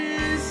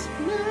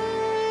Christmas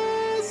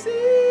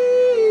is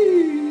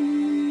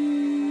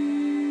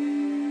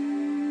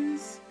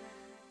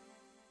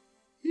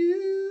you.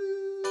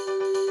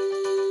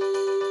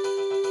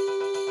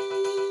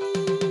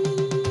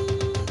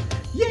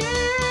 Yeah,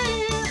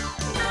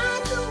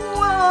 I don't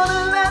want a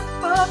lot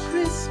for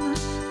Christmas.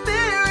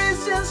 There is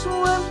just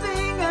one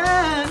thing I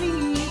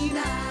need.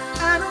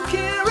 I don't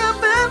care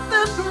about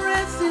the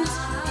presents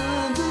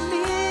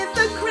underneath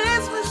the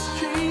Christmas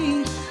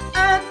tree.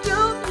 I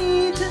don't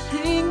need to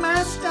hang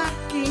my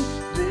stocking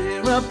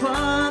there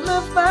upon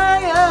the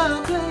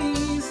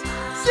fireplace.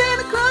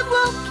 Santa Claus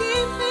won't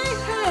keep me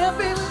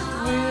happy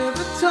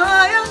with a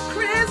toy on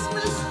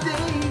Christmas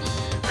Day.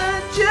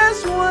 I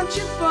just want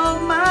you for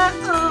my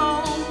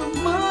own,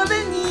 more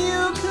than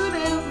you could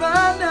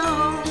ever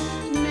know.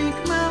 Make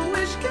my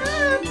wish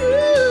come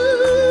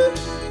true.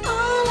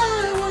 All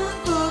I want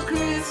for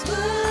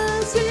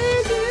Christmas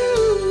is you.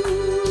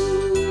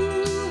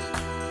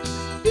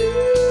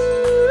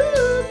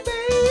 You,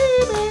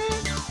 baby.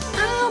 I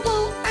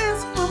won't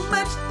ask for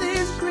much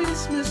this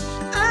Christmas.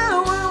 I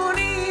won't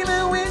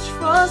even wish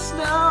for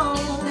snow.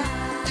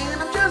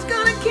 And I'm just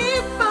gonna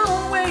keep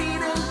on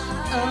waiting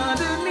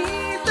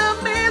underneath the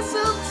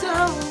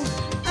mistletoe.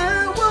 I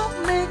won't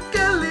make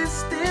a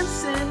list and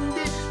send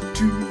it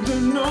to the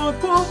North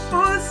Pole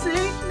for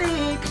St.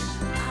 Nick.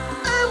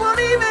 I won't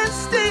even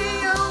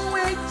stay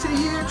awake to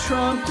hear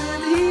Trump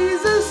and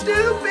he's a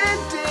stupid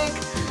dick.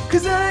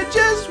 'Cause I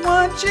just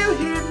want you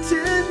here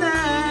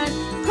tonight,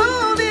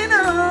 holding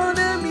on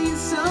to me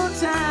so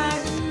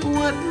tight.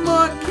 What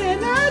more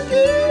can I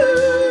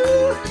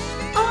do?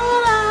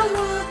 All I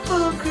want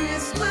for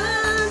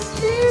Christmas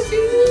is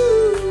you.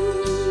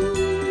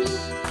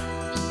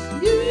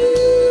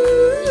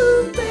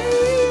 You,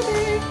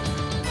 baby.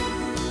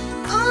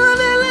 All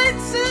the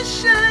lights are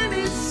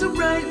shining so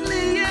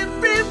brightly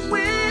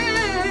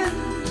everywhere,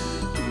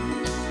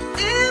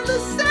 and the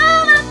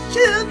sound of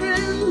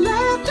children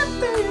laughter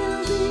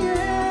fills the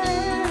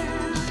air,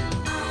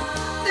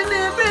 and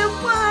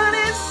everyone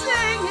is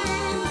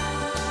singing.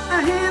 I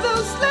hear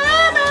those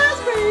sleigh bells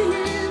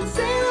ringing.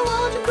 Santa,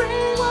 won't you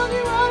bring what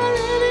you want, I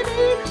really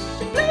need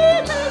to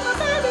please make my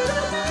baby to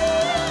me.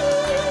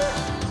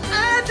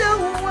 I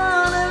don't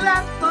want a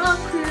lot for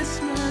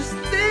Christmas.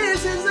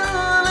 This is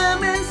all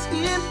I'm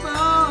asking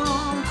for.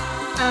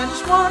 I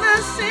just wanna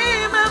see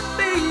my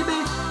baby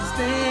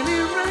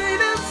standing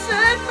right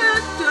outside my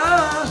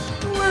door.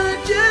 I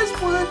just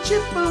want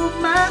you for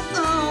my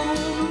own,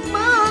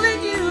 more than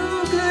you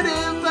could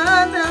ever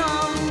know.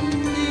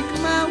 Make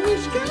my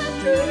wish come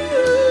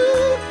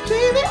true,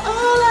 baby.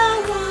 All I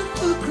want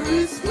for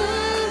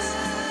Christmas,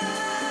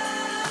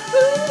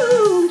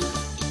 ooh,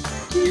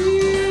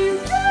 is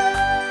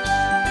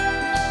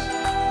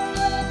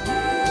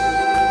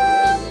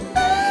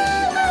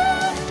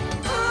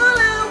all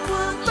I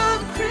want for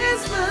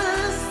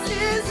Christmas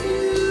is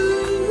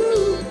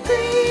you,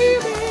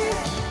 baby.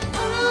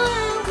 All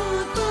I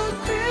want for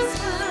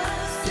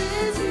Christmas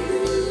is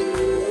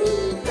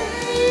you,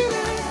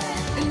 baby.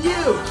 And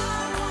you,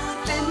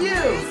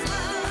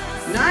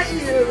 not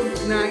you,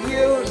 not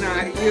you,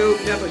 not you,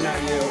 definitely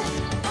not you.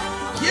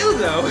 You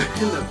though,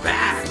 in the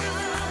back.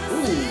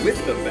 Ooh, with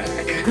the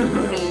back.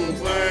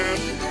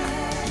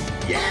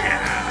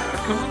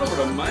 Yeah, come on over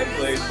to my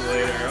place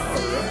later.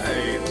 All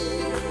right.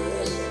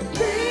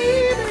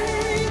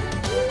 Baby,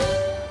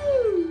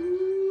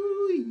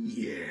 ooh,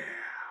 yeah.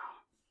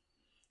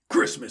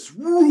 Christmas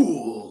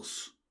rules.